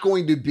it's not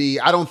going to be,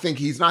 I don't think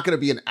he's not going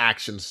to be an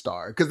action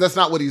star because that's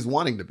not what he's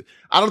wanting to be.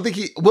 I don't think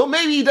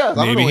maybe he does.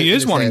 Maybe he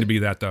is wanting to be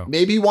that, though.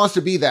 Maybe he wants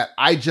to be that.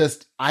 I'd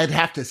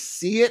have to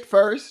see it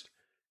first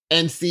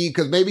and see,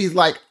 because maybe he's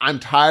like, I'm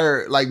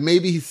tired. Like,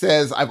 maybe he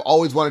says, I've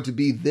always wanted to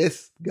be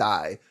this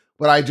guy,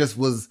 but I just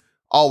was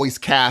always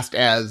cast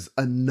as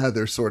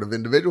another sort of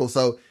individual.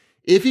 So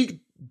if he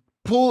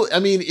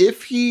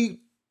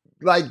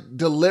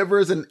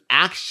delivers an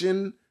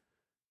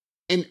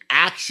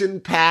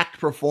action-packed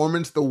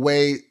performance the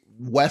way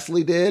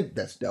Wesley did,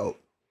 that's dope.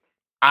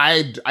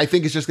 I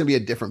think it's just going to be a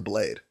different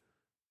Blade.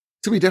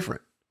 It's going to be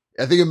different.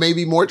 I think it may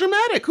be more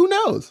dramatic. Who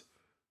knows?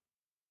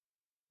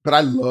 But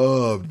I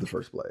loved the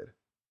first Blade.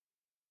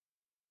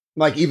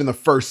 Like, even the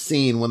first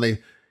scene when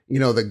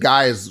the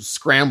guy is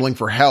scrambling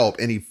for help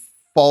and he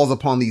falls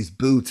upon these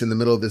boots in the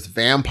middle of this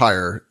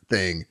vampire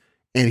thing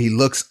and he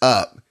looks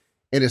up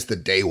and it's the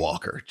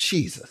Daywalker.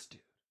 Jesus,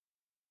 dude.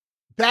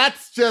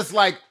 That's just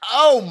like,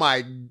 oh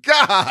my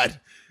God.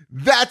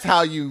 That's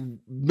how you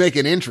make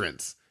an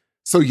entrance.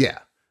 So yeah,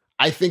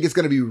 I think it's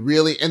going to be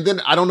really, and then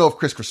I don't know if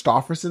Chris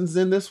Christopherson's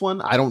in this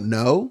one. I don't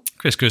know.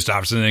 Chris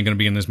Christopherson ain't going to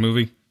be in this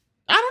movie.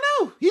 I don't know.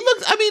 He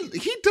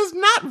does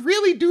not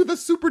really do the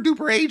super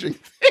duper aging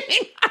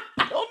thing.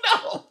 I don't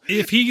know.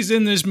 If he's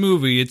in this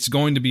movie, it's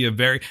going to be a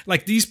very,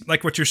 like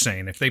what you're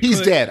saying. If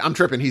he's dead. I'm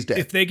tripping. He's dead.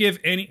 If they give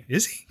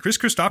is he? Chris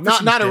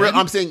Christopherson? Not a real,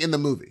 I'm saying in the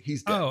movie.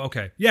 He's dead. Oh,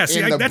 okay. Yeah,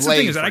 see, that's the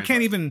thing is that I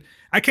can't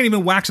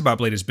even wax about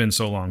Blade. It's been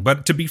so long.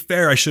 But to be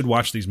fair, I should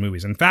watch these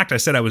movies. In fact, I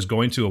said I was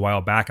going to a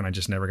while back and I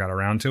just never got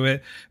around to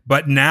it.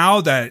 But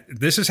now that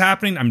this is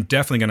happening, I'm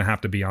definitely going to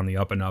have to be on the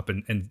up and up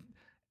and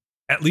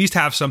at least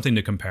have something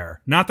to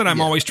compare. Not that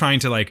I'm always trying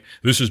to like,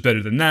 this is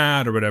better than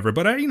that or whatever,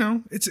 but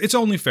it's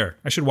only fair.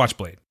 I should watch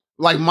Blade.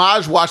 Like,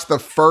 Maj watched the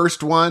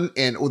first one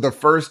and with the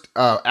first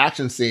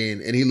action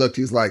scene and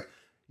he's like,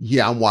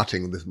 yeah, I'm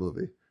watching this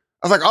movie.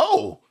 I was like,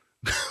 oh.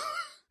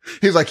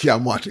 He's like, yeah,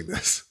 I'm watching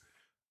this.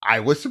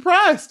 I was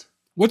surprised.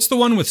 What's the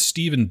one with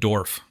Steven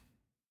Dorff?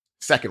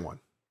 Second one.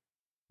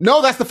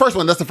 No, that's the first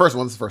one. That's the first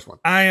one.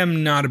 I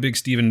am not a big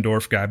Steven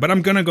Dorff guy, but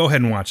I'm going to go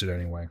ahead and watch it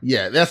anyway.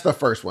 Yeah, that's the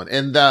first one.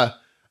 And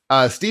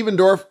Steven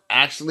Dorff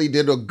actually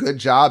did a good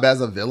job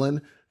as a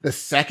villain. The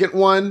second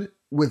one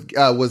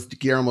was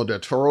Guillermo del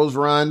Toro's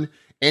run,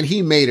 and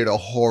he made it a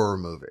horror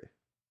movie.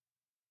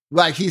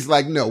 Like, he's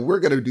like, no, we're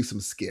going to do some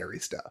scary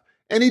stuff.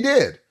 And he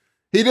did.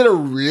 He did a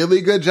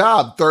really good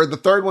job. The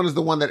third one is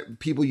the one that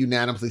people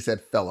unanimously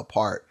said fell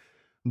apart.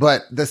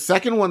 But the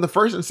second one, the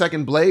first and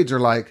second Blades are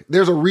like,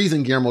 there's a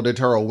reason Guillermo del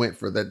Toro went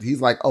for that.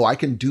 He's like, oh, I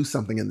can do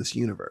something in this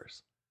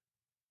universe.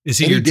 Is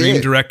he your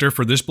dream director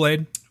for this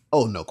Blade?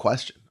 Oh, no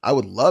question. I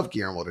would love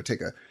Guillermo to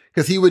take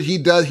because he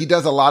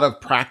does a lot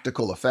of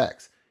practical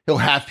effects. He'll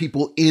have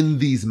people in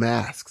these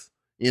masks,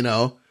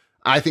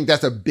 I think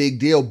that's a big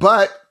deal.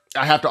 But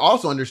I have to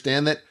also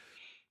understand that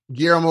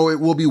Guillermo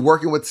will be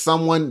working with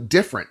someone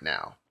different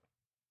now.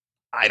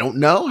 I don't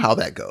know how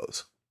that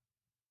goes.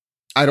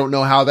 I don't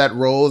know how that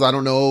rolls. I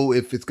don't know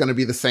if it's going to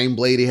be the same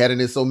Blade he had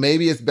in it. So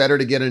maybe it's better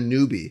to get a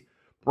newbie,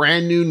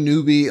 brand new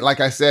newbie, like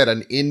I said,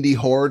 an indie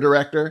horror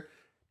director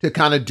to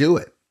kind of do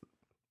it.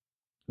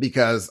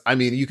 Because,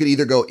 you could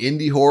either go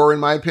indie horror, in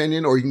my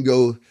opinion, or you can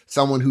go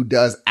someone who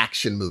does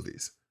action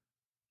movies.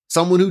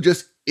 Someone who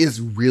just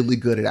is really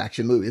good at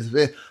action movies.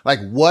 Like,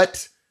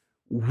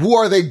 who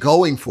are they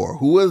going for?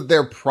 Who is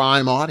their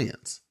prime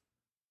audience?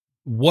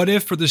 What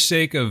if, for the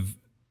sake of,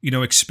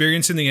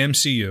 experience in the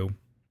MCU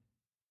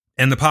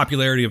and the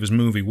popularity of his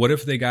movie, what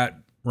if they got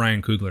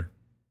Ryan Coogler?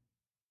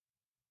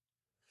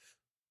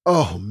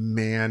 Oh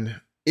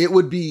man, it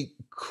would be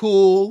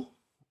cool,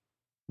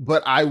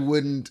 but I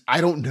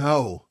don't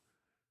know.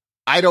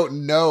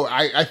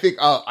 I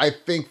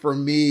think for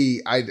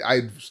me,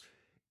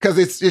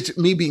 because it's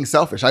me being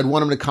selfish. I'd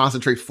want him to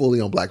concentrate fully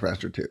on Black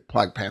Panther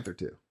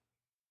 2.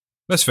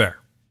 That's fair.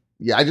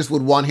 Yeah, I just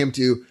would want him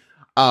to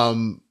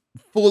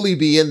fully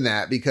be in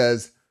that,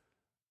 because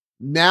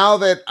now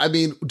that, I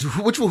mean,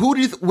 which one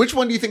do you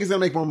think is going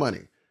to make more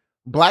money?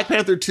 Black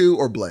Panther 2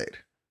 or Blade?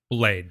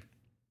 Blade.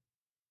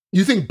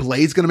 You think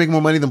Blade's going to make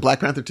more money than Black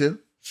Panther 2?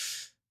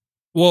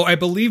 Well, I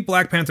believe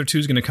Black Panther 2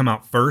 is going to come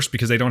out first,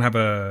 because they don't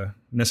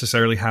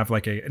necessarily have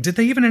like did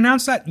they even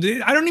announce that?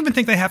 I don't even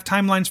think they have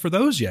timelines for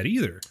those yet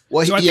either.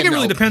 Well, so I think it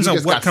really depends on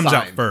what comes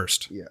out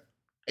first.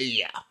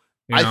 Yeah.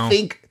 I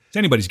think it's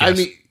anybody's guess. I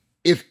mean,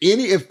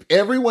 if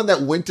everyone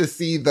that went to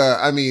see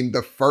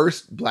the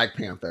first Black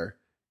Panther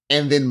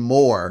and then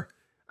more,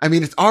 I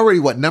mean, it's already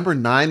number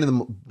 9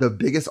 in the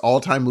biggest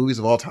all-time movies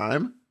of all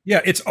time.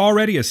 Yeah, it's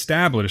already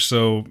established,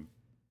 so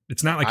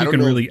it's not like you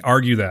can really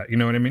argue that. You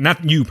know what I mean?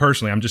 Not you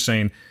personally. I'm just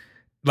saying,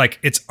 like,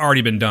 it's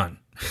already been done.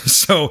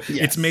 So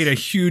yes. It's made a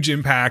huge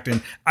impact.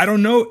 And I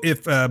don't know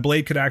if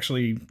Blade could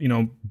actually,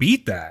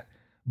 beat that.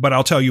 But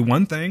I'll tell you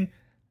one thing.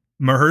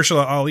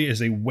 Mahershala Ali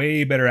is a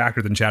way better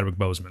actor than Chadwick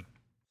Boseman.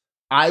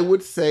 I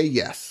would say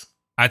yes.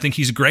 I think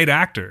he's a great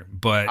actor,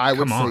 but I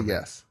would say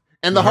yes.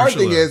 And the hard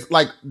thing is,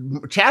 like,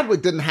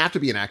 Chadwick didn't have to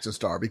be an action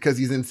star because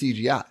he's in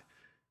CGI.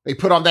 They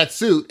put on that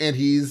suit and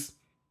he's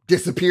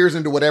disappears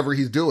into whatever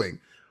he's doing.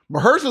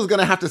 Mahershala's going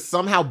to have to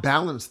somehow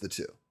balance the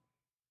two,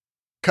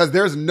 because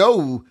there's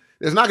not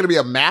going to be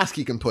a mask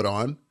he can put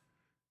on.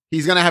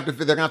 They're going to have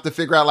to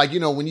figure out, like,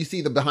 when you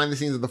see the behind the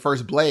scenes of the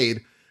first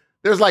Blade,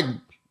 there's like,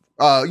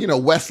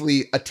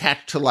 Wesley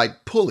attached to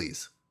like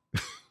pulleys.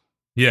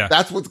 Yeah.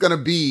 That's what's going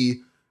to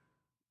be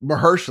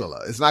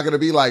Mahershala. It's not going to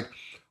be like,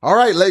 all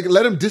right,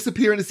 let him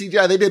disappear into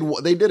CGI.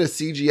 They did a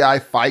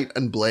CGI fight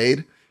in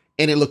Blade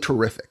and it looked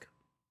horrific.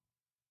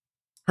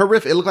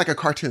 It looked like a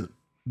cartoon.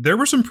 There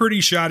were some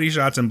pretty shoddy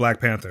shots in Black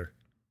Panther.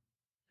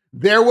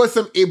 There was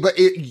some,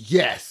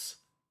 yes.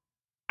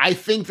 I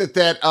think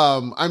that,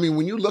 I mean,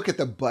 when you look at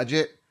the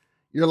budget,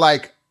 you're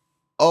like,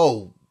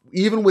 oh,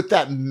 even with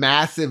that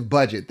massive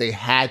budget, they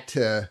had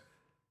to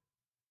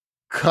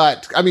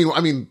cut. I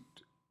mean,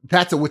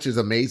 which is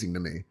amazing to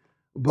me,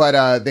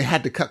 but they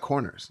had to cut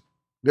corners.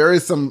 There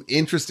is some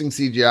interesting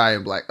CGI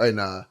in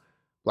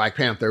Black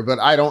Panther, but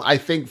I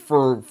think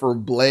for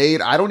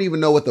Blade, I don't even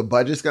know what the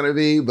budget's going to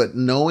be, but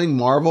knowing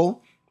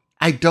Marvel,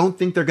 I don't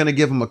think they're going to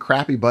give him a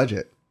crappy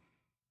budget.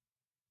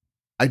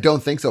 I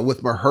don't think so.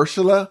 With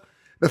Mahershala,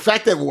 the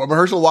fact that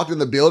Mahershala walked in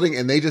the building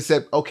and they just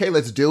said, okay,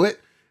 let's do it.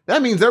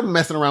 That means they're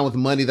messing around with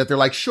money that they're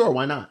like, sure,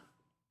 why not?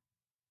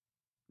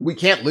 We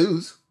can't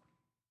lose.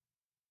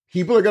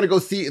 People are going to go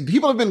see.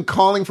 People have been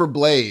calling for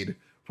Blade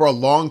for a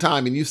long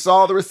time. And you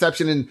saw the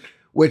reception in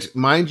which,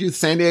 mind you,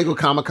 San Diego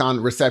Comic-Con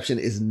reception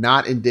is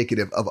not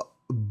indicative of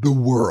the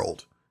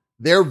world.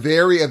 They're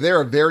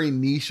a very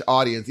niche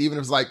audience. Even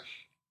if it's like,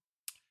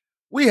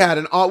 we had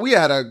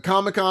a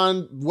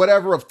Comic-Con,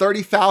 whatever, of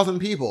 30,000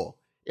 people.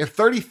 If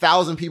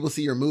 30,000 people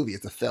see your movie,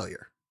 it's a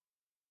failure.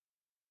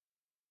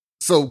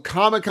 So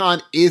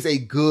Comic-Con is a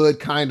good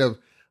kind of,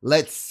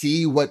 let's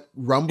see what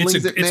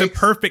rumblings it makes. It's a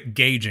perfect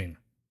gauging.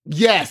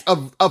 Yes,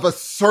 of a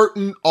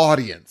certain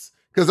audience.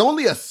 Because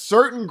only a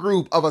certain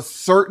group of a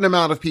certain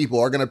amount of people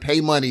are going to pay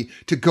money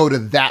to go to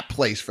that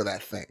place for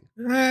that thing.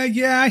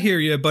 Yeah, I hear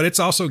you, but it's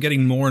also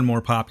getting more and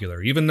more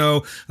popular. Even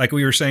though, like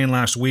we were saying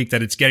last week,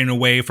 that it's getting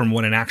away from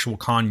what an actual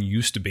con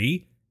used to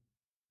be,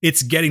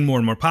 it's getting more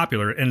and more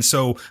popular. And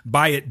so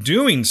by it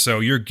doing so,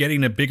 you're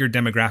getting a bigger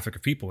demographic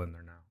of people in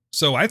there now.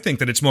 So I think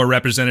that it's more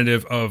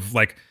representative of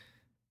like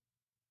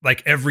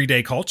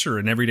everyday culture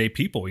and everyday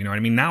people. You know what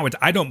I mean? Now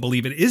I don't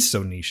believe it is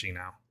so nichey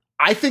now.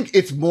 I think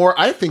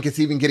it's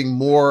even getting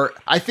more.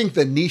 I think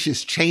the niche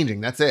is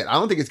changing. That's it. I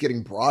don't think it's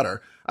getting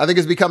broader. I think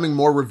it's becoming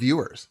more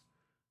reviewers,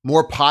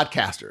 more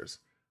podcasters,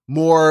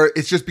 more.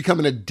 It's just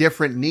becoming a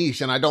different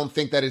niche. And I don't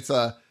think that it's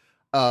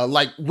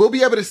like we'll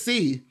be able to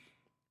see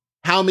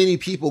how many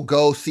people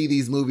go see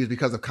these movies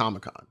because of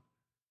Comic-Con.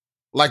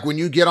 Like when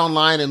you get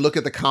online and look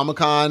at the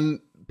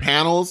Comic-Con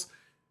panels,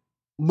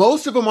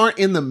 most of them aren't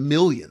in the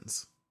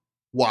millions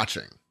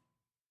watching.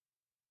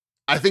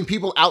 I think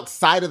people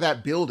outside of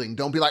that building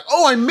don't be like,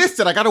 oh, I missed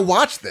it. I got to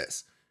watch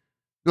this.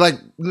 Like,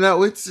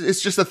 no, it's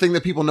just a thing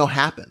that people know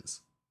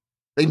happens.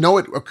 They know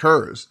it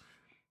occurs.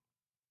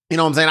 You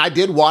know what I'm saying? I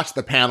did watch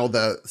the panel,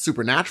 the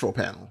Supernatural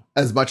panel,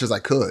 as much as I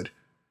could,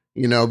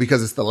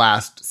 because it's the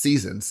last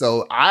season.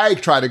 So I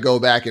try to go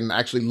back and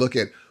actually look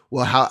at,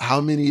 well,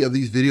 how many of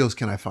these videos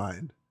can I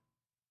find?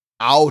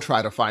 I'll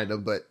try to find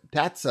them, but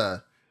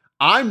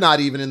I'm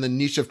not even in the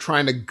niche of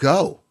trying to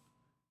go.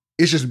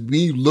 It's just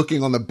me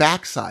looking on the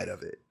backside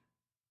of it.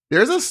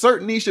 There's a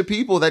certain niche of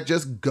people that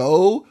just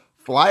go,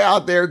 fly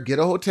out there, get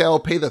a hotel,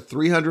 pay the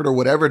 $300 or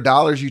whatever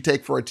dollars you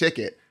take for a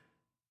ticket,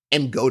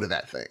 and go to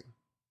that thing.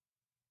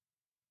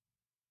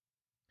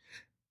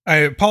 I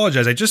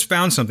apologize. I just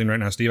found something right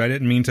now, Steve. I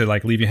didn't mean to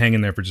leave you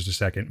hanging there for just a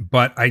second,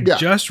 but I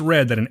just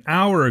read that an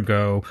hour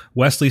ago,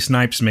 Wesley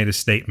Snipes made a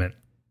statement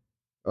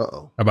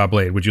about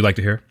Blade. Would you like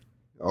to hear?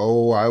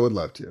 Oh, I would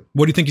love to.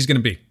 What do you think he's going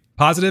to be?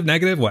 Positive,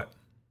 negative, what?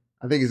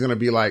 I think he's going to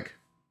be like,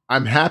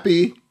 I'm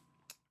happy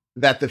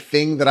that the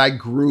thing that I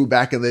grew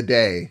back in the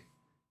day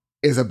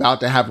is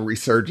about to have a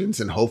resurgence,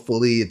 and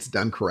hopefully it's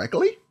done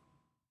correctly.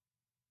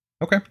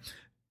 Okay.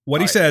 What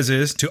he says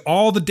is, to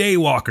all the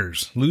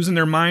daywalkers losing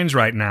their minds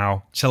right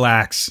now,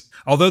 chillax.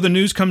 Although the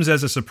news comes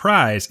as a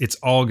surprise, it's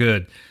all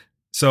good.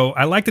 So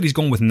I like that he's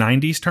going with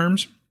 90s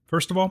terms,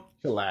 first of all.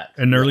 Chillax.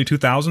 In the early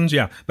 2000s,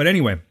 yeah. But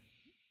anyway,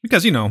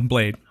 because,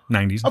 Blade,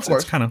 90s. Of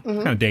course. It's kind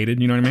of dated,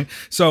 you know what I mean?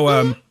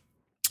 So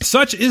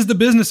such is the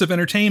business of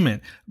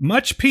entertainment.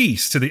 Much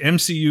peace to the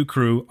MCU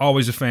crew,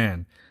 always a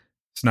fan.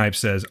 Snipes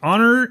says,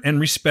 honor and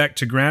respect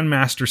to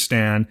Grandmaster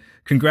Stan.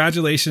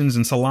 Congratulations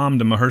and salam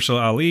to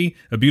Mahershala Ali,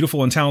 a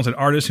beautiful and talented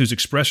artist whose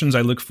expressions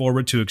I look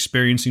forward to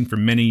experiencing for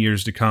many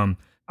years to come.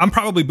 I'm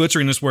probably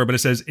butchering this word, but it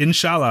says,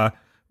 Inshallah,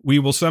 we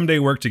will someday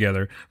work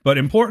together. But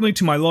importantly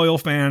to my loyal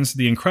fans,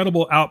 the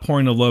incredible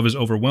outpouring of love is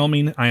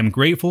overwhelming. I am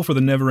grateful for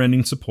the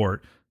never-ending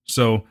support.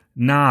 So,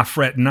 nah,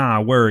 fret,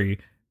 nah, worry.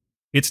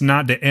 It's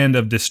not the end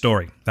of this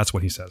story. That's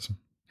what he says.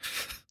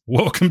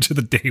 Welcome to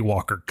the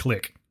Daywalker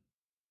clique.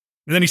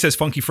 And then he says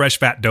funky, fresh,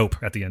 fat, dope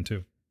at the end,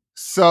 too.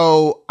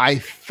 So I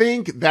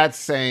think that's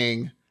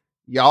saying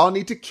y'all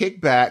need to kick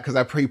back,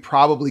 because he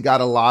probably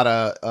got a lot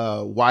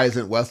of why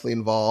isn't Wesley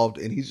involved?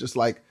 And he's just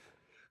like,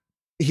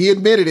 he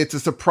admitted it's a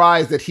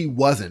surprise that he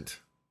wasn't.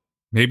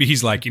 Maybe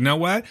he's like, you know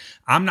what?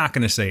 I'm not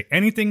going to say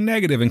anything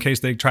negative in case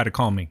they try to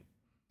call me.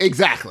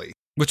 Exactly.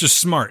 Which is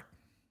smart.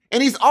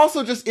 And he's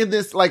also just in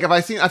this, like,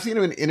 I've seen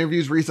him in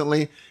interviews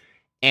recently,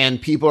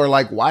 and people are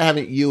like, why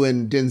haven't you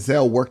and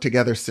Denzel worked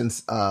together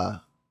since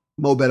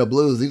Mo Better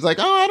Blues? He's like,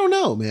 oh, I don't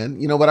know, man.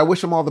 But I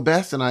wish him all the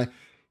best. And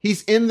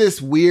he's in this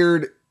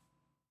weird,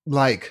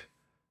 like,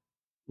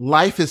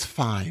 life is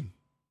fine.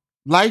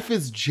 Life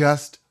is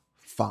just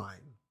fine.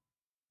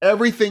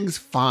 Everything's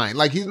fine.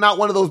 Like, he's not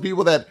one of those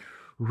people that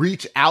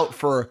reach out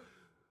for,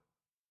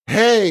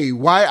 hey,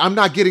 why I'm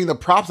not getting the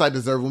props I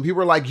deserve. When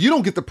people are like, you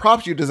don't get the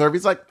props you deserve,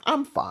 he's like,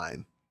 I'm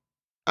fine.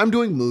 I'm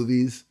doing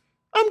movies.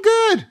 I'm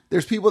good.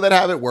 There's people that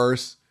have it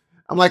worse.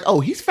 I'm like, oh,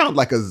 he's found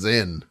like a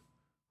zen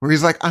where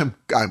he's like, I'm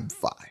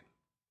fine.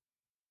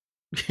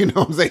 You know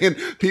what I'm saying?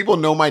 People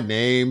know my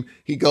name.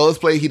 He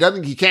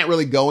can't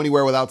really go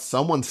anywhere without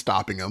someone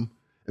stopping him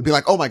and be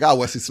like, oh my God,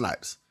 Wesley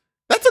Snipes.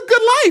 That's a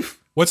good life.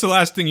 What's the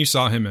last thing you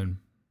saw him in?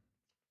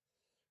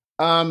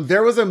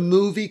 There was a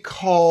movie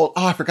called,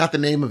 I forgot the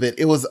name of it.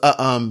 It was,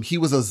 he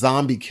was a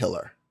zombie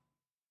killer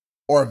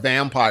or a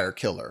vampire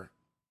killer.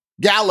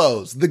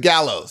 The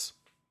Gallows.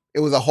 It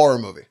was a horror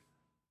movie.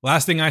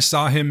 Last thing I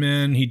saw him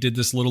in, he did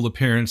this little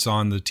appearance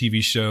on the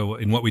TV show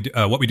in What We Do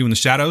in the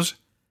Shadows.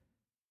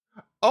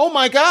 Oh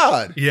my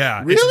God. Yeah.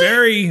 Really? It's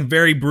very,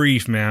 very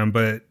brief, man.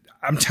 But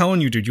I'm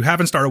telling you, dude, you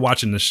haven't started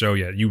watching this show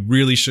yet. You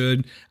really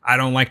should. I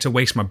don't like to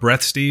waste my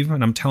breath, Steve.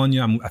 And I'm telling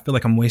you, I feel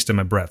like I'm wasting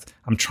my breath.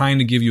 I'm trying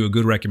to give you a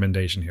good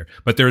recommendation here.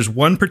 But there's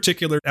one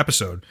particular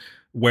episode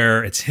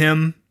where it's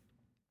him,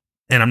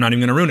 and I'm not even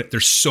going to ruin it.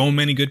 There's so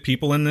many good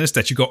people in this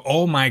that you go,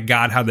 oh my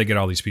God, how'd they get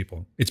all these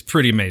people? It's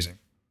pretty amazing.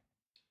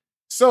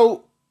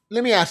 So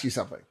let me ask you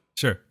something.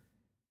 Sure.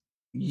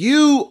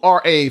 You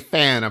are a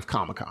fan of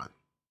Comic-Con.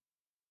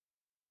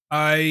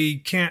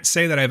 I can't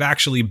say that I've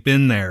actually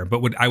been there,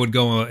 but I would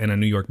go in a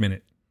New York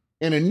minute.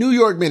 In a New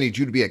York minute,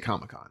 you'd be at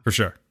Comic-Con. For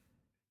sure.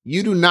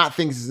 You do not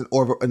think this is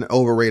an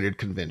overrated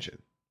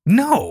convention?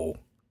 No.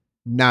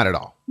 Not at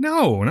all.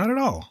 No, not at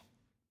all.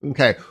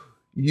 Okay.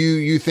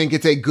 You think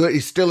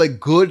it's still a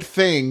good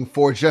thing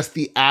for just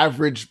the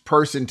average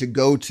person to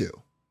go to?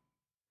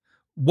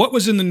 What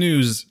was in the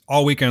news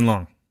all weekend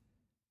long?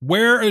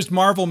 Where is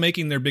Marvel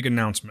making their big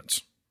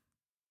announcements?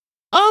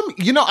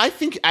 I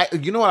think,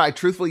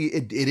 truthfully,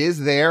 it is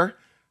there.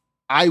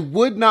 I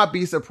would not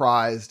be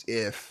surprised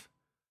if,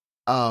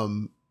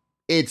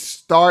 it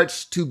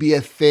starts to be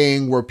a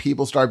thing where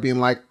people start being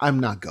like, I'm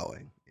not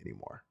going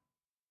anymore.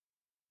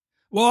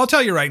 Well, I'll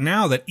tell you right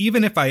now that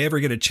even if I ever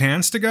get a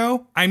chance to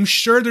go, I'm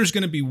sure there's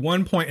going to be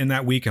one point in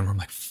that weekend where I'm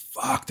like,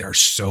 fuck, there are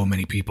so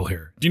many people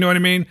here. Do you know what I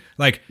mean?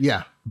 Like,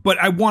 yeah. But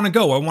I want to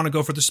go. I want to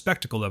go for the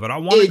spectacle of it. I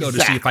want to go to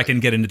see if I can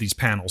get into these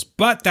panels.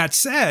 But that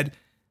said,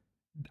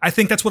 I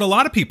think that's what a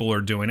lot of people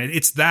are doing.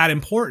 It's that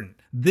important.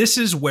 This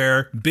is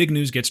where big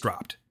news gets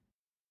dropped.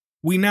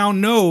 We now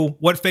know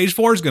what Phase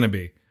 4 is going to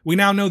be. We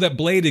now know that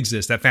Blade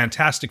exists, that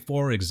Fantastic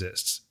Four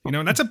exists.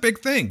 That's a big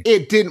thing.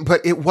 It didn't,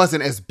 but it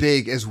wasn't as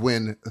big as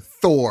when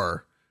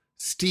Thor,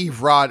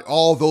 Steve Rod,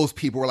 all those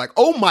people were like,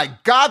 oh my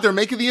God, they're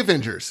making the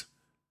Avengers.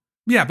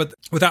 Yeah, but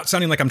without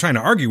sounding like I'm trying to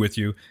argue with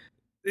you,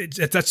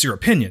 that's your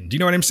opinion. Do you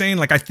know what I'm saying?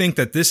 Like, I think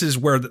that this is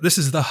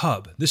the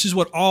hub. This is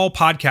what all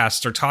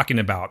podcasts are talking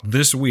about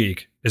this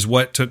week, is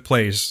what took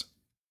place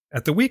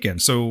at the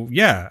weekend. So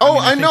yeah.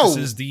 I know.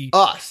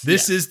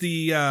 This is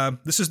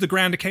the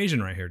grand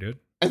occasion right here, dude.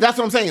 And that's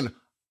what I'm saying.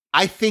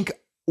 I think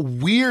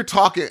we're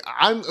talking.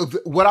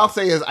 What I'll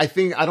say is, I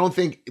think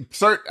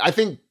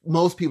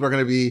most people are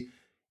going to be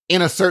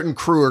in a certain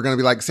crew are going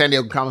to be like, San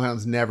Diego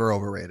Comic-Con's never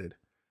overrated.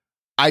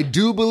 I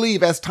do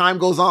believe as time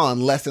goes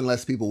on, less and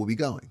less people will be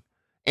going.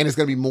 And it's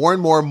going to be more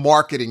and more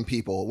marketing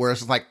people where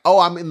it's just like, oh,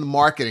 I'm in the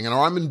marketing and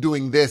I'm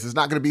doing this. It's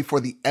not going to be for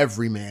the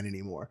everyman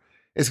anymore.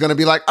 It's going to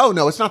be like, oh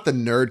no, it's not the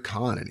nerd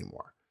con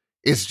anymore.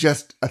 It's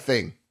just a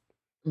thing.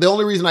 The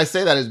only reason I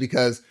say that is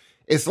because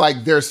it's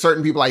like there's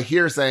certain people I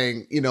hear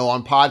saying,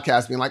 on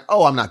podcasts being like,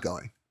 oh, I'm not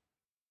going.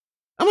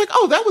 I'm like,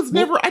 oh, that was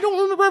never, I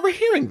don't remember ever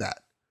hearing that.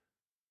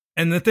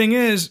 And the thing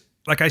is,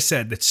 like I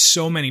said, that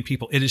so many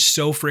people, it is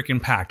so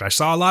freaking packed. I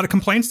saw a lot of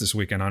complaints this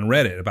weekend on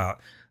Reddit about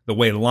the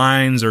way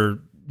lines are,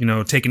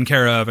 taken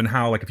care of, and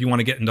how, like, if you want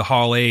to get into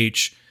Hall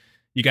H,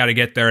 you got to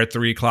get there at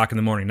 3:00 in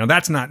the morning. Now,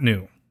 that's not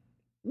new.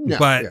 Yeah,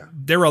 but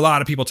there were a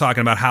lot of people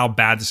talking about how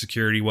bad the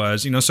security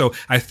was, so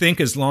I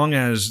think as long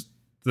as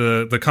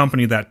the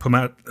company that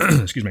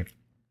excuse me,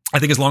 I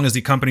think as long as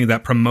the company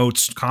that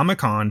promotes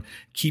Comic-Con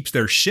keeps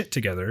their shit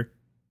together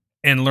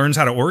and learns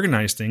how to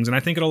organize things, and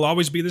I think it'll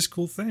always be this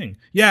cool thing.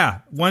 Yeah,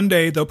 one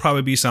day there'll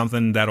probably be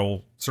something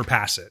that'll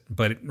surpass it,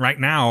 but right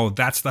now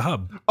that's the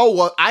hub. Oh,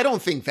 well, I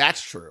don't think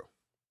that's true.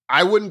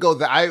 I wouldn't go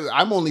that.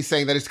 I'm only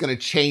saying that it's going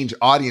to change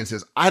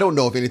audiences. I don't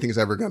know if anything's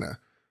ever going to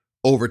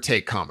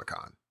overtake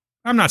Comic-Con.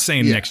 I'm not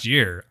saying next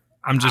year.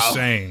 I'm just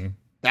saying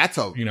that's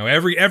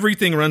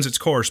everything runs its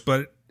course.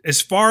 But as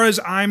far as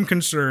I'm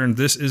concerned,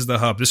 this is the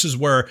hub. This is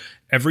where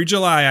every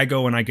July I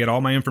go and I get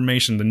all my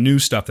information, the new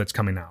stuff that's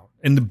coming out,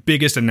 and the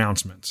biggest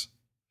announcements.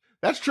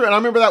 That's true. And I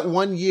remember that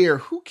one year.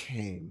 Who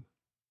came?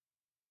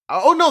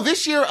 Oh no,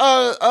 this year,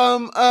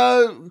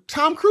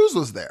 Tom Cruise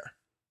was there.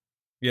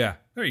 Yeah,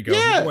 there you go.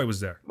 Yeah. My boy was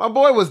there. My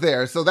boy was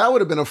there. So that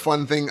would have been a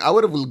fun thing. I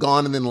would have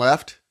gone and then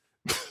left.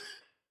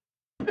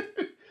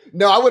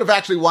 No, I would have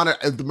actually wanted,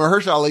 the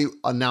Mahershala Ali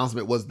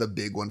announcement was the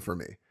big one for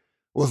me. It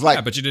was like,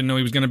 yeah, but you didn't know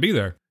he was going to be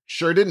there.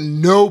 Sure didn't.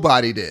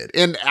 Nobody did.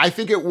 And I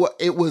think it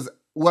was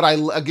what I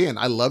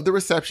love the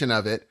reception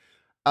of it.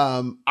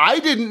 I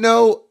didn't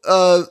know,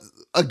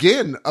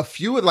 again, a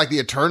few of like the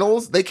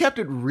Eternals, they kept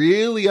it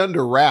really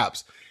under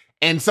wraps.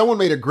 And someone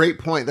made a great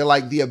point. They're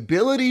like, the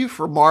ability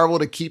for Marvel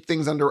to keep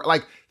things under,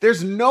 like,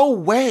 there's no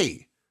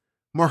way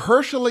where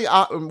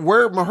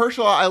Mahershala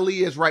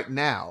Ali is right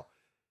now,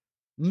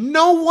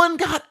 no one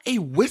got a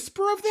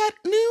whisper of that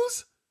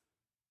news?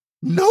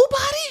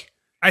 Nobody?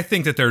 I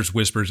think that there's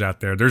whispers out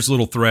there. There's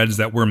little threads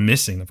that we're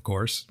missing, of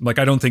course. Like,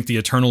 I don't think the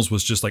Eternals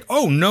was just like,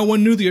 oh, no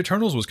one knew the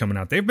Eternals was coming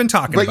out. They've been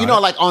talking about it.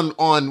 But, like,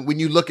 on when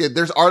you look at,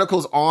 there's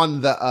articles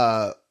on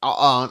the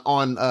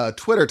on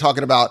Twitter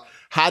talking about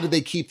how did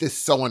they keep this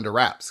so under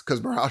wraps?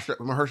 Because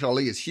Mahershala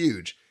Ali is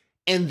huge.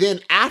 And then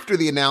after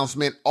the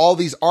announcement, all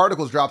these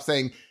articles dropped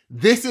saying,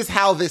 this is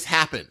how this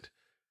happened.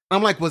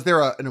 I'm like, was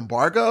there an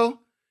embargo?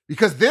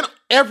 Because then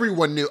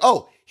everyone knew,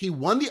 oh, he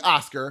won the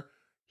Oscar.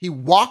 He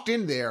walked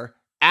in there,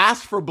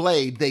 asked for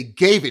Blade. They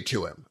gave it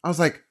to him. I was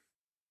like,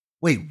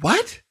 wait,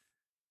 what?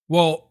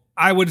 Well,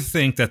 I would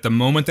think that the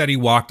moment that he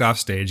walked off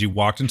stage, he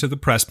walked into the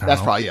press panel.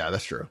 That's probably,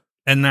 that's true.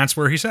 And that's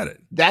where he said it.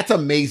 That's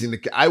amazing.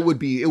 I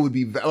would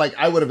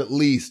have at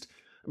least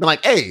been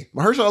like, hey,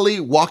 Mahershala Ali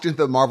walked into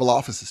the Marvel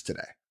offices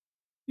today.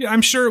 Yeah,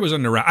 I'm sure it was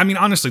under wraps. I mean,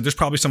 honestly, there's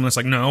probably someone that's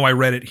like, no, I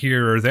read it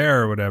here or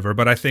there or whatever.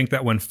 But I think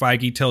that when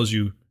Feige tells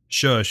you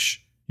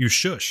shush, you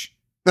shush.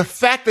 The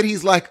fact that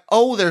he's like,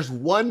 oh, there's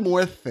one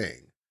more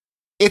thing.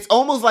 It's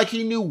almost like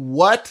he knew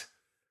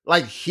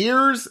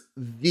here's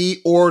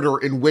the order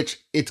in which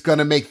it's going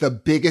to make the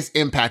biggest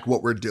impact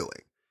what we're doing.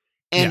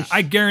 And yeah,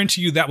 I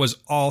guarantee you that was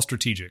all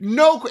strategic.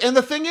 No, and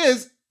the thing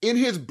is, in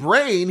his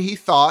brain, he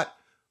thought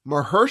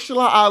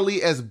Mahershala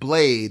Ali as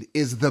Blade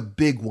is the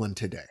big one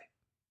today.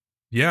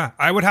 Yeah,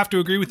 I would have to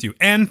agree with you.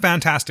 And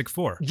Fantastic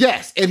Four.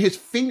 Yes, and his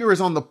finger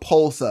is on the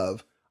pulse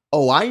of,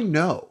 oh, I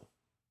know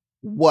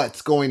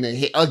what's going to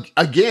hit.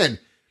 Again,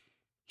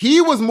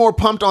 he was more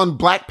pumped on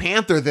Black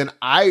Panther than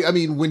I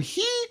mean, when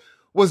he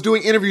was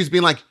doing interviews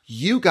being like,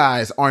 you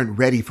guys aren't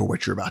ready for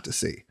what you're about to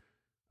see.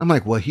 I'm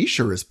like, well, he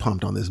sure is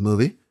pumped on this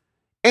movie.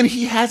 And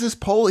he has his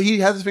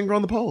finger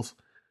on the pulse.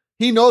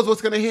 He knows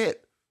what's going to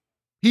hit.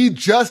 He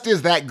just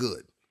is that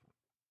good.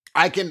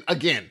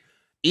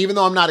 Even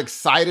though I'm not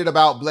excited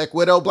about Black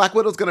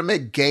Widow's going to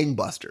make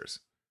gangbusters.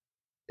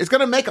 It's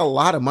going to make a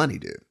lot of money,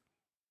 dude.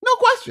 No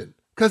question.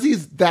 Because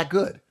he's that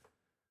good.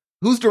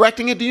 Who's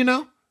directing it, do you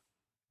know?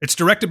 It's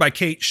directed by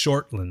Kate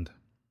Shortland,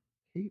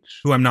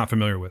 who I'm not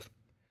familiar with.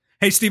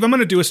 Hey, Steve, I'm going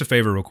to do us a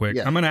favor real quick.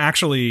 Yeah. I'm going to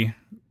actually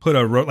put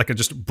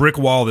just brick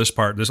wall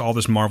all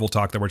this Marvel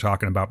talk that we're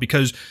talking about,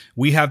 because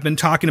we have been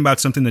talking about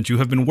something that you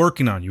have been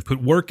working on. You've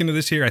put work into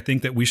this here. I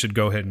think that we should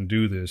go ahead and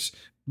do this.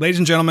 Ladies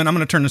and gentlemen, I'm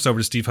going to turn this over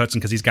to Steve Hudson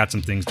because he's got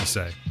some things to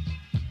say.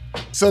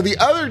 So the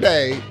other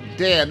day,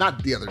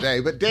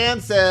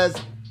 Dan says,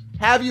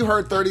 have you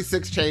heard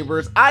 36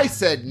 Chambers? I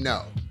said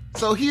no.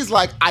 So he's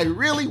like, I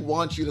really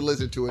want you to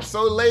listen to it.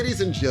 So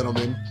ladies and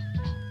gentlemen,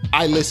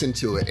 I listened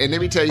to it. And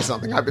let me tell you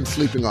something. I've been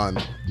sleeping on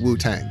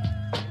Wu-Tang.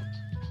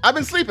 I've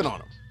been sleeping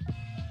on him.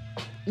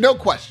 No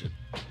question.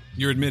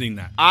 You're admitting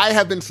that. I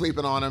have been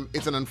sleeping on him.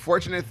 It's an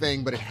unfortunate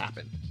thing, but it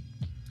happened.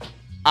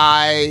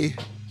 I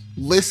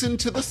listened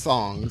to the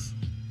songs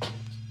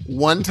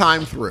one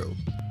time through,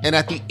 and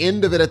at the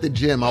end of it at the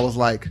gym, I was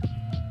like,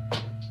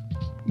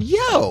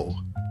 yo,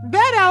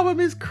 that album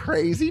is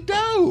crazy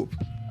dope.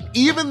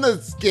 Even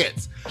the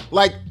skits.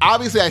 Like,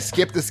 obviously I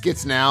skipped the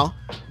skits now,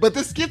 but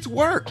the skits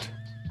worked.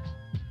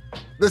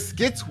 The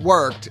skits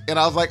worked, and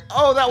I was like,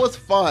 oh, that was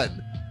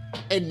fun.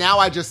 And now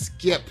I just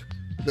skip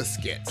the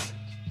skits.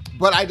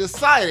 But I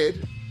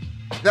decided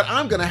that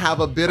I'm going to have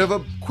a bit of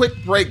a quick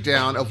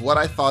breakdown of what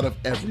I thought of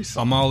every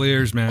song. I'm all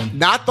ears, man.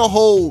 Not the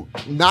whole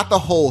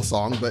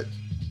song, but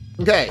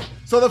okay.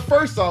 So the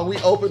first song we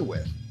open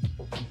with,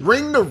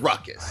 Bring the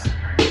Ruckus.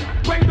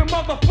 Bring the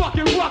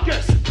motherfucking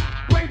ruckus.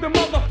 Bring the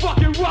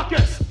motherfucking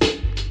ruckus.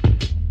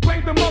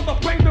 Bring the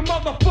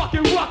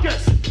motherfucking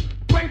ruckus.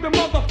 Bring the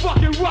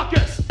motherfucking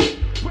ruckus.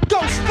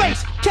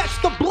 Ghostface,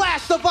 catch the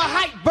blast of a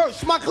hype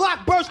verse. My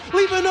Glock burst,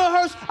 leaving a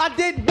hearse. I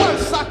did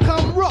worse. I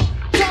come rough,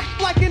 tough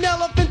like an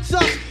elephant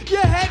tusk.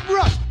 Your head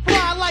rush,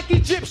 fly like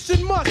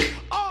Egyptian musk.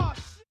 Oh,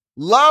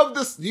 Love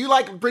this. Do you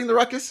like Bring the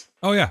Ruckus?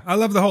 Oh, yeah. I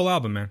love the whole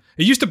album, man.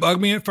 It used to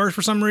bug me at first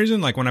for some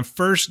reason. Like when I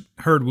first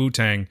heard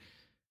Wu-Tang,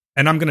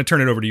 and I'm going to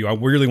turn it over to you. I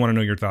really want to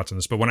know your thoughts on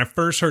this. But when I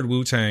first heard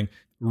Wu-Tang,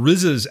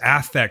 RZA's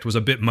affect was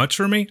a bit much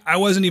for me. I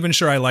wasn't even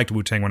sure I liked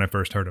Wu-Tang when I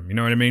first heard him. You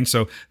know what I mean?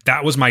 So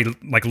that was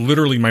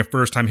literally my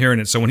first time hearing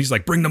it. So when he's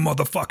like, bring the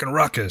motherfucking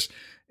ruckus,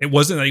 it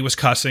wasn't that he was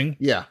cussing.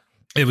 Yeah.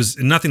 It was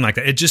nothing like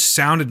that. It just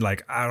sounded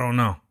like, I don't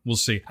know. We'll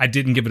see. I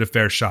didn't give it a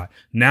fair shot.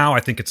 Now I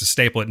think it's a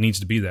staple. It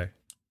needs to be there.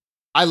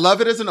 I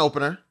love it as an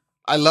opener.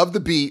 I love the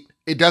beat.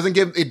 It doesn't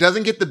get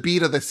the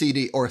beat of the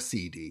CD.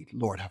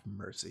 Lord have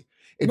mercy.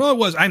 It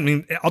was. I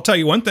mean, I'll tell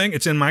you one thing.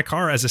 It's in my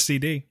car as a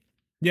CD.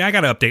 Yeah, I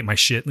got to update my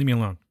shit. Leave me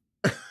alone.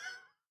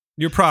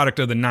 You're a product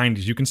of the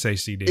 90s. You can say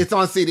CD. It's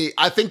on CD.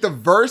 I think the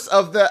verse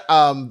of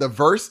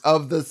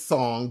the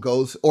song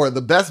goes, or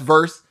the best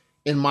verse,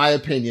 in my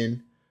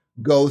opinion,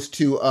 goes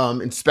to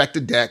Inspector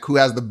Deck, who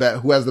has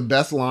the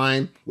best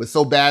line with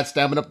 "So bad,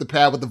 stamping up the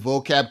pad with the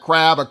vocab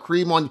crab.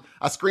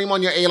 I scream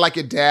on your A like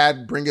your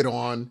dad. Bring it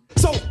on."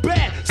 so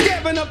bad,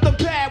 stabbing up the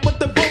pad with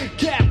the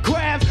vocab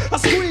crabs. I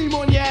scream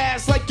on your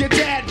ass like your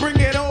dad. Bring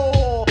it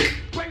on.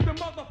 Bring the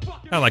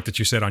motherfucking I like that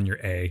you said on your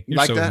A. You're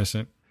like so that?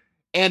 innocent.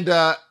 And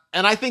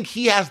I think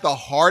he has the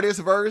hardest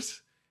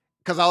verse,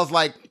 because I was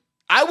like,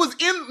 I was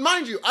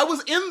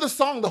in the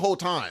song the whole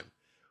time,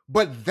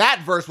 but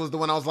that verse was the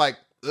one I was like,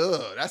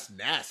 ugh, that's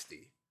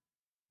nasty.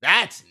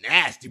 That's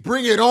nasty.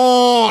 Bring it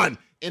on.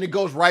 And it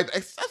goes right.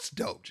 That's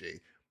dope,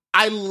 G.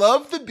 I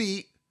love the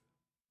beat.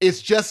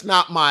 It's just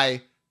not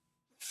my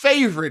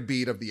favorite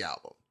beat of the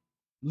album.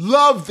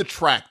 Love the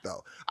track,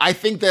 though. I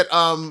think that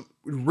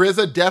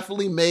RZA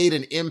definitely made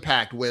an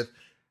impact with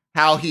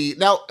how he...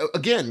 Now,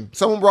 again,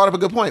 someone brought up a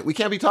good point. We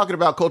can't be talking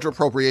about cultural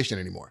appropriation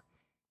anymore.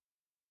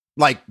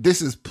 Like,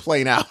 this is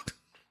plain out.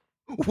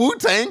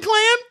 Wu-Tang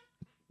Clan?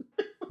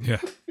 Yeah.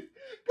 Come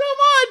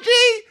on,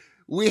 G.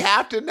 We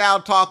have to now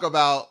talk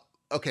about...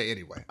 Okay,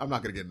 anyway, I'm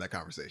not going to get in that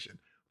conversation.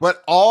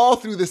 But all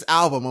through this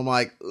album, I'm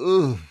like,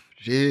 ooh,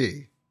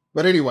 gee.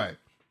 But anyway.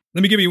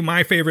 Let me give you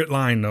my favorite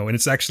line, though, and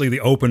it's actually the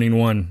opening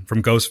one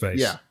from Ghostface.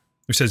 Yeah.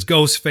 Who says,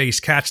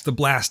 Ghostface, catch the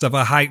blast of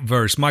a hype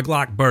verse. My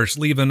Glock burst,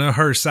 leaving a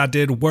hearse. I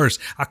did worse.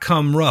 I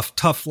come rough,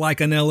 tough like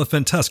an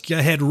elephant tusk.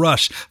 Your head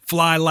rush,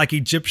 fly like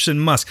Egyptian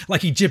musk.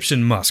 Like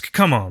Egyptian musk.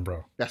 Come on,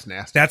 bro. That's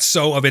nasty. That's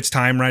so of its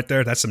time right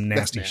there. That's some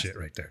nasty shit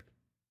right there.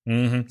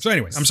 Mm-hmm. So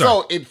anyway, I'm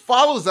sorry. So it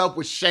follows up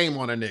with Shame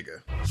on a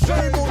Nigga.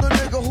 Shame on a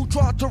nigga who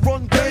tried to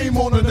run game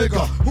on a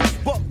nigga who's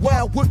buck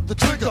wild with the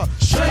trigger.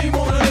 Shame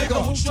on a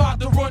nigga who tried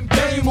to run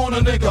game on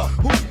a nigga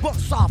who's buck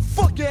side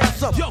fuck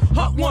ass up. Yo,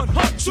 hot 1,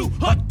 hot 2,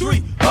 hot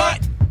 3, hot.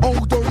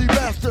 Old dirty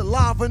bastard,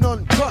 live and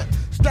uncut.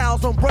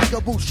 Styles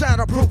unbreakable,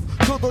 shatterproof.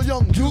 To the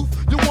young youth,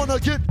 you wanna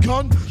get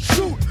gun?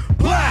 Shoot,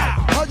 blow.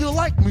 How you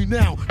like me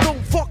now?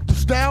 Don't fuck the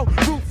style,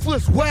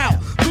 ruthless wow.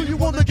 Do you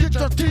wanna get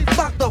your teeth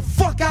knocked the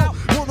fuck out?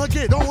 Wanna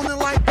get on it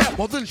like that?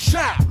 Well then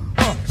shout.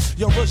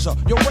 Your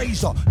RZA, your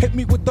razor, hit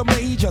me with the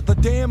major. The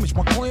damage,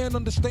 my clan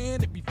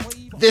understand it be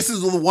flavor. This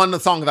is the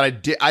song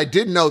that I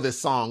did know this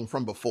song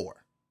from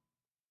before.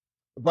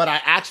 But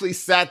I actually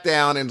sat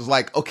down and was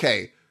like,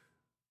 okay,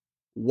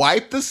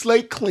 wipe the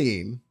slate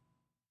clean.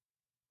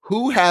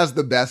 Who has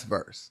the best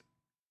verse?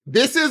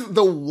 This is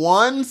the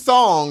one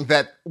song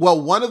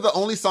one of the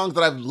only songs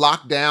that I've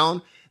locked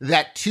down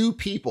that two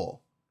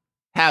people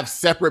have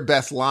separate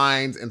best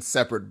lines and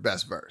separate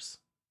best verse.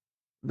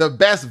 The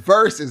best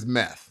verse is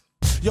Meth.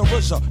 Your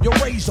RZA, your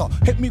razor,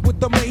 hit me with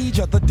the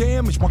major. The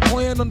damage, my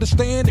clan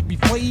understand it be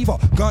flavor.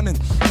 Gunning,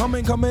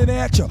 coming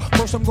at ya.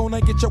 First I'm gonna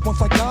get ya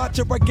once I got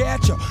ya, I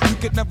got ya. You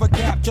could never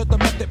capture the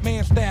method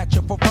man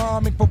stature. For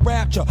rhyming, for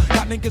rapture.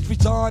 Got niggas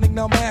resigning,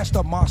 now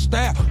master my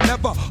style.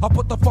 Never, I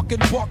put the fucking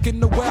buck in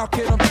the wild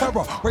kid, I'm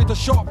terror. Razor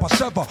sharp, I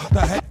sever.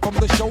 The head from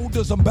the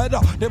shoulders, I'm better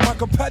than my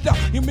competitor.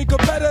 You mean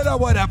competitor,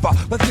 whatever.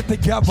 Let's get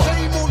together.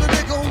 Shame on a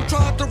nigga who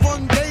tried to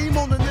run game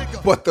on a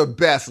nigga. But the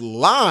best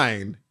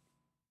line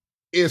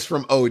is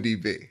from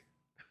ODB.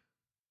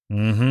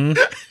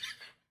 Mm-hmm.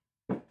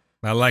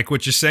 I like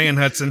what you're saying,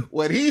 Hudson.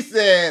 When he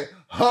said,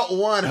 Hut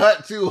 1,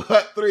 Hut 2,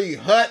 Hut 3,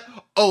 Hut,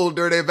 old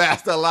dirty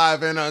bastard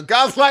alive and I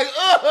was like,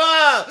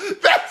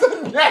 that's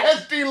a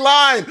nasty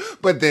line.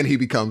 But then he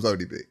becomes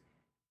ODB.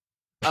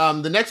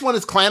 The next one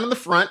is Clan in the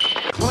front.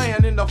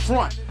 Clan in the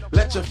front,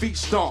 let your feet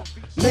stomp.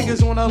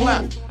 Niggas on the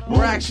left,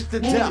 rag shit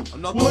to death.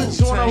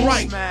 Hoods on the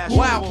right,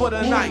 wild for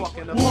the night.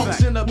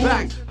 Punks in the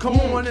back, come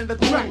on in the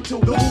track. The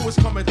who is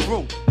coming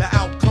through, the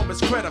outcome is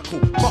critical.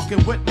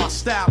 Fucking with my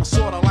style,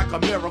 sorta like a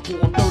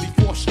miracle. On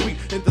 34th Street,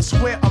 in the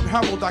square of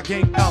Herald, I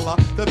gained Ella.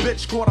 The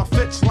bitch caught a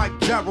fits like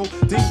Gerald.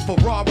 Dean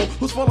Ferraro,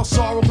 who's full of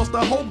sorrow, cause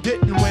the hoe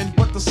didn't win.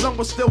 But the sun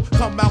will still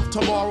come out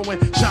tomorrow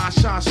and shine,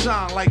 shine,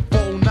 shine like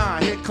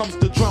 4-9. Here comes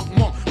the drunk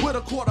monk with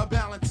a quarter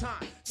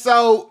Valentine.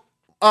 So,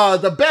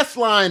 the best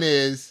line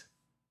is,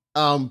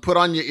 put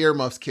on your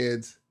earmuffs,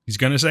 kids. He's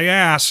going to say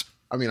ass.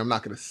 I mean, I'm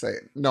not going to say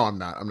it. No, I'm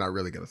not. I'm not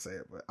really going to say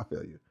it, but I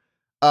feel you.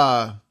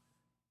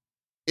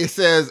 It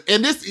says,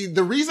 and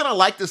the reason I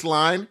like this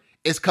line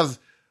is because,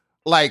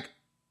 like,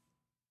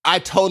 I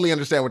totally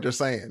understand what they're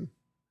saying.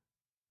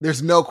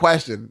 There's no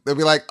question. They'll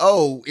be like,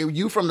 oh,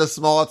 you from the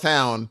small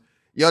town,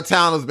 your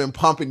town has been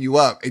pumping you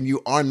up and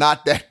you are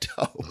not that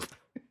dope.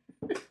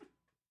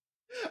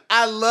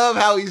 I love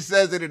how he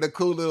says it in a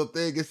cool little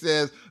thing. It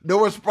says,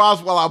 no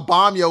response while I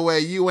bomb your way.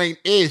 You ain't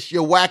ish.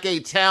 Your whack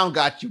 8 town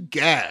got you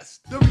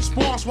gassed. The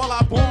response while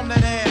I bomb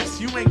that ass.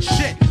 You ain't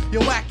shit.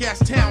 Your whack ass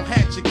town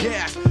had your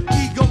gas.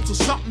 Ego to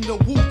something the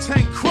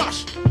Wu-Tang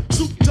crush.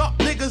 Souped up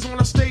niggas on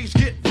the stage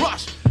get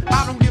rushed.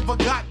 I don't give a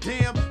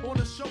goddamn on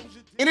the shows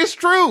you do. And it's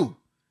true.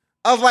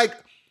 I was like,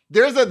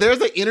 there's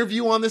an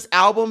interview on this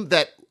album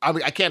that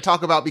I can't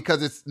talk about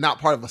because it's not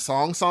part of a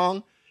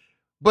song.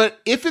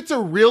 But if it's a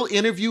real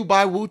interview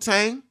by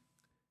Wu-Tang,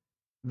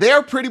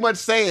 they're pretty much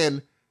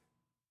saying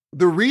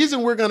the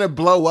reason we're going to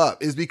blow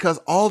up is because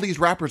all these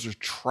rappers are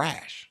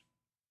trash.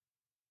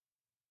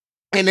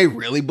 And they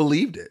really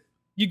believed it.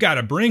 You got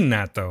to bring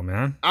that, though,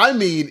 man. I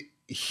mean,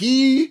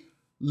 he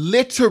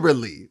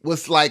literally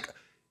was like...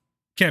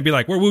 Can't be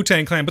like, we're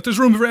Wu-Tang Clan, but there's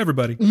room for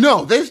everybody.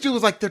 No, this dude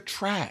was like, they're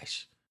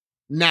trash.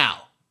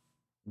 Now,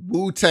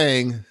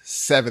 Wu-Tang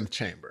 7th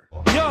Chamber.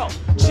 Yo,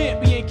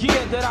 champion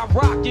gear that I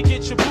rock, you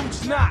get your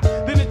boots knocked,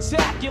 then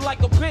attack you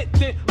like a pit,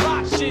 then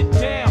lock shit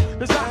down.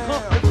 As I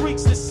come and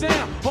freaks the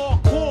sound,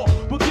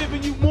 hardcore, but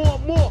giving you more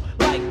and more.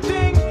 Like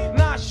ding,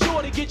 not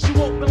sure to get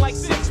you open like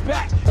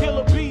 6-packs.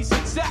 Killer bees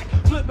attack,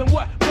 flipping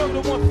what?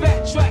 Murder on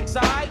fat tracks,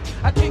 alright?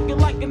 I kick it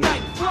like a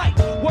night flight.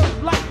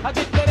 Work like I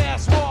get that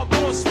ass raw,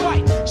 going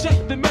spike.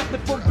 Check the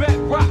method from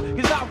bedrock,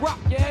 cause I rock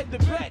your head to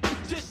bed,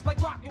 just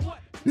like rockin' what?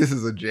 This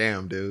is a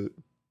jam, dude.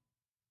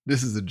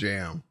 This is a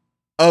jam.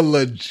 A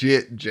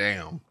legit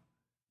jam.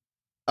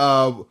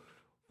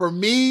 For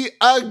me,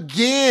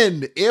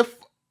 again,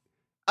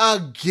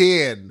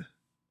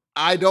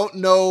 I don't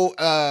know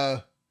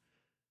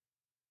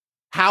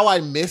how I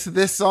missed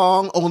this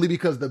song, only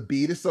because the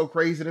beat is so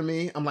crazy to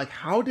me. I'm like,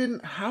 how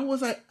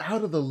was I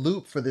out of the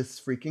loop for this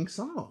freaking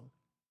song?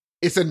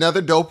 It's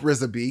another dope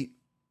RZA beat.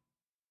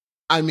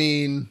 I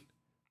mean,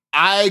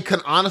 I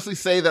can honestly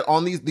say that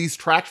on these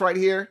tracks right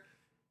here,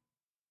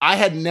 I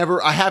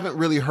haven't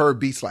really heard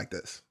beats like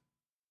this.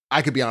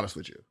 I could be honest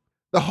with you.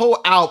 The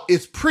whole album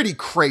is pretty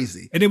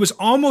crazy. And it was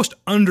almost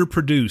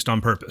underproduced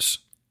on purpose.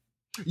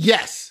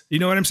 Yes. You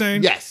know what I'm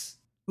saying? Yes.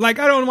 Like,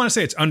 I don't want to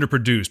say it's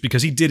underproduced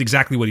because he did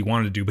exactly what he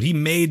wanted to do, but he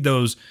made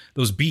those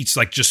beats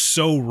like just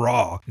so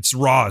raw. It's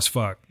raw as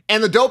fuck.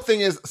 And the dope thing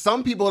is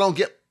some people don't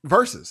get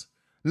verses.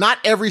 Not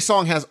every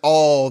song has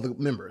all the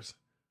members.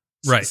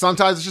 Right.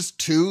 Sometimes it's just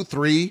 2,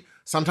 3.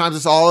 Sometimes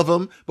it's all of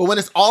them. But when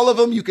it's all of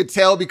them, you could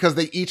tell because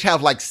they each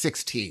have like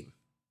 16.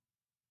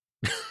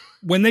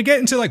 When they get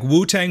into like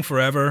Wu-Tang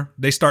Forever,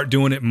 they start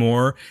doing it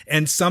more.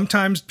 And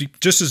sometimes,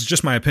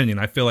 just my opinion,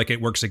 I feel like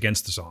it works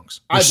against the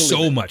songs. There's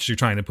so much you're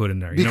trying to put in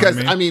there. You because,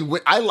 know what I mean?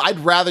 I'd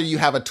rather you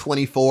have a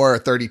 24 or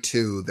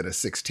 32 than a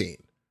 16.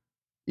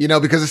 You know,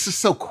 because it's just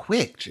so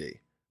quick,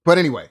 G. But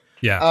anyway.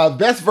 Yeah.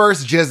 Best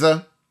verse,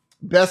 Jizza.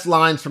 Best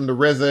lines from the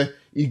RZA.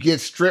 You get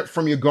stripped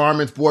from your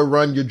garments, boy,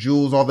 run your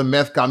jewels. All the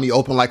meth got me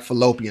open like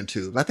fallopian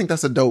tubes. I think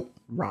that's a dope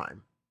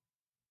rhyme.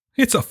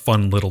 It's a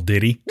fun little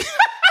ditty.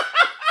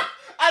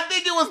 I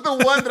think it was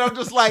the one that I'm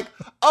just like,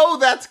 oh,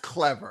 that's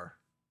clever.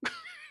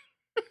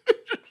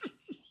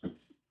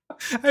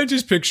 I'm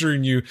just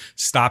picturing you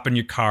stopping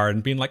your car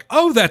and being like,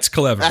 oh, that's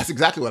clever. That's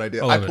exactly what I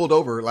did. I pulled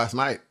over last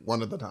night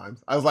one of the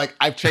times. I was like,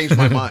 I've changed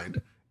my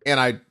mind. And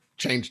I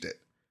changed it.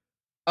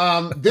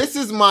 This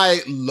is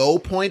my low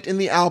point in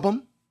the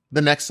album.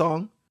 The next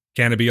song.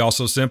 Can it be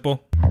also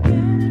simple? You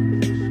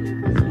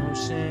know what I'm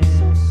saying?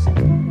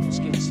 Let's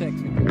get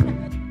technical.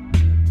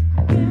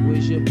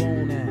 Where's your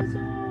bone at?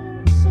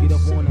 Get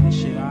up on that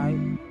shit, alright?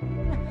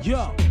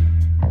 Yo,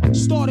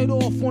 started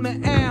off on the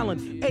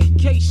island,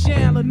 AK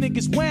Chandler. growling,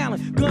 niggas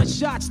wailing,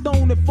 gunshots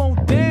thrown and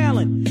phone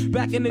dialing.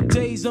 Back in the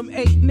days, I'm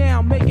 8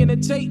 now, making a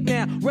tape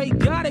now. Ray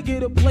gotta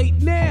get a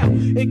plate now.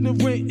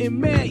 Ignorant and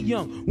mad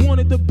young,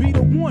 wanted to be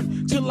the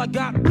one till I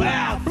got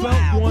loud.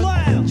 Felt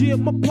one. Yeah,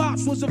 my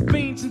pops was a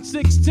fiend since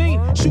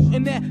 16,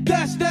 shooting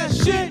that's that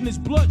shit in his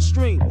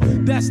bloodstream.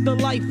 That's the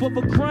life of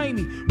a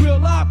crimey, real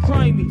life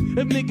crimey.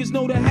 If niggas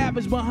know the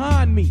habits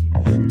behind me.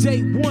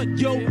 Day one,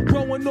 yo,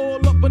 growing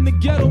all up in the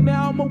ghetto.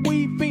 Now I'm a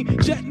weed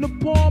fiend, jetting the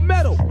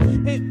palmetto.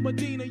 In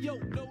Medina, yo,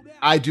 know that.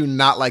 I do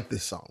not like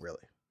this song, really.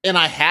 And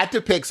I had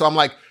to pick, so I'm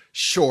like,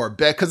 sure,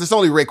 because it's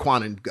only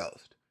Raekwon and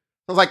Ghost.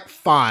 I was like,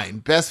 fine,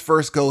 best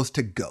verse goes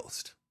to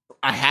Ghost.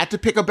 I had to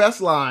pick a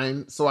best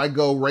line, so I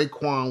go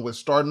Raekwon with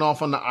starting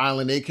off on the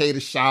island, AK to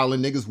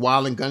Shaolin, niggas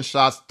wildin',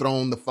 gunshots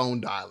thrown, the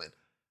phone dialing.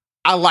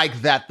 I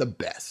like that the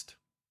best.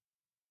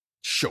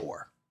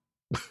 Sure.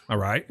 All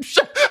right.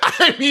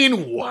 I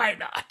mean, why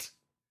not?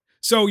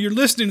 So you're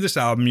listening to this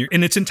album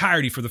in its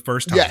entirety for the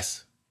first time.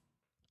 Yes.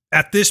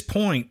 At this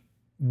point,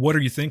 what are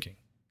you thinking?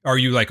 Are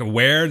you like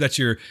aware that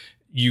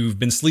you've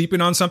been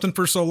sleeping on something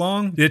for so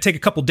long? Did it take a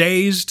couple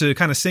days to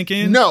kind of sink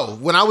in? No.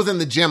 When I was in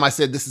the gym, I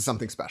said, this is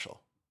something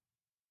special.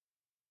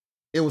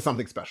 It was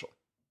something special.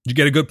 Did you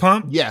get a good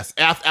pump? Yes.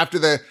 After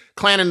the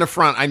Clan in the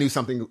front, I knew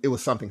it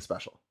was something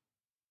special.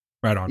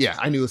 Right on. Yeah,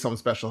 I knew it was something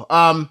special.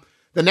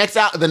 The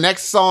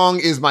next song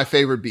is my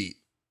favorite beat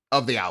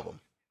of the album.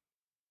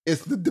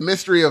 It's the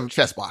mystery of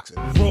chess boxing.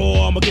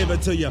 Raw, I'ma give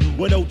it to you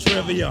with no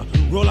trivia.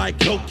 Roll like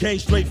cocaine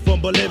straight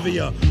from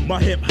Bolivia.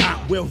 My hip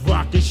hop will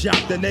rock and shock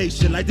the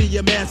nation like the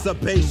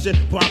Emancipation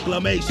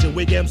Proclamation.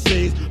 Weak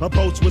MCs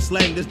approach with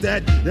slang that's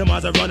dead. Them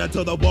eyes are running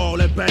to the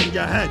wall and bang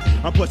your head.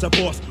 I'm pushing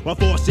force, my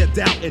force you're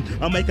doubting.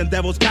 I'm making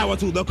devils cower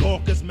to the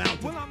Caucasus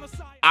Mountain.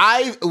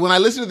 When I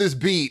listen to this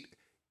beat,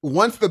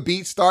 once the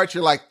beat starts,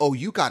 you're like, oh,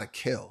 you gotta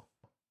kill.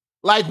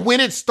 Like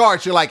when it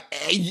starts, you're like,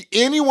 hey,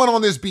 anyone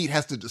on this beat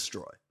has to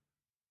destroy.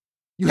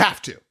 You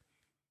have to.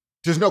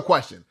 There's no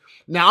question.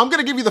 Now, I'm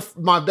going to give you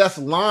my best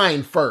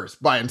line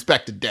first by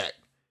Inspector Deck.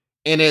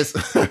 And it's,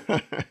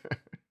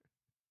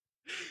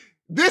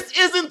 this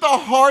isn't the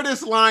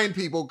hardest line,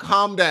 people.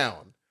 Calm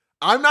down.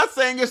 I'm not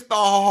saying it's the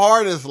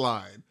hardest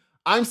line.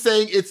 I'm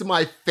saying it's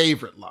my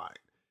favorite line.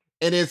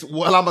 And it's,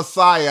 well, I'm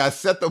Messiah. I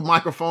set the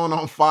microphone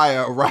on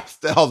fire. Rap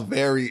styles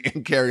vary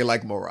and carry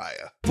like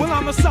Mariah. Well,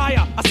 I'm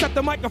Messiah. I set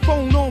the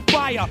microphone on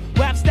fire.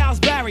 Rap styles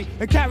vary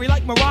and carry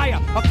like Mariah.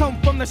 I come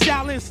from the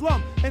Shaolin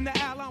slum in the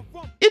alley I'm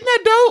from. Isn't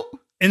that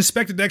dope?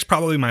 Inspector Deck's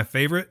probably my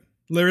favorite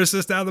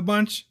lyricist out of the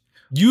bunch.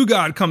 You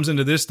God comes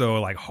into this, though,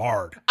 like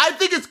hard. I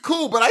think it's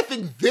cool, but I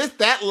think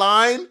that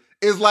line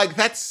is like,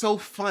 that's so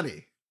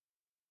funny.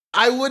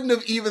 I wouldn't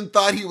have even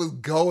thought he was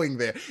going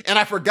there. And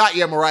I forgot,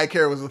 Mariah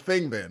Carey was a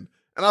thing then.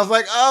 And I was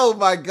like, oh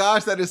my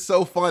gosh, that is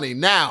so funny.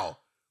 Now,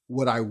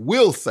 what I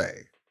will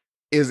say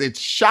is it's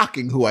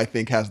shocking who I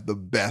think has the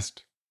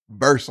best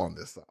verse on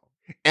this song.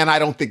 And I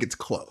don't think it's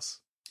close.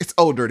 It's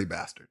Old Dirty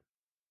Bastard.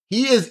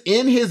 He is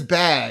in his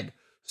bag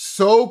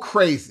so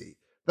crazy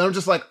that I'm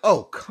just like,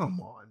 oh, come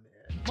on,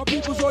 man. My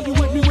peoples, are you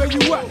with me where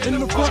you at? In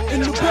the front,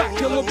 in the back,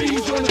 killer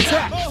bees on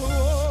attack.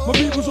 My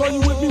peoples, are you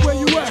with me where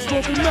you at?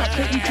 Smoking Mac,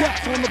 hitting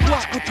caps on the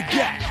block with the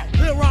gap.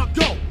 Here I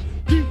go,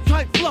 deep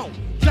tight flow.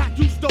 Jack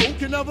you stole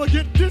can never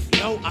get this.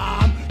 No,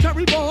 I'm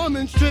Terry Bomb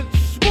and shit.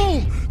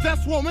 Boom,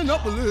 that's warming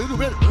up a little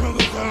bit.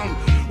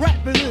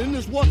 Rapping in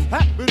is what's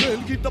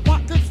happening. Keep the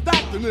pockets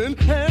stacking in,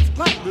 hands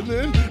clapping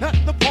in.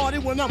 At the party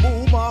when I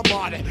move my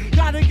body.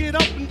 Gotta get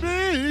up and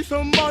be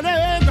somebody.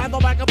 Grab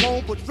the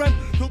microphone, put strength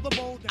to the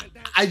bone.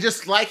 I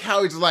just like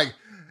how he's like,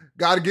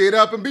 gotta get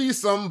up and be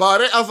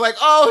somebody. I was like,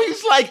 oh,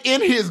 he's like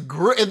in his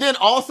grip. And then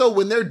also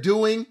when they're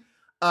doing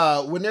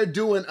my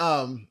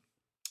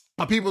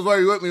people's, where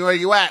you with me, where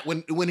you at?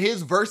 When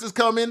his verses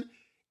come in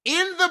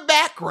the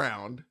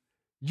background,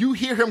 you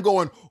hear him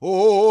going,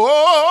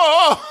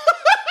 oh,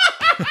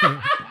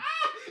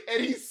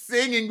 and he's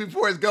singing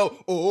before his go,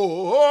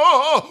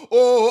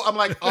 oh. I'm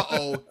like,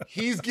 uh-oh,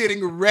 he's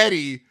getting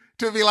ready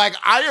to be like,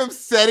 I am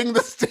setting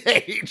the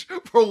stage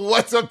for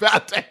what's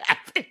about to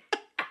happen.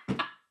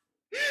 And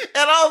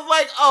I was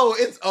like, oh,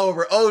 it's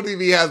over.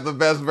 ODB has the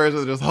best verse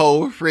of this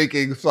whole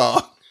freaking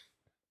song.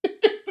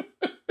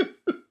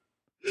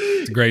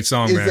 It's a great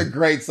song, man. It's a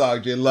great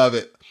song, Jay. Love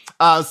it.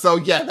 So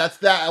yeah, that's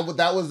that.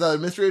 That was a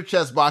Mystery of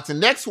Chess Boxing.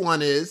 Next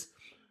one is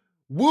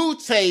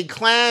Wu-Tang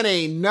Clan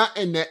ain't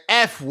nothing to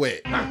F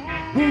with.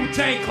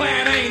 Wu-Tang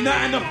Clan ain't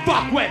nothing to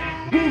fuck with.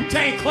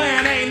 Wu-Tang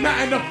Clan ain't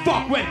nothing to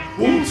fuck with.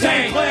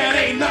 Wu-Tang Clan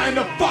ain't nothing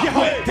to fuck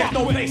with. There's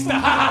no place to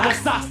hide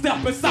once I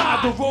step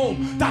inside the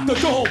room. Dr.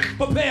 Doom,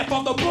 prepare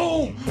for the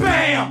boom.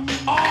 Bam!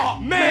 Oh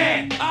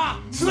man, I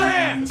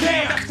slam.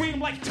 Damn, I scream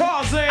like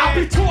Tarzan. I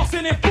be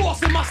tossing and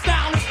forcing, my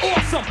style is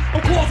awesome.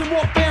 I'm causing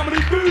more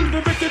family food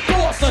than Richard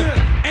Dawson.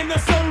 And the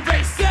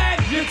survey said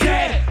you're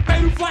dead.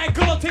 Baby flying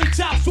guillotine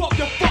chops off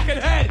your fucking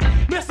head.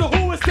 Mr.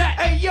 Who is that?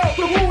 Hey yo,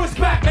 the Who is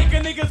back,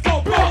 making niggas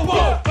go whoa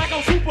whoa. Like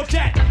I'm Super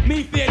Jet,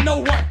 me fear no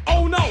one.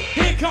 Oh no,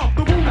 here come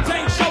the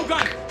Wu-Tang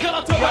Shogun.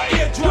 Killer to the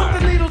eardrum.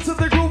 Put the needle to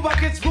the groove, I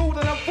get screwed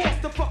and I'm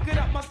forced to fuck it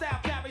up. My style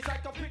carries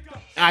like a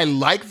pickup. I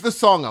like the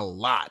song a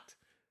lot.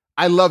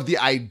 I love the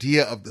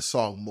idea of the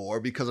song more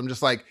because I'm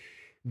just like,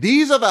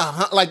 these are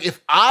like,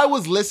 if I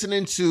was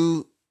listening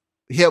to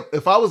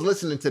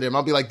them,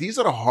 I'll be like, these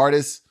are the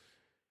hardest,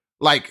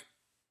 like,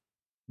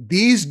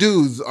 these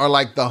dudes are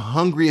like the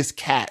hungriest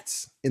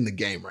cats in the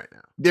game right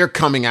now. They're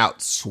coming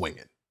out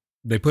swinging.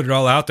 They put it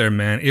all out there,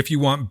 man. If you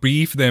want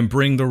beef, then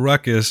bring the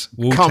ruckus.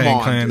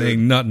 Wu-Tang Clan dude.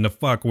 ain't nothing to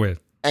fuck with.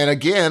 And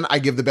again, I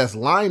give the best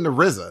line to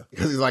RZA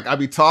because he's like, I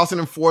be tossing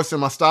and forcing.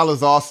 My style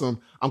is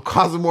awesome. I'm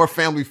causing more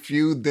family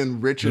feud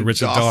than Richard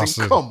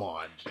Dawson. Come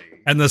on, G.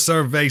 And the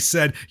survey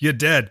said, you're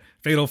dead.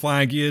 Fatal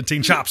flying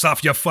guillotine chops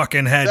off your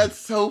fucking head. That's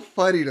so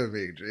funny to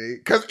me, G.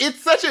 Because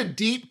it's such a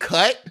deep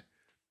cut.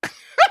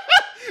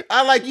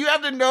 I like, you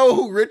have to know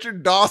who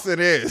Richard Dawson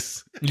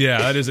is. Yeah,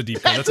 that is a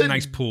deep cut. That's a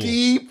nice pool.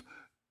 Deep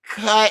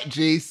cut,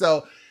 G.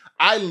 So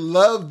I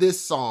love this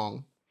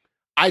song.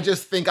 I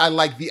just think I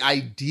like the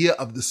idea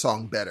of the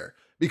song better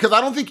because I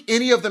don't think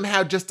any of them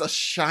had just a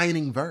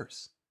shining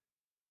verse.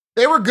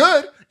 They were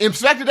good.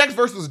 Inspector Deck's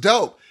verse was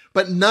dope,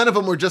 but none of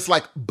them were just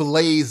like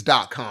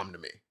Blaze.com to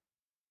me.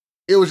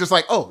 It was just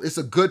like, oh, it's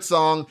a good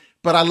song,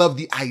 but I love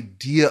the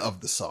idea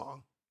of the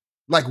song.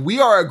 Like, we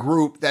are a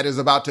group that is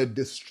about to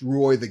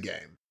destroy the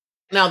game.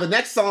 Now, the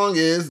next song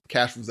is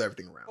Cash Rules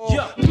Everything Around.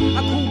 Yeah,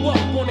 I grew up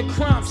on the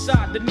crime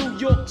side, the New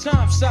York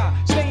Times side.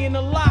 Staying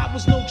alive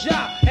was no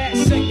job, had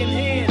second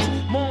hands.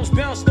 Moms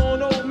bounced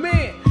on old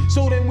man.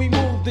 So then we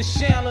moved to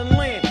Shaolin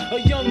Land. A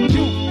young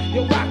youth,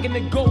 you're rocking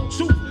the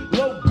go-to.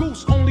 Low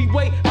goose, only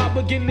way I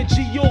begin to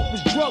G-York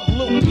was drug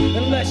loot.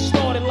 And let's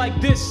start it like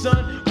this,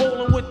 son.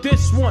 Rolling with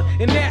this one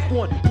and that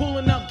one.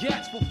 Pulling out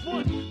gats for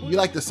fun. You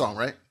like this song,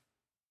 right?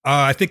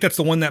 I think that's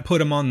the one that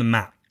put him on the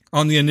map.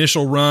 On the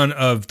initial run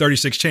of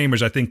 36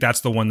 Chambers, I think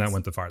that's the one that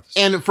went the farthest.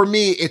 And for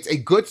me, it's a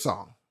good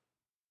song.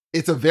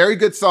 It's a very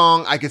good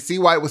song. I can see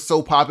why it was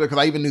so popular because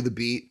I even knew the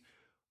beat.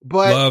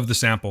 But love the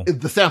sample.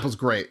 The sample's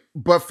great.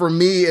 But for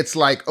me, it's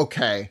like,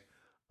 okay,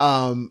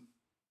 no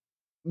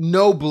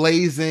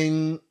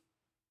blazing.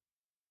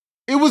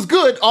 It was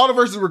good. All the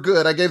verses were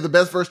good. I gave the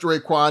best verse to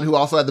Raekwon, who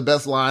also had the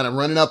best line. I'm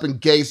running up in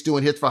gates,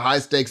 doing hits for high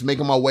stakes,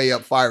 making my way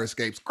up fire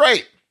escapes.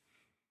 Great.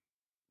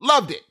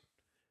 Loved it.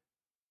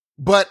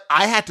 But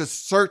I had to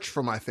search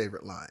for my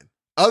favorite line.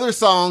 Other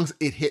songs,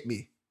 it hit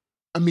me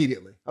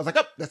immediately. I was like,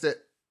 oh, that's it.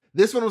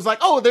 This one was like,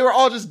 oh, they were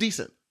all just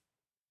decent.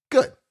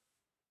 Good.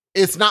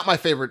 It's not my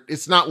favorite.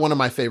 It's not one of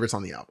my favorites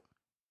on the album.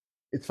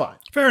 It's fine.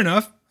 Fair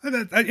enough.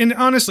 And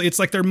honestly, it's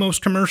like their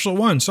most commercial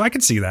one, so I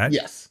can see that.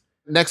 Yes.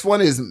 Next one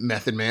is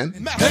Method Man.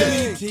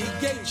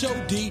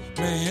 M-E-T-H-O-D,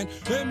 man.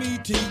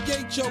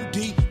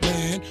 M-E-T-H-O-D,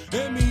 man.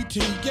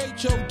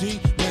 M-E-T-H-O-D,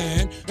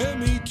 man.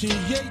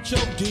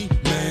 M-E-T-H-O-D,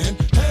 man.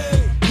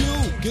 Hey,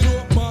 you, get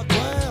off my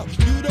cloud.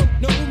 You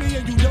don't know me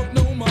and you don't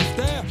know my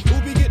style.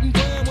 Who be getting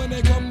down when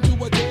they come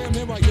to a jam?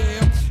 Here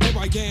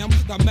I am,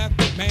 the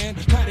Method Man.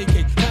 Patty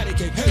cake,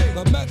 hey,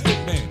 the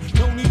Method Man.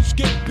 No need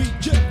skip, beat,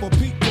 jet for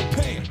Peter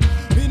Pan.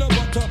 Peanut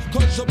butter,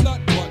 cause I'm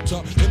not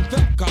butter. In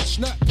fact, I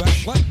snap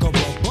back like a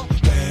rubber.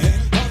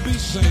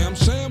 Sam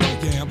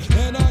I am,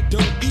 and I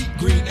don't eat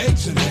green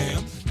eggs and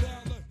ham.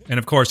 And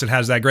of course, it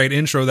has that great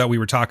intro that we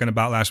were talking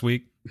about last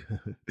week.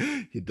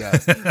 It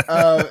does.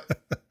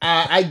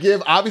 I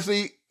give,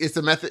 obviously, it's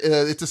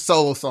a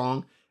solo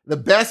song. The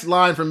best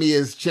line for me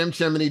is Chim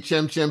Chimney,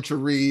 Chim Chim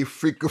Cheree,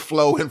 Freak of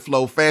Flow and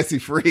Flow Fancy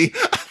Free.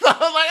 I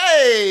was like,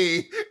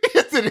 hey,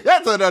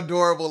 that's an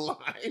adorable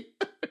line.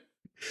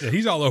 Yeah,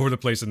 he's all over the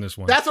place in this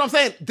one. That's what I'm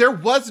saying. There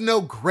was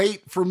no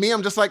great, for me,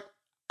 I'm just like,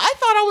 I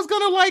thought I was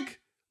going to like,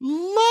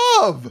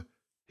 love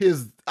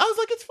his. I was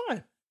like, it's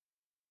fine.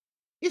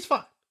 It's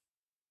fine.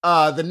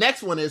 The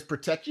next one is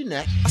Protect Your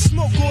Neck. I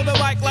smoke on the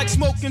mic like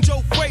smoking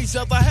Joe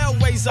Frazier, the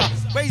Hellraiser,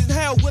 raising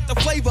hell with the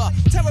flavor,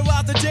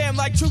 terrorize the jam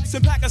like troops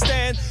in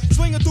Pakistan,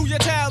 swinging through your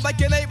town like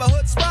your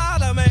neighborhood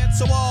Spider-Man.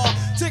 So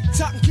tick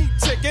tock and keep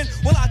ticking,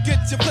 when I get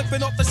you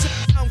flipping off the shit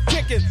I'm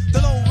kicking.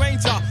 The Lone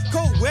Ranger,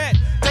 co-ed,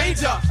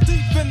 danger,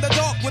 deep in the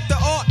dark with the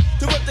art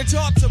to rip the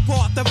charts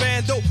apart. The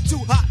vandal,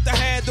 too hot to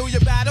handle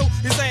your battle.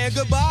 You're saying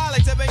goodbye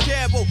like Tevin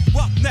Campbell.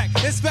 Roughneck,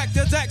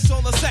 Inspector Dex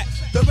on the set.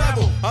 The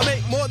rebel, I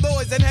make more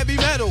noise than heavy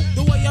metal.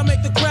 The way I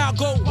make the crowd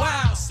go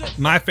wild.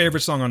 My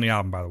favorite song on the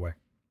album, by the way.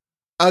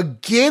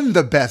 Again,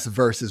 the best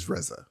verse is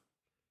RZA.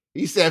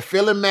 He said,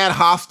 feeling mad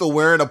hostile,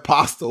 wearing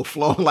apostle,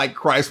 flowing like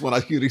Christ when I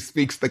hear he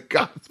speaks the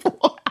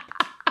gospel.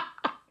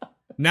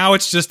 Now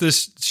it's just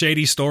this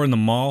shady store in the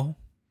mall.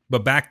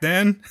 But back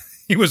then,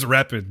 he was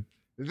repping.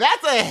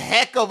 That's a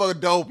heck of a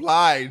dope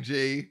line,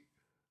 G.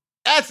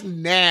 That's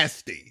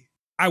nasty.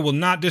 I will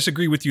not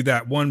disagree with you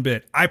that one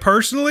bit. I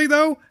personally,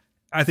 though,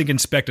 I think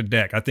Inspector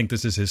Deck. I think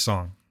this is his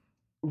song.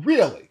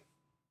 Really?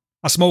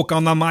 I smoke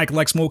on the mic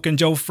like smoking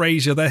Joe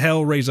Frazier, the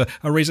Hellraiser,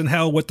 raising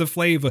hell with the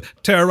flavor,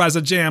 terrorize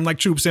a jam like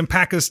troops in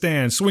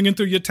Pakistan, swinging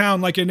through your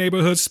town like your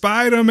neighborhood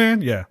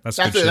Spider-Man. Yeah, that's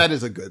good shit. That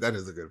is a good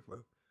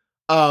one.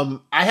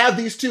 I have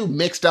these two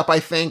mixed up, I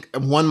think.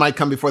 One might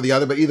come before the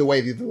other, but either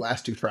way, these are the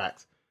last two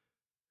tracks.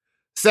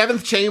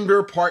 Seventh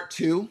Chamber Part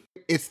 2.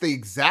 It's the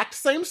exact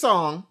same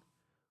song,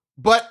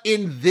 But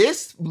in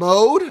this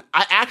mode,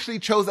 I actually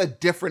chose a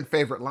different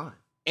favorite line.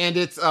 And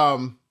it's,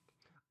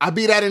 I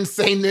be that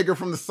insane nigga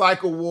from the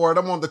Psycho Ward.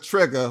 I'm on the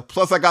trigger.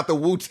 Plus, I got the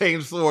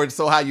Wu-Tang sword,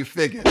 so how you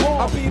figure?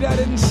 I be that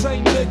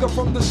insane nigga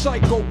from the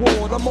Psycho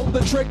Ward. I'm on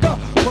the trigger.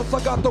 Plus,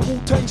 I got the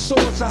Wu-Tang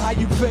sword, so how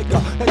you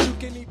figure? As you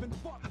can even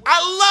fuck. I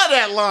love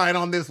that line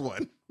on this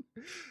one.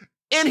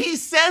 And he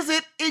says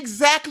it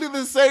exactly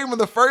the same in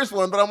the first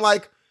one, but I'm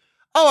like,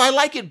 oh, I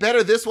like it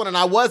better this one. And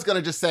I was going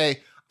to just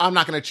say, I'm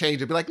not going to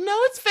change it. Be like, no,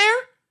 it's fair.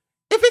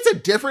 If it's a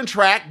different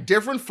track,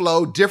 different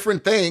flow,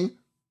 different thing,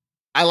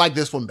 I like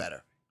this one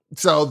better.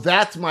 So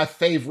that's my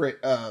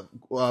favorite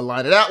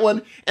line of that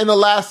one. And the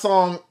last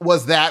song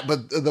was that,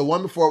 but the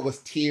one before it was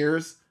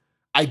Tears.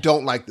 I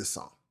don't like this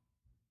song.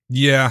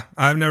 Yeah,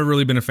 I've never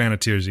really been a fan of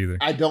Tears either.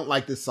 I don't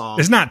like this song.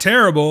 It's not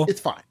terrible. It's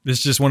fine.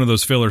 It's just one of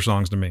those filler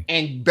songs to me.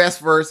 And best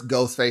verse,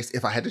 Ghostface,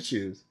 if I had to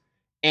choose.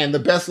 And the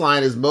best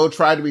line is Mo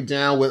tried to be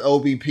down with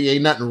OBP,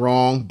 ain't nothing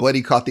wrong, but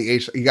he got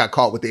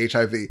caught with the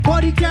HIV.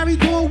 But he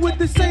carried on with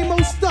the same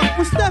old stuff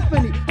with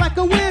Stephanie, like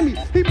a whammy.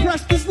 He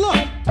pressed his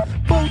luck.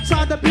 Bo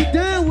tried to be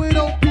down with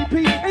OPP.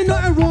 Ain't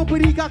nothing wrong,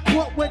 but he got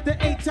caught with the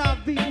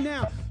HIV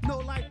now. No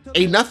life to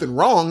Ain't nothing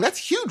wrong. That's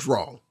huge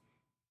wrong.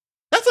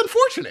 That's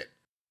unfortunate.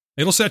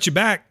 It'll set you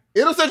back.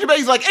 It'll set you back.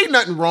 He's like, ain't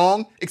nothing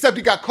wrong, except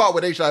he got caught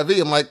with HIV.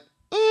 I'm like,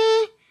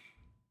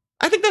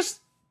 I think there's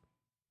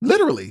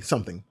literally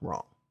something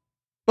wrong.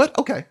 But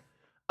okay.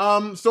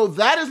 So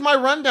that is my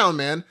rundown,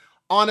 man.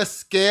 On a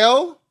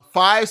scale,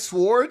 5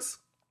 swords,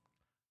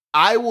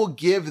 I will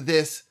give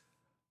this,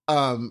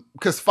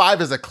 because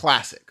 5 is a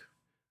classic.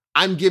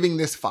 I'm giving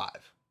this 5.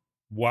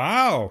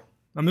 Wow.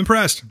 I'm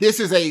impressed. This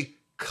is a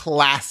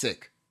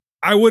classic.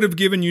 I would have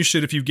given you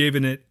shit if you've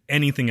given it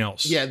anything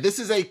else. Yeah, this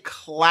is a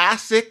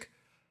classic,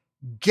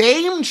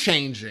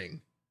 game-changing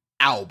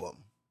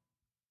album.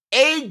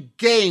 A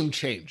game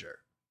changer.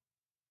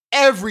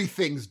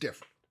 Everything's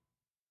different.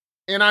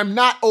 And I'm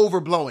not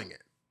overblowing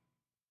it.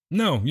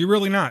 No, you're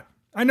really not.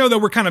 I know that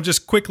we're kind of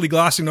just quickly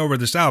glossing over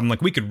this album.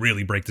 Like, we could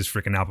really break this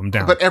freaking album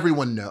down. But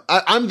everyone knows.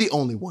 I'm the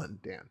only one,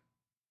 Dan.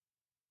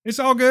 It's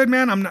all good,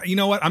 man. I'm not. You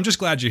know what? I'm just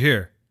glad you're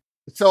here.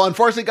 So,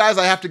 unfortunately, guys,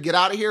 I have to get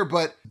out of here.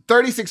 But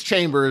 36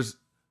 Chambers,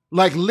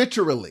 like,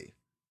 literally,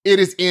 it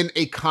is in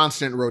a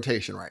constant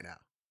rotation right now.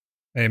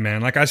 Hey,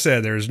 man, like I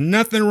said, there's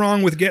nothing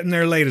wrong with getting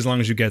there late as long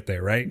as you get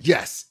there, right?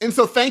 Yes. And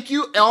so thank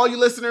you, all you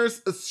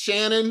listeners,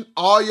 Shannon,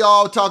 all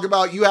y'all talk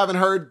about you haven't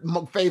heard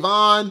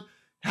Favon,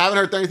 haven't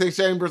heard 36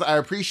 Chambers. I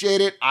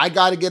appreciate it. I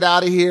got to get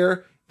out of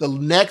here. The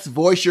next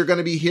voice you're going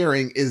to be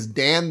hearing is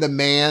Dan the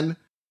Man.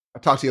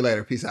 I'll talk to you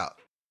later. Peace out.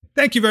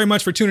 Thank you very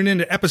much for tuning in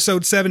to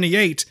episode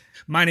 78.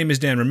 My name is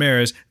Dan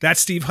Ramirez. That's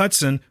Steve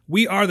Hudson.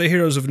 We are the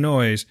Heroes of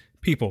Noise.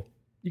 People,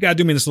 you got to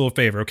do me this little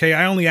favor, okay?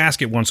 I only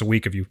ask it once a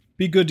week of you.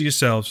 Be good to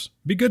yourselves.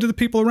 Be good to the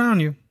people around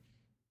you.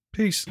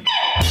 Peace.